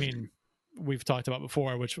 which I mean, we've talked about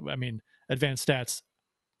before. Which I mean, advanced stats,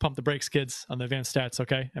 pump the brakes, kids, on the advanced stats.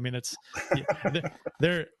 Okay, I mean it's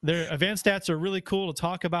their advanced stats are really cool to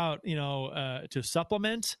talk about. To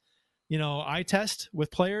supplement, eye test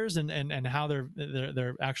with players and how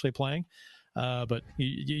they're actually playing. But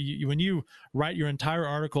when you write your entire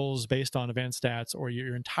articles based on advanced stats or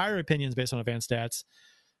your entire opinions based on advanced stats,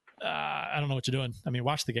 I don't know what you're doing. I mean,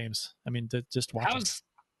 watch the games. I mean, just watch them.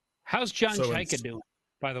 How's John Chaika doing,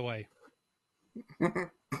 by the way?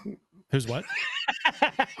 Who's what?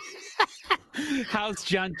 How's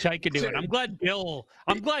John Chaika doing? I'm glad Bill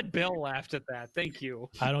laughed at that. Thank you.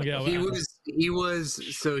 I don't get it. He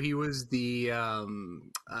was the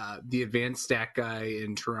advanced stat guy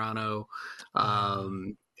in Toronto.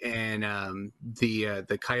 And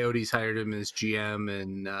the Coyotes hired him as GM,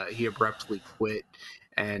 and he abruptly quit.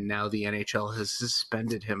 And now the NHL has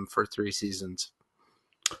suspended him for 3 seasons.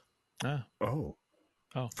 Oh,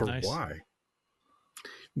 for nice. Why?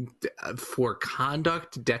 For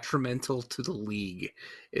conduct detrimental to the league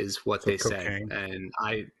is what they say. And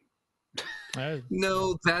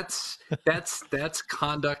No, that's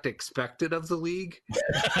conduct expected of the league.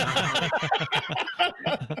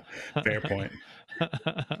 Fair point.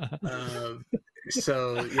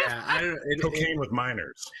 So yeah, I don't. Cocaine with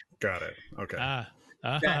minors. Got it. Okay.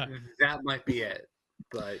 That might be it.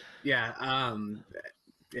 But yeah,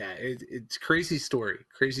 it's crazy story.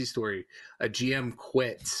 Crazy story. A GM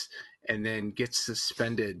quits and then gets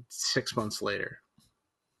suspended 6 months later.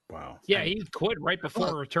 Wow. Yeah, he quit right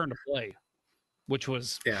before return to play, which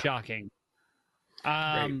was shocking.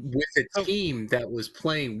 Right. With a team that was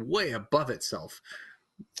playing way above itself,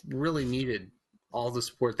 really needed all the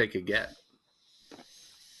support they could get.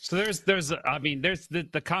 So there's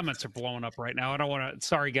the comments are blowing up right now. I don't want to.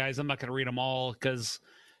 Sorry guys, I'm not going to read them all because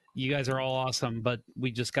you guys are all awesome, but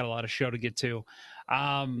we just got a lot of show to get to.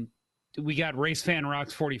 We got Race Fan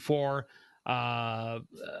Rocks 44.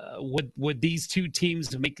 Would these two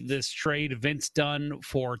teams make this trade? Vince Dunn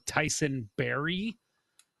for Tyson Berry?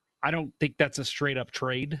 I don't think that's a straight up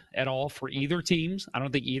trade at all for either teams. I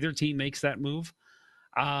don't think either team makes that move.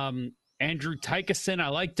 Andrew Tykeson, I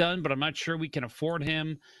like Dunn, but I'm not sure we can afford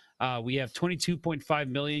him. We have $22.5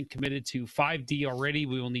 million committed to 5D already.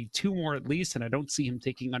 We will need 2 more at least, and I don't see him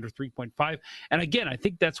taking under 3.5. And again, I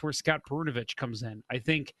think that's where Scott Perunovich comes in. I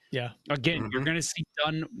think, again, you're going to see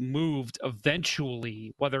Dunn moved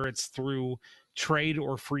eventually, whether it's through trade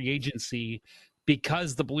or free agency,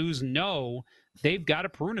 because the Blues know they've got a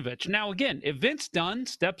Perunovich. Now, again, if Vince Dunn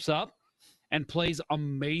steps up and plays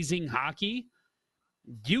amazing hockey,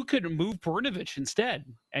 you could move Perunovich instead,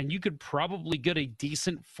 and you could probably get a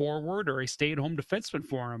decent forward or a stay-at-home defenseman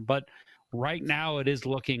for him. But right now, it is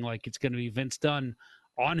looking like it's going to be Vince Dunn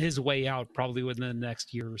on his way out, probably within the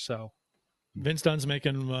next year or so. Vince Dunn's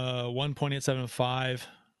making 1.875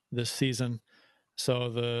 this season. So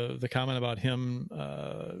the comment about him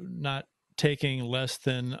not taking less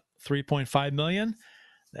than 3.5 million,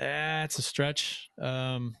 that's a stretch.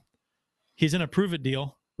 He's in a prove it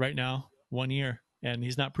deal right now, 1 year. And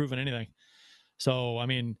he's not proven anything. So, I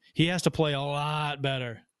mean, he has to play a lot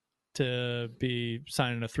better to be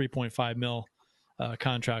signing a 3.5 mil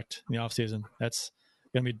contract in the offseason. That's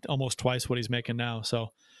going to be almost twice what he's making now. So,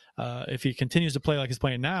 if he continues to play like he's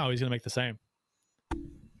playing now, he's going to make the same.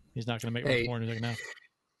 He's not going to make much more than he's making now.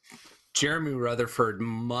 Jeremy Rutherford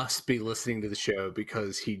must be listening to the show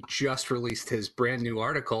because he just released his brand new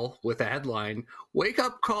article with a headline, "Wake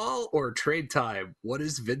Up Call or Trade Time? What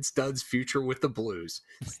is Vince Dunn's future with the Blues?"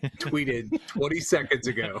 Tweeted 20 seconds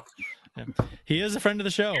ago. He is a friend of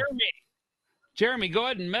the show. Jeremy, go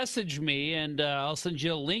ahead and message me, and I'll send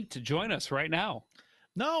you a link to join us right now.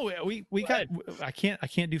 No, we got. I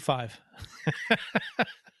can't do 5.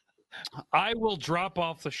 I will drop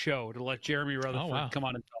off the show to let Jeremy Rutherford come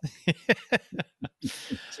on and talk.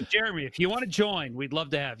 So, Jeremy, if you want to join, we'd love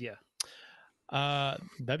to have you.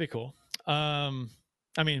 That'd be cool. I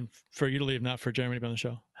mean, for you to leave, not for Jeremy to be on the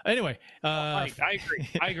show. Anyway, I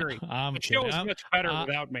agree. The show is much better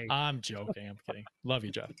without me. I'm joking. I'm kidding. Love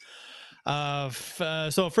you, Jeff.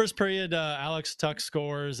 So first period, Alex Tuck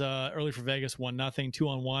scores early for Vegas, 1-0,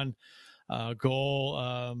 2-on-1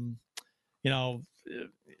 goal.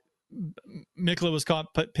 Mikla was caught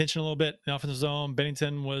pinching a little bit in the offensive zone.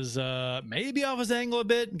 Bennington was maybe off his angle a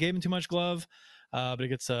bit, gave him too much glove, but it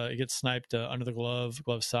gets sniped under the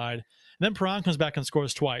glove side. And then Perron comes back and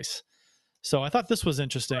scores twice. So I thought this was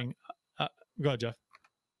interesting. Go ahead, Jeff.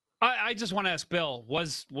 I just want to ask Bill,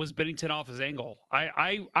 was Bennington off his angle?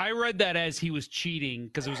 I read that as he was cheating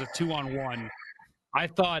because it was a 2-on-1. I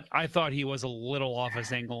thought he was a little off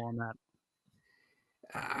his angle on that.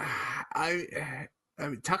 I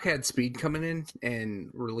mean, Tuck had speed coming in and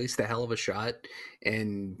released a hell of a shot.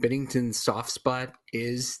 And Bennington's soft spot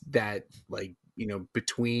is that,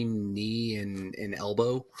 between knee and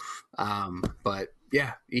elbow. But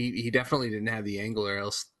yeah, he definitely didn't have the angle, or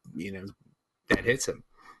else, that hits him.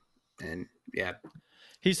 And yeah,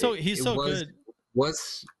 he's so good.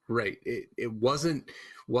 Was right. It wasn't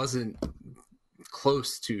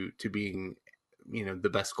close to being, the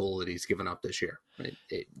best goal that he's given up this year.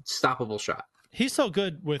 Stoppable shot. He's so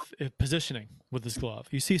good with positioning with his glove.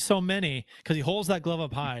 You see so many, because he holds that glove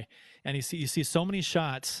up high, and you see so many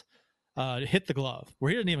shots hit the glove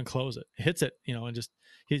where he didn't even close it. He hits it, and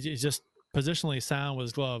he's just positionally sound with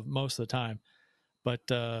his glove most of the time. But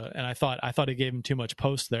and I thought he gave him too much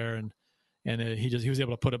post there, and he was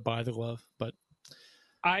able to put it by the glove. But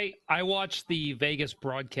I watched the Vegas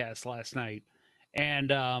broadcast last night,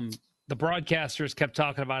 and the broadcasters kept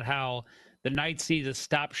talking about how the Knights need to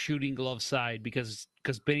stop shooting glove side because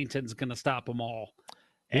Bennington's going to stop them all.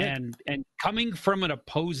 Yeah. And coming from an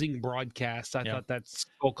opposing broadcast, I thought that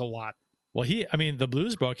spoke a lot. Well, the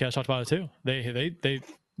Blues broadcast talked about it too. They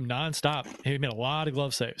nonstop. He made a lot of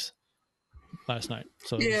glove saves last night.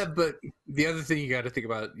 So yeah, but the other thing you got to think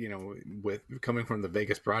about, with coming from the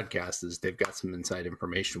Vegas broadcast, is they've got some inside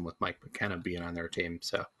information with Mike McKenna being on their team.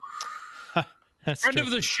 So, that's friend true.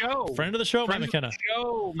 of the show, Mike McKenna.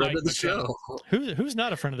 Friend of the show. Who's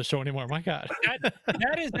not a friend of the show anymore? My God,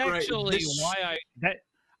 that is actually Right.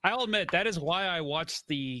 I'll admit that is why I watched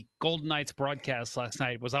the Golden Knights broadcast last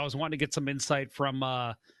night. Was I was wanting to get some insight from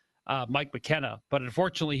Mike McKenna, but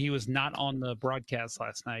unfortunately he was not on the broadcast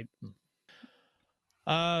last night.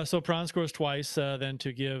 So Prawn scores twice, then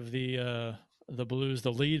to give the Blues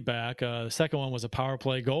the lead back. The second one was a power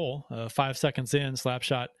play goal. 5 seconds in, slap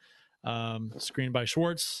shot, screened by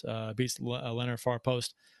Schwartz, beats Leonard far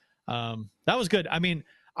post. That was good. I mean,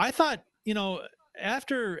 I thought,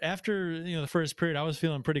 after the first period, I was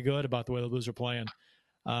feeling pretty good about the way the Blues were playing.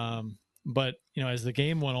 But as the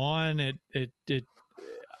game went on, it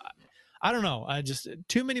I don't know. I just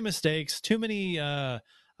too many mistakes, too many that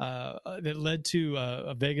led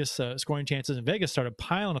to Vegas scoring chances, and Vegas started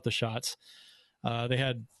piling up the shots. They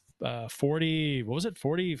had 40, what was it?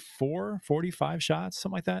 44, 45 shots,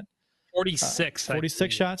 something like that. 46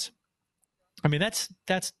 shots. I mean, that's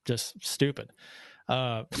just stupid.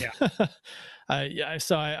 Yeah.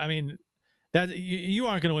 So I mean, that you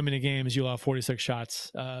aren't going to win many games. You allow 46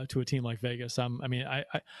 shots to a team like Vegas.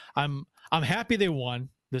 I'm happy they won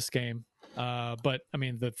this game. But I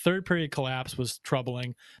mean, the third period collapse was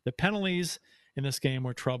troubling. The penalties in this game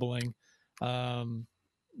were troubling. Some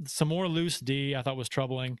more loose D I thought was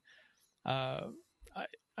troubling. I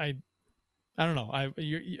don't know.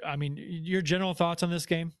 I mean, your general thoughts on this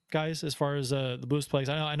game, guys, as far as the Blues plays.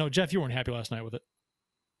 I know Jeff, you weren't happy last night with it.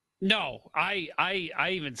 No, I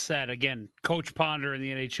even said, again, Coach Ponder in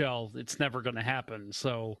the NHL, it's never going to happen.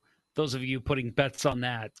 So those of you putting bets on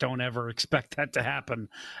that, don't ever expect that to happen.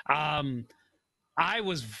 I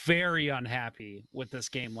was very unhappy with this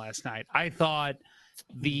game last night. I thought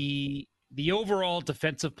the overall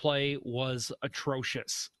defensive play was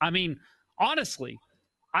atrocious. I mean, honestly,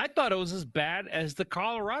 I thought it was as bad as the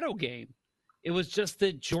Colorado game. It was just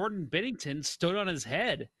that Jordan Binnington stood on his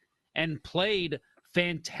head and played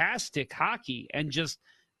fantastic hockey and just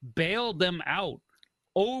bailed them out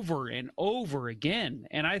over and over again.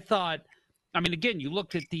 And I thought, I mean, again, you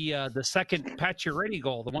looked at the second Pacioretty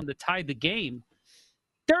goal, the one that tied the game.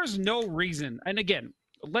 There's no reason. And again,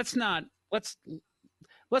 let's not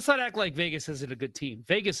act like Vegas isn't a good team.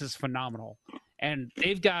 Vegas is phenomenal, and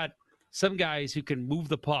they've got some guys who can move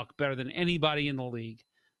the puck better than anybody in the league.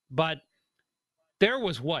 But there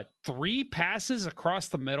was 3 passes across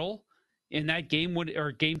the middle in that game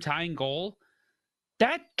tying goal.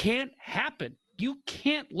 That can't happen. You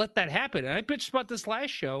can't let that happen. And I bitched about this last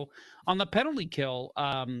show on the penalty kill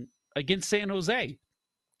against San Jose.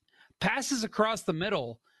 Passes across the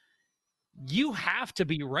middle, you have to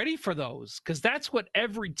be ready for those, because that's what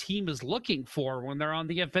every team is looking for when they're on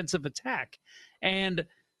the offensive attack. And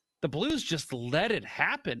the Blues just let it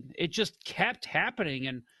happen. It just kept happening.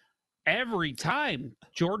 And every time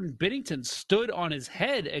Jordan Binnington stood on his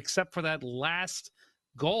head, except for that last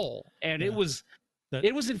goal. And it was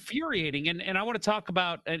infuriating. And I want to talk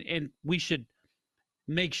about, and we should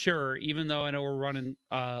make sure, even though I know we're running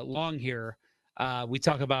long here, we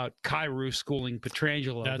talk about Kyrou schooling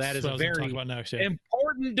Pietrangelo. That is a very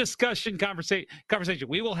important conversation.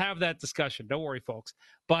 We will have that discussion. Don't worry, folks.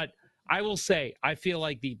 But I will say, I feel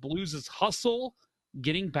like the Blues' hustle,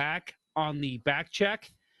 getting back on the back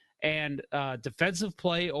check, and defensive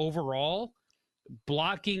play overall,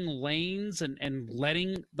 blocking lanes and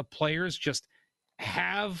letting the players just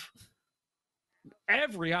have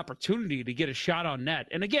every opportunity to get a shot on net.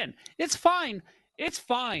 And again, it's fine. It's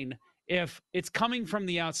fine if it's coming from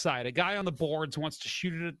the outside. A guy on the boards wants to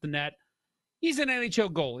shoot it at the net. He's an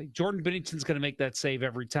NHL goalie. Jordan Binnington's going to make that save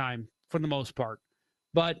every time for the most part.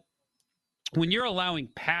 But when you're allowing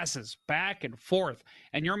passes back and forth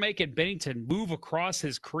and you're making Binnington move across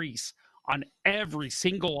his crease on every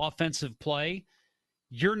single offensive play,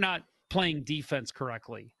 you're not playing defense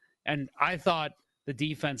correctly. And I thought the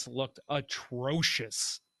defense looked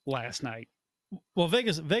atrocious last night. Well,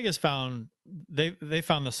 Vegas found they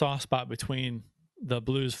found the soft spot between the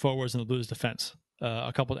Blues forwards and the Blues defense.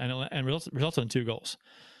 A couple and resulted in 2 goals.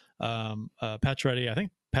 Pacioretty, I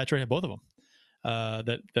think Pacioretty had both of them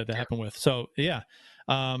that happened with. So yeah,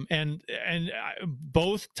 and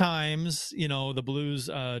both times, the Blues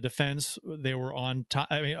defense, they were on top.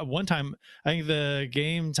 I mean, one time I think the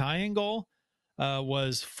game tying goal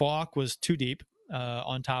was Falk was too deep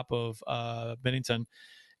on top of Binnington.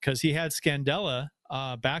 because he had Scandella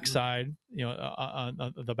backside. You know,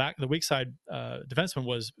 the weak side defenseman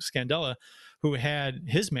was Scandella, who had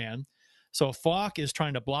his man. So Falk is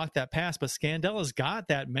trying to block that pass, but Scandella's got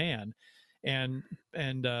that man, and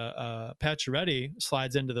Pacioretty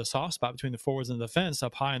slides into the soft spot between the forwards and the defense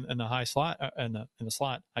up high in the high slot in the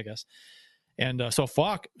slot, I guess. And so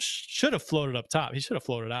Falk should have floated up top. He should have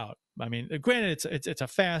floated out. I mean, granted, it's a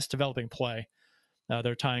fast developing play.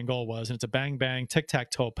 Their tying goal was, and it's a bang bang tic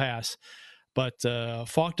tac toe pass. But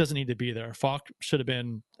Falk doesn't need to be there. Falk should have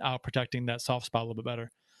been out protecting that soft spot a little bit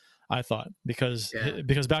better, I thought, because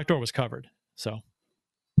backdoor was covered. So.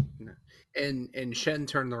 And Shen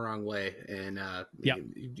turned the wrong way and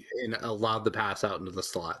allowed the pass out into the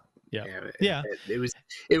slot. Yeah.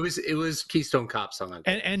 It was Keystone Cops on that.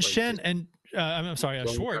 And Shen and I'm sorry,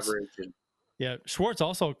 Schwartz. Yeah, Schwartz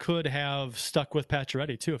also could have stuck with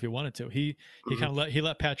Pacioretty too if he wanted to. He kind of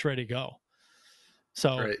let Pacioretty go.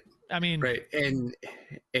 So right. I mean, right, and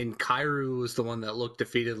Kyrou was the one that looked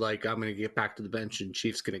defeated, like I'm going to get back to the bench and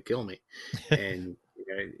Chief's going to kill me, and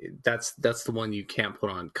that's the one you can't put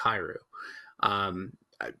on Kyrou. I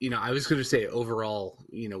was going to say overall,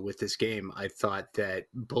 with this game, I thought that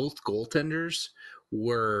both goaltenders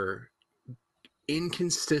were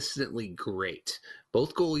inconsistently great.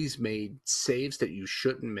 Both goalies made saves that you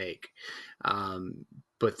shouldn't make,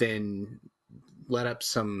 but then let up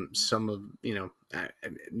some of,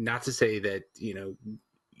 not to say that,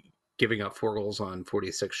 giving up 4 goals on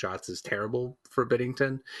 46 shots is terrible for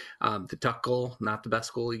Binnington. The Tuck goal, not the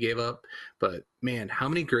best goal he gave up, but man, how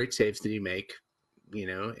many great saves did he make?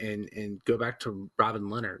 And go back to Robin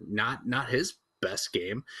Leonard, not his best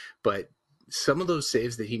game, but some of those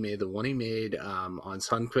saves that he made, the one he made on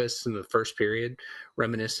Sundqvist in the first period,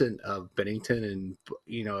 reminiscent of Binnington and,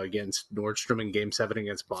 against Nordstrom in Game 7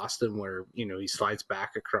 against Boston, where, he slides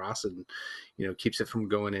back across and, keeps it from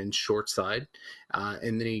going in short side.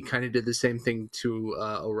 And then he kind of did the same thing to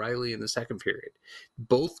O'Reilly in the second period.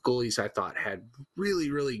 Both goalies, I thought, had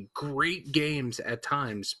really, really great games at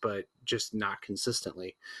times, but just not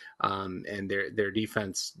consistently. And their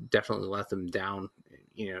defense definitely let them down,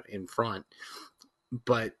 in front.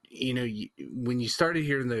 But, when you started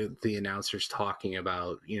hearing the announcers talking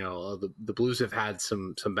about, the Blues have had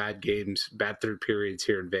some bad games, bad third periods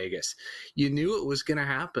here in Vegas, you knew it was going to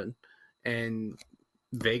happen, and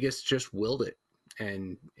Vegas just willed it.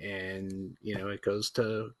 And it goes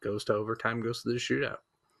to overtime, goes to the shootout.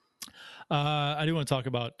 I do want to talk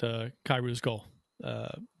about Kyrou's goal,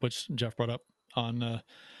 which Jeff brought up on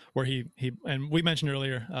where he and we mentioned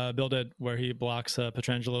earlier, Bill did, where he blocks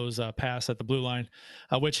Petrangelo's pass at the blue line,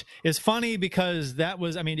 which is funny because that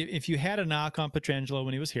was, I mean, if you had a knock on Pietrangelo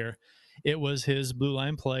when he was here, it was his blue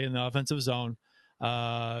line play in the offensive zone,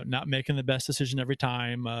 not making the best decision every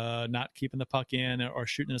time, not keeping the puck in or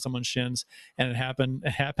shooting at someone's shins. And it happened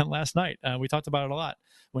last night. We talked about it a lot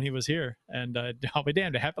when he was here, and I'll be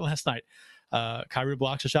damned, it happened last night. Kyrou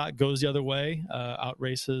blocks a shot, goes the other way,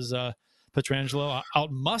 outraces Pietrangelo, out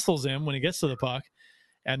muscles him when he gets to the puck,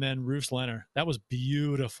 and then roofs Leonard. That was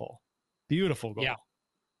beautiful. Beautiful goal. Yeah.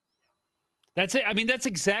 That's it. I mean, that's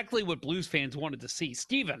exactly what Blues fans wanted to see.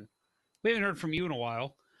 Steven, we haven't heard from you in a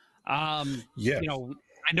while. Yeah.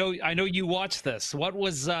 I know you watched this. What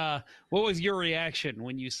was your reaction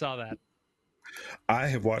when you saw that? I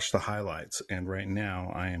have watched the highlights, and right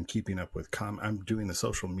now I am keeping up with I'm doing the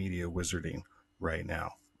social media wizarding right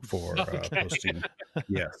now for posting.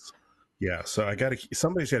 Yes. Yeah. So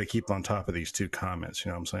somebody's got to keep on top of these 2 comments.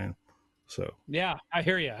 You know what I'm saying? So yeah, I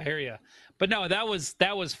hear you. But no, that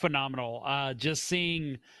was phenomenal. Just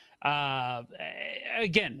seeing,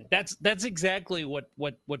 again, that's exactly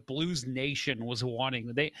what Blues Nation was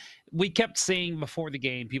wanting. We kept seeing before the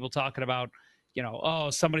game, people talking about,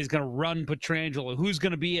 somebody's going to run Pietrangelo. Who's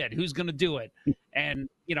going to be it? Who's going to do it? And,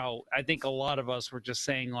 I think a lot of us were just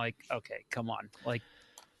saying, like, okay, come on. Like,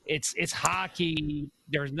 it's hockey.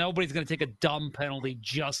 Nobody's going to take a dumb penalty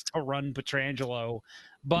just to run Pietrangelo.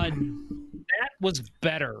 But that was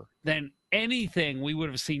better than anything we would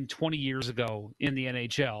have seen 20 years ago in the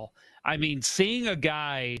NHL. I mean, seeing a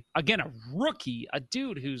guy, again, a rookie, a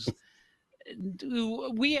dude who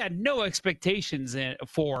we had no expectations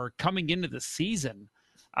for coming into the season,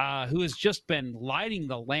 who has just been lighting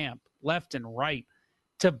the lamp left and right,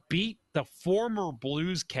 to beat the former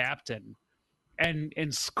Blues captain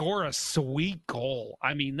and score a sweet goal.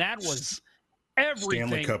 I mean, that was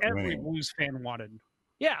everything every Blues fan wanted.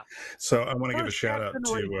 Yeah. So I want to give a shout out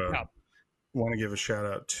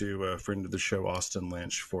to a friend of the show, Austin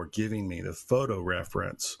Lynch, for giving me the photo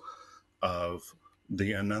reference of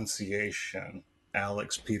the Annunciation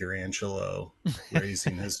Alex Peterangelo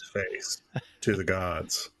raising his face to the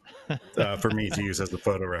gods for me to use as a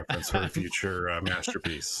photo reference for a future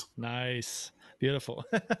masterpiece. Nice. Beautiful.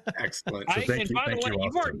 Excellent. So thank you,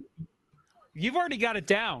 Austin. You've already got it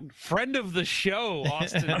down. Friend of the show,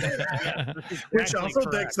 Austin. Yeah, Which also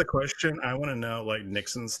begs the question, I want to know, like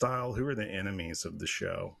Nixon style, who are the enemies of the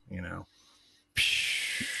show? You know,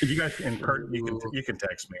 if you guys and Kurt, you can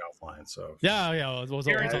text me offline. So yeah, we'll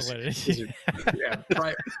talk later.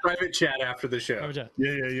 Private chat after the show.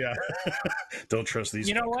 Yeah. Don't trust these.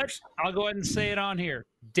 You know what? I'll go ahead and say it on here.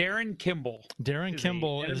 Darren Kimball. Darren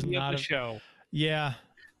Kimball is not a show. Yeah,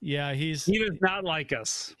 he does not like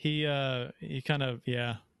us. He kind of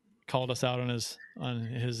called us out on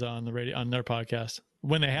the radio on their podcast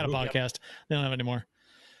when they had a podcast. They don't have anymore.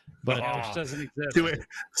 But which doesn't exist.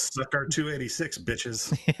 Suck our 286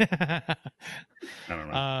 bitches. I don't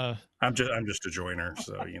know. I'm just a joiner,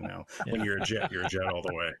 so you know, when you're a jet all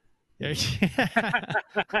the way.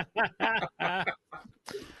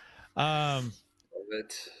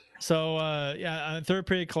 So third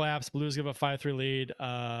period collapse. Blues give a 5-3 lead.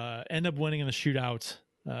 End up winning in the shootout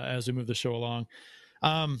as we move the show along.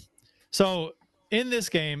 So in this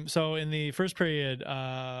game, in the first period,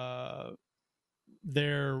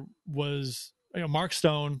 there was Mark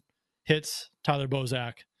Stone hits Tyler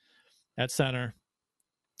Bozak at center.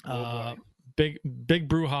 Big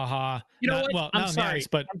brouhaha. You know what? Well, not on the ice,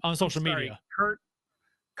 but on social media.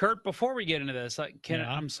 Kurt, before we get into this,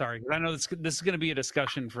 I'm sorry. I know this is going to be a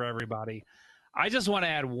discussion for everybody. I just want to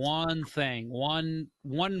add one thing, one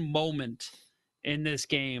moment in this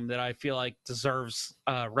game that I feel like deserves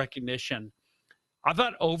recognition. I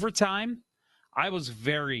thought overtime, I was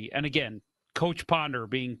and again, Coach Ponder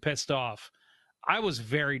being pissed off, I was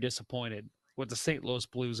very disappointed with the St. Louis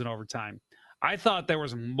Blues in overtime. I thought there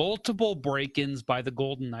was multiple break-ins by the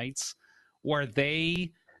Golden Knights where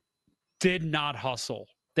they did not hustle.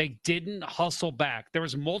 They didn't hustle back. There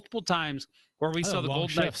was multiple times where we saw the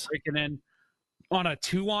Golden Knights breaking in on a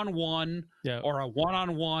 2-on-1 or a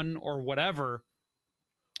 1-on-1 or whatever,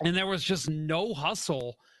 and there was just no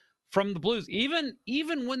hustle from the Blues. Even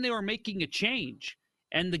when they were making a change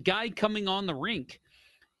and the guy coming on the rink,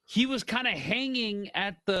 he was kind of hanging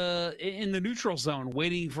in the neutral zone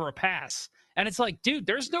waiting for a pass. And it's like, dude,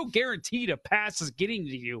 there's no guarantee a pass is getting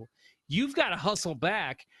to you. You've got to hustle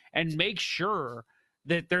back and make sure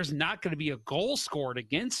that there's not going to be a goal scored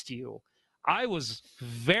against you. I was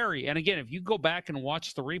and again, if you go back and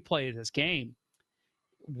watch the replay of this game,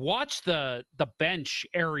 watch the bench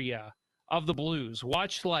area of the Blues.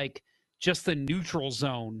 Watch just the neutral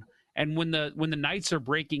zone. And when the Knights are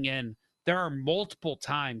breaking in, there are multiple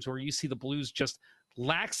times where you see the Blues just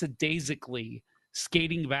lackadaisically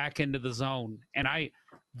skating back into the zone. And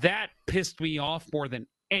that pissed me off more than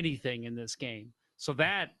anything in this game. So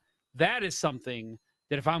that is something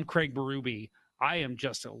that if I'm Craig Berube, I am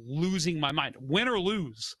just losing my mind. Win or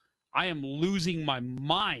lose, I am losing my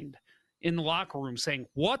mind in the locker room saying,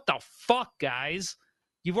 what the fuck, guys?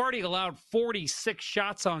 You've already allowed 46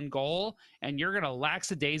 shots on goal, and you're going to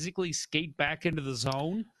lackadaisically skate back into the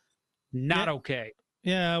zone? Not okay.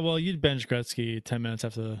 Yeah, well, you'd bench Gretzky 10 minutes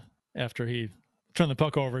after he turned the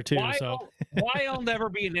puck over, too. Why I'll never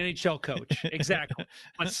be an NHL coach. Exactly.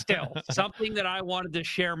 But still, something that I wanted to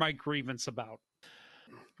share my grievance about.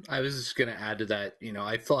 I was just going to add to that.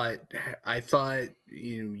 I thought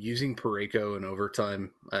using Parayko in overtime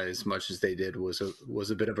as much as they did was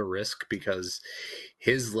a bit of a risk because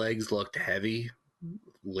his legs looked heavy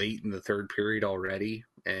late in the third period already,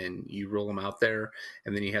 and you roll him out there,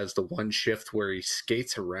 and then he has the one shift where he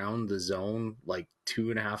skates around the zone like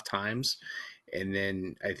 2.5 times, and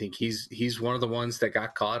then I think he's one of the ones that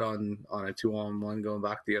got caught on a 2-on-1 going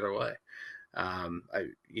back the other way.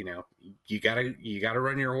 You gotta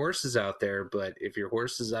run your horses out there, but if your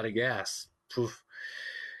horse is out of gas,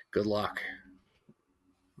 good luck.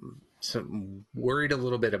 So I'm worried a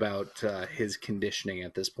little bit about his conditioning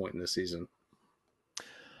at this point in the season.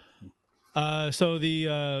 So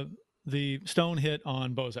the Stone hit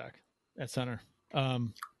on Bozak at center,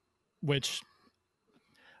 which.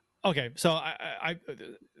 Okay, so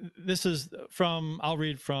this is I'll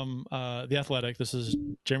read from The Athletic. This is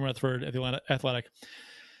Jamie Rutherford at The Athletic.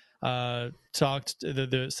 Said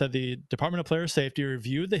the Department of Player Safety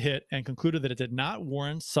reviewed the hit and concluded that it did not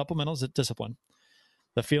warrant supplemental discipline.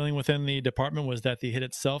 The feeling within the department was that the hit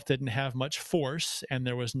itself didn't have much force and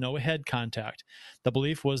there was no head contact. The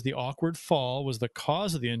belief was the awkward fall was the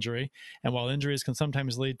cause of the injury, and while injuries can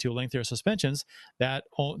sometimes lead to lengthier suspensions, that's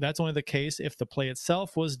only the case if the play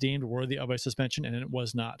itself was deemed worthy of a suspension, and it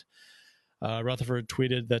was not. Rutherford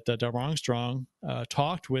tweeted that Darryl Armstrong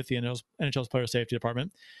talked with the NHL's player safety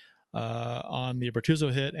department on the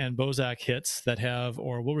Bertuzzo hit and Bozak hits that have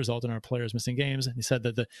or will result in our players missing games. And he said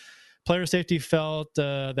that the player safety felt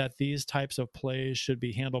that these types of plays should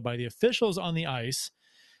be handled by the officials on the ice.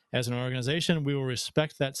 As an organization, we will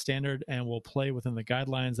respect that standard and will play within the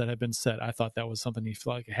guidelines that have been set. I thought that was something he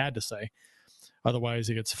felt like he had to say. Otherwise,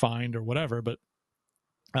 he gets fined or whatever. But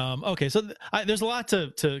okay, so there's a lot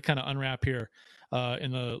to kind of unwrap here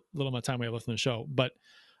in the little amount of time we have left in the show. But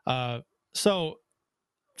so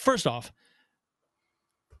first off,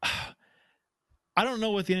 I don't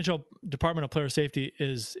know what the NHL Department of Player Safety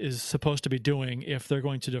is supposed to be doing if they're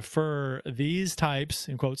going to defer these types,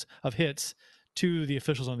 in quotes, of hits to the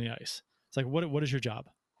officials on the ice. It's like, what is your job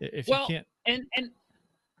if you can't?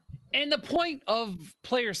 And the point of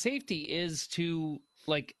player safety is to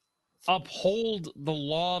like uphold the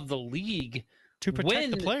law of the league to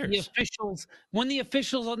protect the players. When the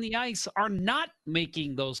officials on the ice are not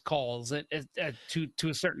making those calls to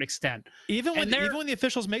a certain extent, even when the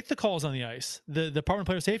officials make the calls on the ice, the Department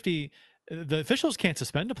of Player Safety, the officials can't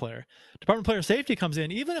suspend a player. Department of Player Safety comes in,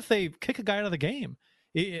 even if they kick a guy out of the game,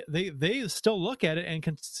 they still look at it and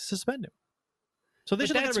can suspend him. So they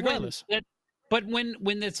should have it regardless. But when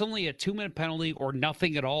it's only a 2-minute penalty or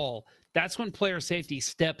nothing at all, that's when player safety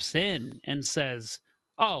steps in and says,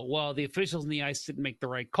 oh, well, the officials on the ice didn't make the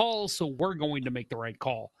right call, so we're going to make the right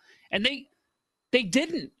call. And they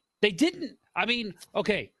didn't. They didn't. I mean,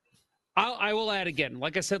 okay, I will add again,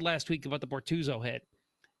 like I said last week about the Bortuzzo hit.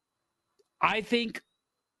 I think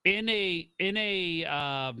in a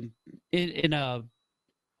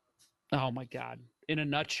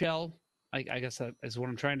nutshell, I guess that is what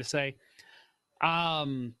I'm trying to say.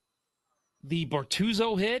 The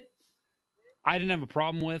Bortuzzo hit, I didn't have a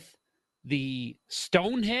problem with. The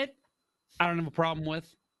Stone hit, I don't have a problem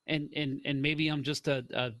with. And maybe I'm just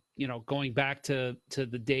going back to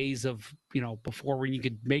the days of, before when you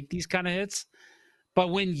could make these kind of hits. But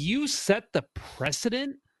when you set the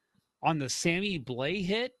precedent on the Sammy Blais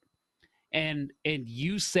hit and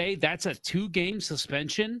you say that's a 2-game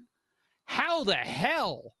suspension, how the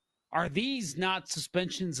hell are these not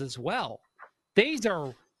suspensions as well? These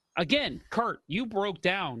are, again, Kurt, you broke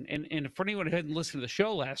down, and for anyone who hadn't listened to the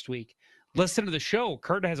show last week, listen to the show.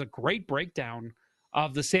 Kurt has a great breakdown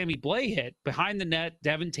of the Sammy Blais hit behind the net.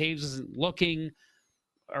 Devin Taves isn't looking,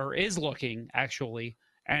 or is looking actually,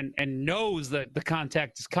 and knows that the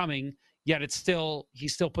contact is coming, yet he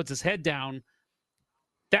still puts his head down.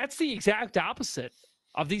 That's the exact opposite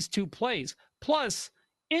of these two plays. Plus,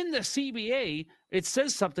 in the CBA, it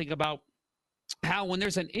says something about how when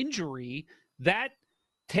there's an injury, that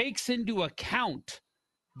takes into account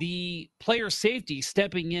the player safety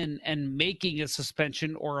stepping in and making a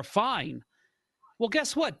suspension or a fine. Well,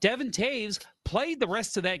 guess what? Devin Taves played the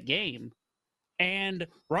rest of that game, and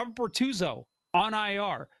Robert Bortuzzo on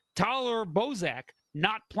IR. Tyler Bozak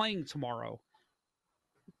not playing tomorrow.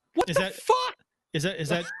 What the fuck? Is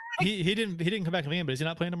that he didn't come back to the game, but is he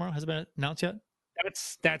not playing tomorrow? Has it been announced yet?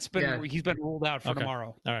 That's been he's been ruled out for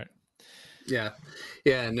tomorrow. All right. Yeah.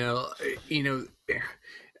 No,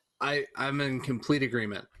 I'm in complete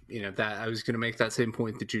agreement. That I was going to make that same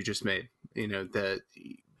point that you just made. That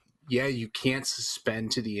you can't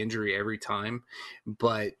suspend to the injury every time,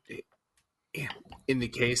 but in the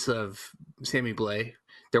case of Sammy Blais,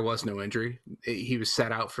 there was no injury. He was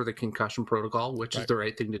set out for the concussion protocol, which is the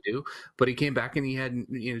right thing to do. But he came back and he had,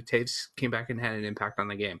 Taves came back and had an impact on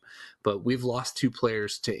the game. But we've lost 2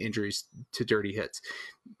 players to injuries to dirty hits.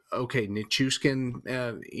 Okay, Nichushkin,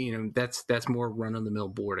 that's more run-of-the-mill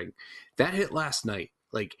boarding. That hit last night.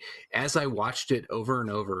 Like, as I watched it over and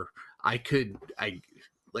over, I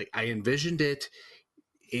envisioned it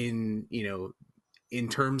in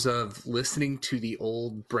terms of listening to the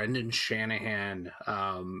old Brendan Shanahan,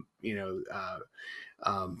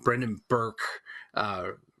 Brendan Burke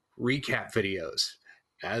recap videos.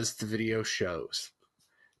 As the video shows,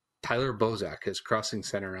 Tyler Bozak is crossing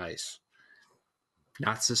center ice,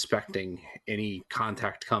 not suspecting any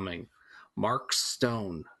contact coming. Mark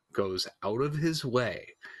Stone goes out of his way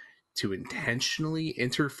to intentionally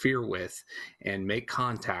interfere with and make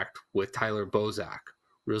contact with Tyler Bozak,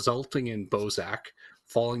 resulting in Bozak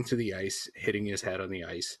falling to the ice, hitting his head on the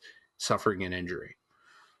ice, suffering an injury.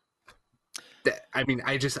 I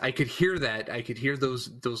could hear that. I could hear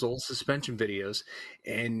those old suspension videos,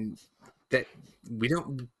 and that we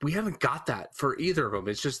haven't got that for either of them.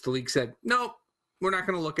 It's just the league said, nope, we're not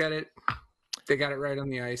going to look at it. They got it right on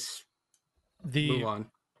the ice. Move on.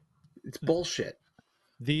 It's bullshit.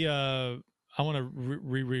 The to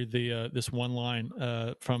reread this one line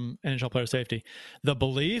from NHL Player Safety. The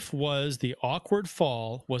belief was the awkward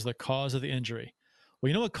fall was the cause of the injury. Well,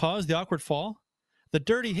 you know what caused the awkward fall? The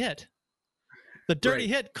dirty hit. The dirty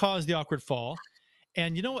hit caused the awkward fall.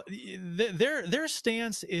 And you know what? Their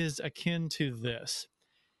stance is akin to this.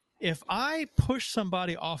 If I push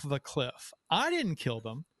somebody off of a cliff, I didn't kill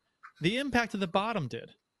them. The impact of the bottom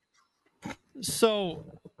did. So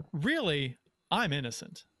really, I'm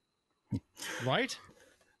innocent. Right?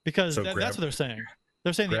 Because that's what they're saying.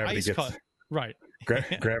 They're saying the ice cut. Right.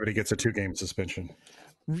 Gravity gets a 2-game suspension.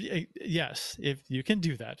 Yes, if you can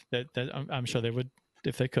do that. That I'm sure they would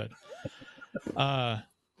if they could. But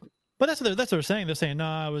that's what they're saying. They're saying,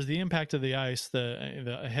 no, it was the impact of the ice,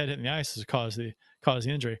 the head hitting the ice has caused the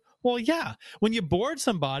injury. Well, yeah. When you board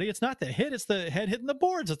somebody, it's not the hit, it's the head hitting the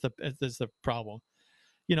boards that's the problem.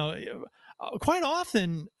 You know, quite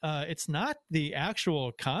often it's not the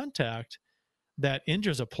actual contact that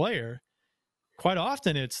injures a player. Quite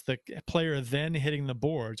often it's the player then hitting the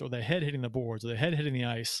boards, or the head hitting the boards, or the head hitting the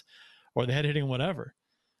ice, or the head hitting whatever.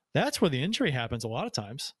 That's where the injury happens a lot of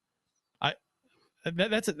times. I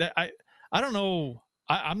don't know.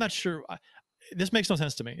 I'm not sure. This makes no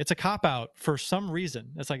sense to me. It's a cop-out for some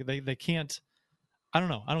reason. It's like they can't. I don't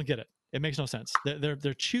know. I don't get it. It makes no sense.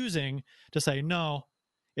 They're choosing to say no.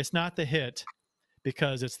 It's not the hit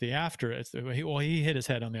because it's the after. He hit his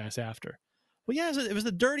head on the ice after. Well, yeah, it was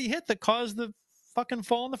the dirty hit that caused the fucking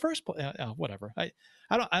fall in the first place. Whatever. I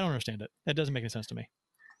don't understand it. It doesn't make any sense to me.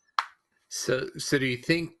 So do you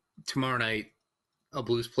think tomorrow night a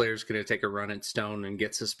Blues player is going to take a run at Stone and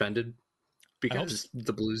get suspended because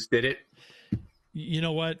the Blues did it? You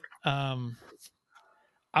know what? I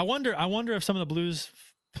wonder if some of the Blues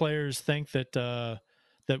players think that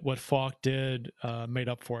what Falk did made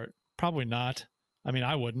up for it. Probably not. I mean,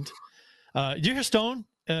 I wouldn't. Did you hear Stone,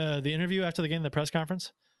 the interview after the game, the press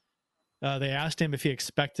conference? They asked him if he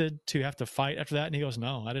expected to have to fight after that, and he goes,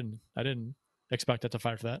 "No, I didn't expect to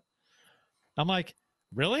fight for that." I'm like,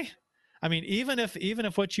 really? I mean, even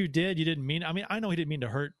if what you did, you didn't mean. I mean, I know he didn't mean to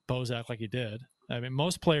hurt Bozak like he did. I mean,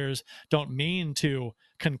 most players don't mean to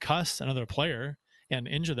concuss another player and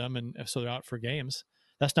injure them, and so they're out for games.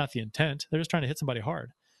 That's not the intent. They're just trying to hit somebody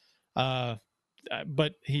hard.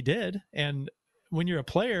 But he did, and when you're a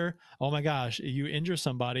player, oh my gosh, you injure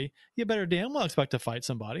somebody, you better damn well expect to fight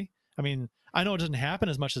somebody. I mean, I know it doesn't happen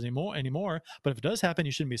as much as anymore, but if it does happen,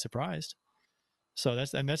 you shouldn't be surprised. So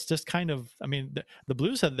that's just kind of, I mean, the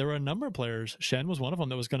Blues said there were a number of players. Shen was one of them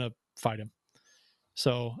that was going to fight him.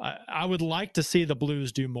 So I would like to see the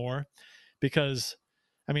Blues do more because,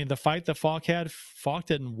 I mean, the fight that Falk had, Falk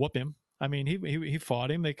didn't whoop him. I mean, he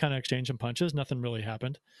fought him. They kind of exchanged some punches. Nothing really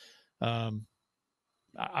happened.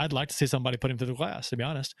 I'd like to see somebody put him through the glass, to be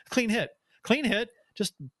honest. Clean hit,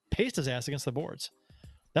 just paste his ass against the boards.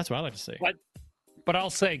 That's what I like to see. But I'll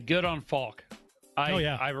say good on Falk.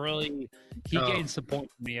 He gained some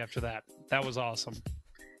points for me after that. That was awesome.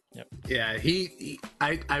 Yep. Yeah,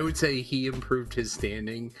 I would say he improved his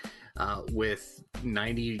standing with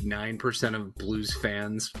 99% of Blues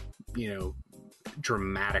fans,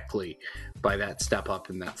 dramatically by that step up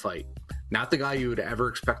in that fight. Not the guy you would ever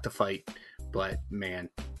expect to fight, but man,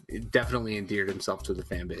 it definitely endeared himself to the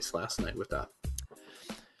fan base last night with that.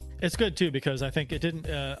 It's good too, because I think it didn't,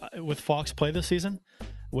 with Falk's play this season,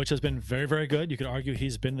 which has been very, very good. You could argue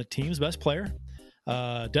he's been the team's best player,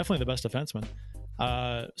 definitely the best defenseman.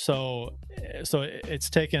 So it's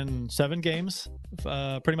taken 7 games,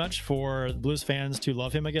 pretty much, for the Blues fans to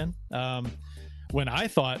love him again. When I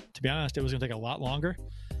thought, to be honest, it was going to take a lot longer,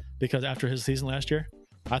 because after his season last year,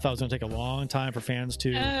 I thought it was going to take a long time for fans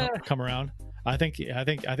to come around. I think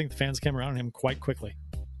the fans came around him quite quickly.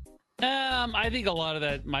 I think a lot of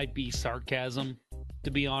that might be sarcasm,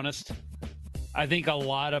 to be honest. I think a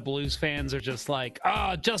lot of Blues fans are just like,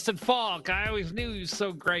 Justin Falk, I always knew he was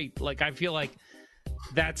so great. Like, I feel like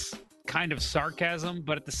that's kind of sarcasm,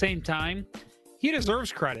 but at the same time, he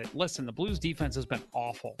deserves credit. Listen, the Blues defense has been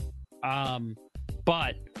awful.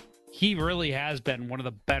 But he really has been one of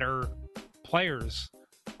the better players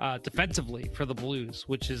defensively for the Blues,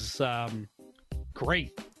 which is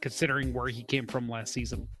great considering where he came from last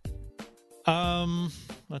season.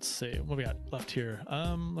 Let's see what we got left here.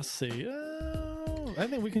 Let's see. I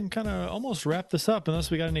think we can kind of almost wrap this up unless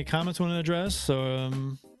we got any comments we want to address. So,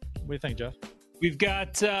 what do you think, Jeff? We've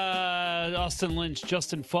got Austin Lynch.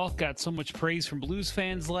 Justin Falk got so much praise from Blues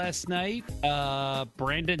fans last night.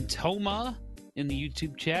 Brandon Toma in the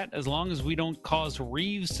YouTube chat. As long as we don't cause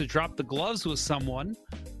Reeves to drop the gloves with someone,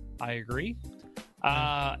 I agree.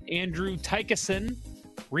 Andrew Tykeson.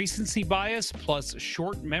 Recency bias plus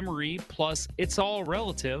short memory plus it's all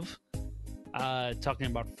relative. talking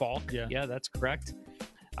about Falk. Yeah, that's correct.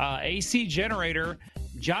 AC Generator,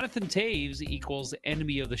 Jonathan Taves equals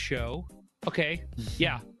enemy of the show. Okay,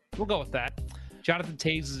 yeah, we'll go with that. Jonathan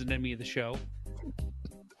Taves is an enemy of the show.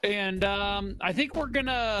 And I think we're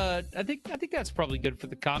gonna. I think that's probably good for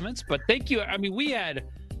the comments. But thank you. I mean, we had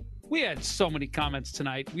so many comments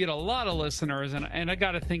tonight. We had a lot of listeners, and I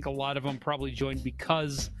got to think a lot of them probably joined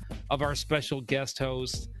because of our special guest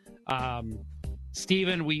host,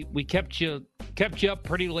 Steven. We kept you up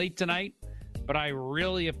pretty late tonight, but I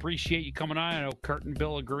really appreciate you coming on. I know Kurt and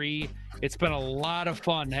Bill agree. It's been a lot of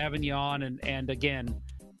fun having you on, and again,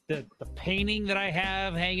 the painting that I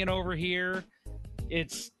have hanging over here.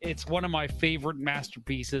 It's one of my favorite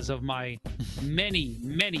masterpieces of my many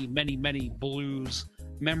blues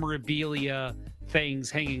memorabilia things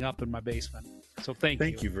hanging up in my basement. So thank you.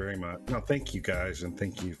 Thank you very much. No, thank you guys, and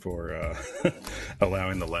thank you for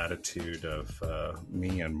allowing the latitude of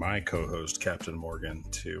me and my co-host Captain Morgan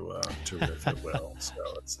to riff at will. So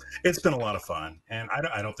it's been a lot of fun, and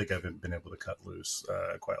I don't think I've been able to cut loose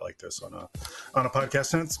quite like this on a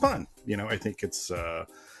podcast, and it's fun. I think it's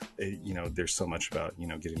there's so much about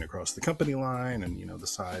getting across the company line and the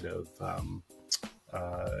side of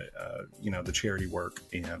the charity work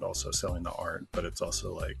and also selling the art, but it's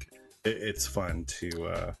also like it's fun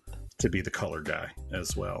to be the color guy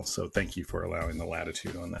as well. So thank you for allowing the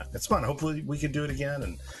latitude on that. It's fun. Hopefully we can do it again.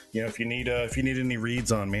 And if you need any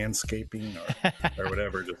reads on manscaping or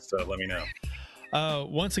whatever, just let me know.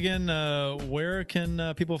 Once again, where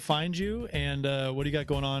can people find you, and what do you got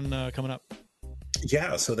going on coming up?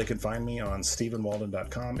 Yeah, so they can find me on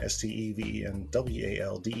StephenWalden.com,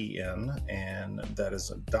 StephenWalden, and that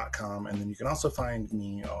is .com. And then you can also find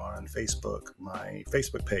me on Facebook. My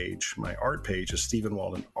Facebook page, my art page is Stephen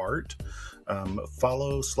Walden Art.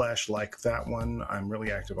 Follow/like that one. I'm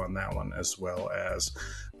really active on that one, as well as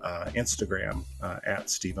Instagram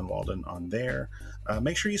at Stephen Walden on there.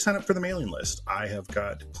 Make sure you sign up for the mailing list. I have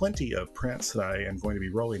got plenty of prints that I am going to be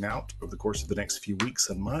rolling out over the course of the next few weeks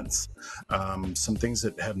and months. Some things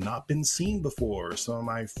that have not been seen before. Some of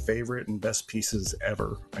my favorite and best pieces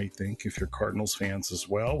ever, I think, if you're Cardinals fans as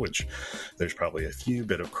well, which there's probably a few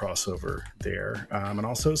bit of crossover there. And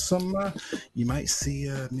also some, you might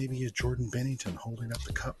see maybe a Jordan Bennington holding up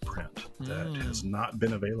the cup print that has not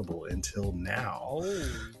been available until now.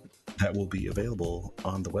 That will be available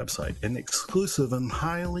on the website in exclusive and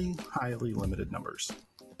highly limited numbers.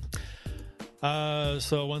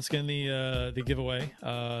 So once again, the giveaway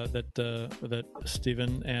that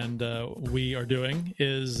Stephen and we are doing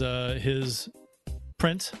is his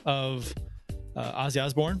print of Ozzy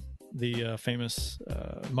Osbourne, the famous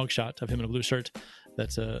mugshot of him in a blue shirt.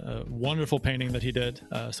 That's a wonderful painting that he did.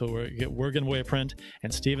 So we're giving away a print,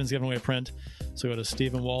 and Stephen's giving away a print. So go to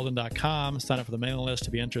StephenWalden.com, sign up for the mailing list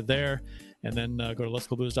to be entered there, and then go to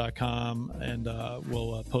letsgoblues.com, and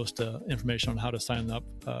we'll post information on how to sign up,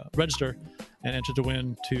 register, and enter to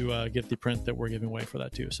win to get the print that we're giving away for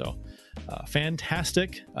that too. So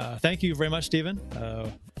fantastic. Thank you very much, Stephen.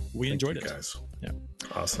 We enjoyed it. Guys. Yeah.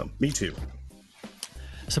 Awesome. Me too.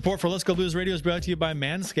 Support for Let's Go Blues Radio is brought to you by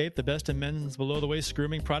Manscaped, the best in men's below-the-waist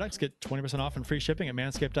grooming products. Get 20% off and free shipping at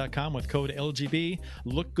manscaped.com with code LGB.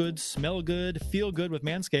 Look good, smell good, feel good with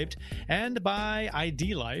Manscaped. And by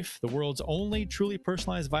ID Life, the world's only truly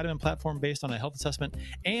personalized vitamin platform based on a health assessment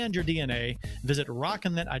and your DNA. Visit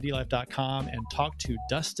rockinthatidlife.com and talk to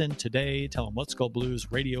Dustin today. Tell him Let's Go Blues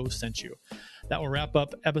Radio sent you. That will wrap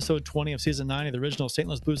up episode 20 of season 9 of the original St.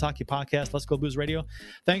 Louis Blues Hockey Podcast, Let's Go Blues Radio.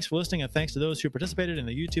 Thanks for listening, and thanks to those who participated in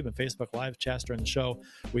the YouTube and Facebook live chats during the show.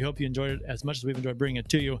 We hope you enjoyed it as much as we've enjoyed bringing it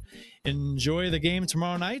to you. Enjoy the game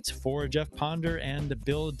tomorrow night. For Jeff Ponder and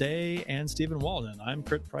Bill Day and Stephen Walden, I'm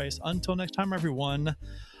Kurt Price. Until next time, everyone,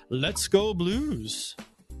 let's go Blues.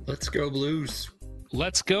 Let's go Blues.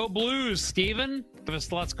 Let's go Blues, Stephen. Give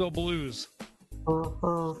us Let's Go Blues.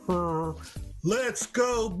 Let's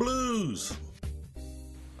go Blues.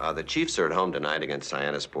 The Chiefs are at home tonight against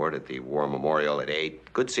Cyanosport at the War Memorial at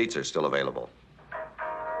 8. Good seats are still available.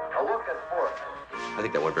 A look at 4. I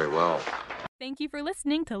think that went very well. Thank you for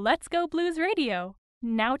listening to Let's Go Blues Radio.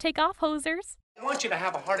 Now take off, hosers. I want you to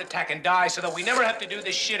have a heart attack and die so that we never have to do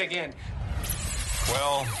this shit again.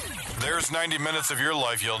 Well, there's 90 minutes of your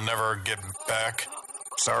life you'll never get back.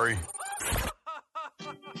 Sorry.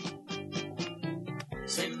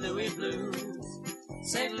 St. Louis Blues,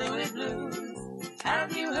 St. Louis Blues.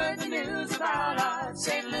 Have you heard the news about our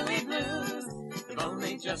St. Louis Blues? They've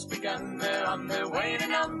only just begun, they're on their way to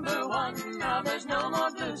number 1. Now there's no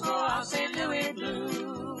more blues for our St. Louis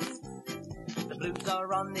Blues. The Blues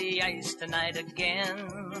are on the ice tonight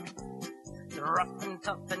again. They're rough and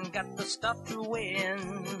tough and got the stuff to win.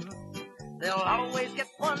 They'll always get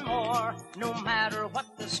one more, no matter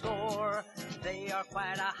what the score. They are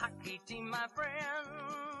quite a hockey team, my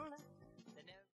friend.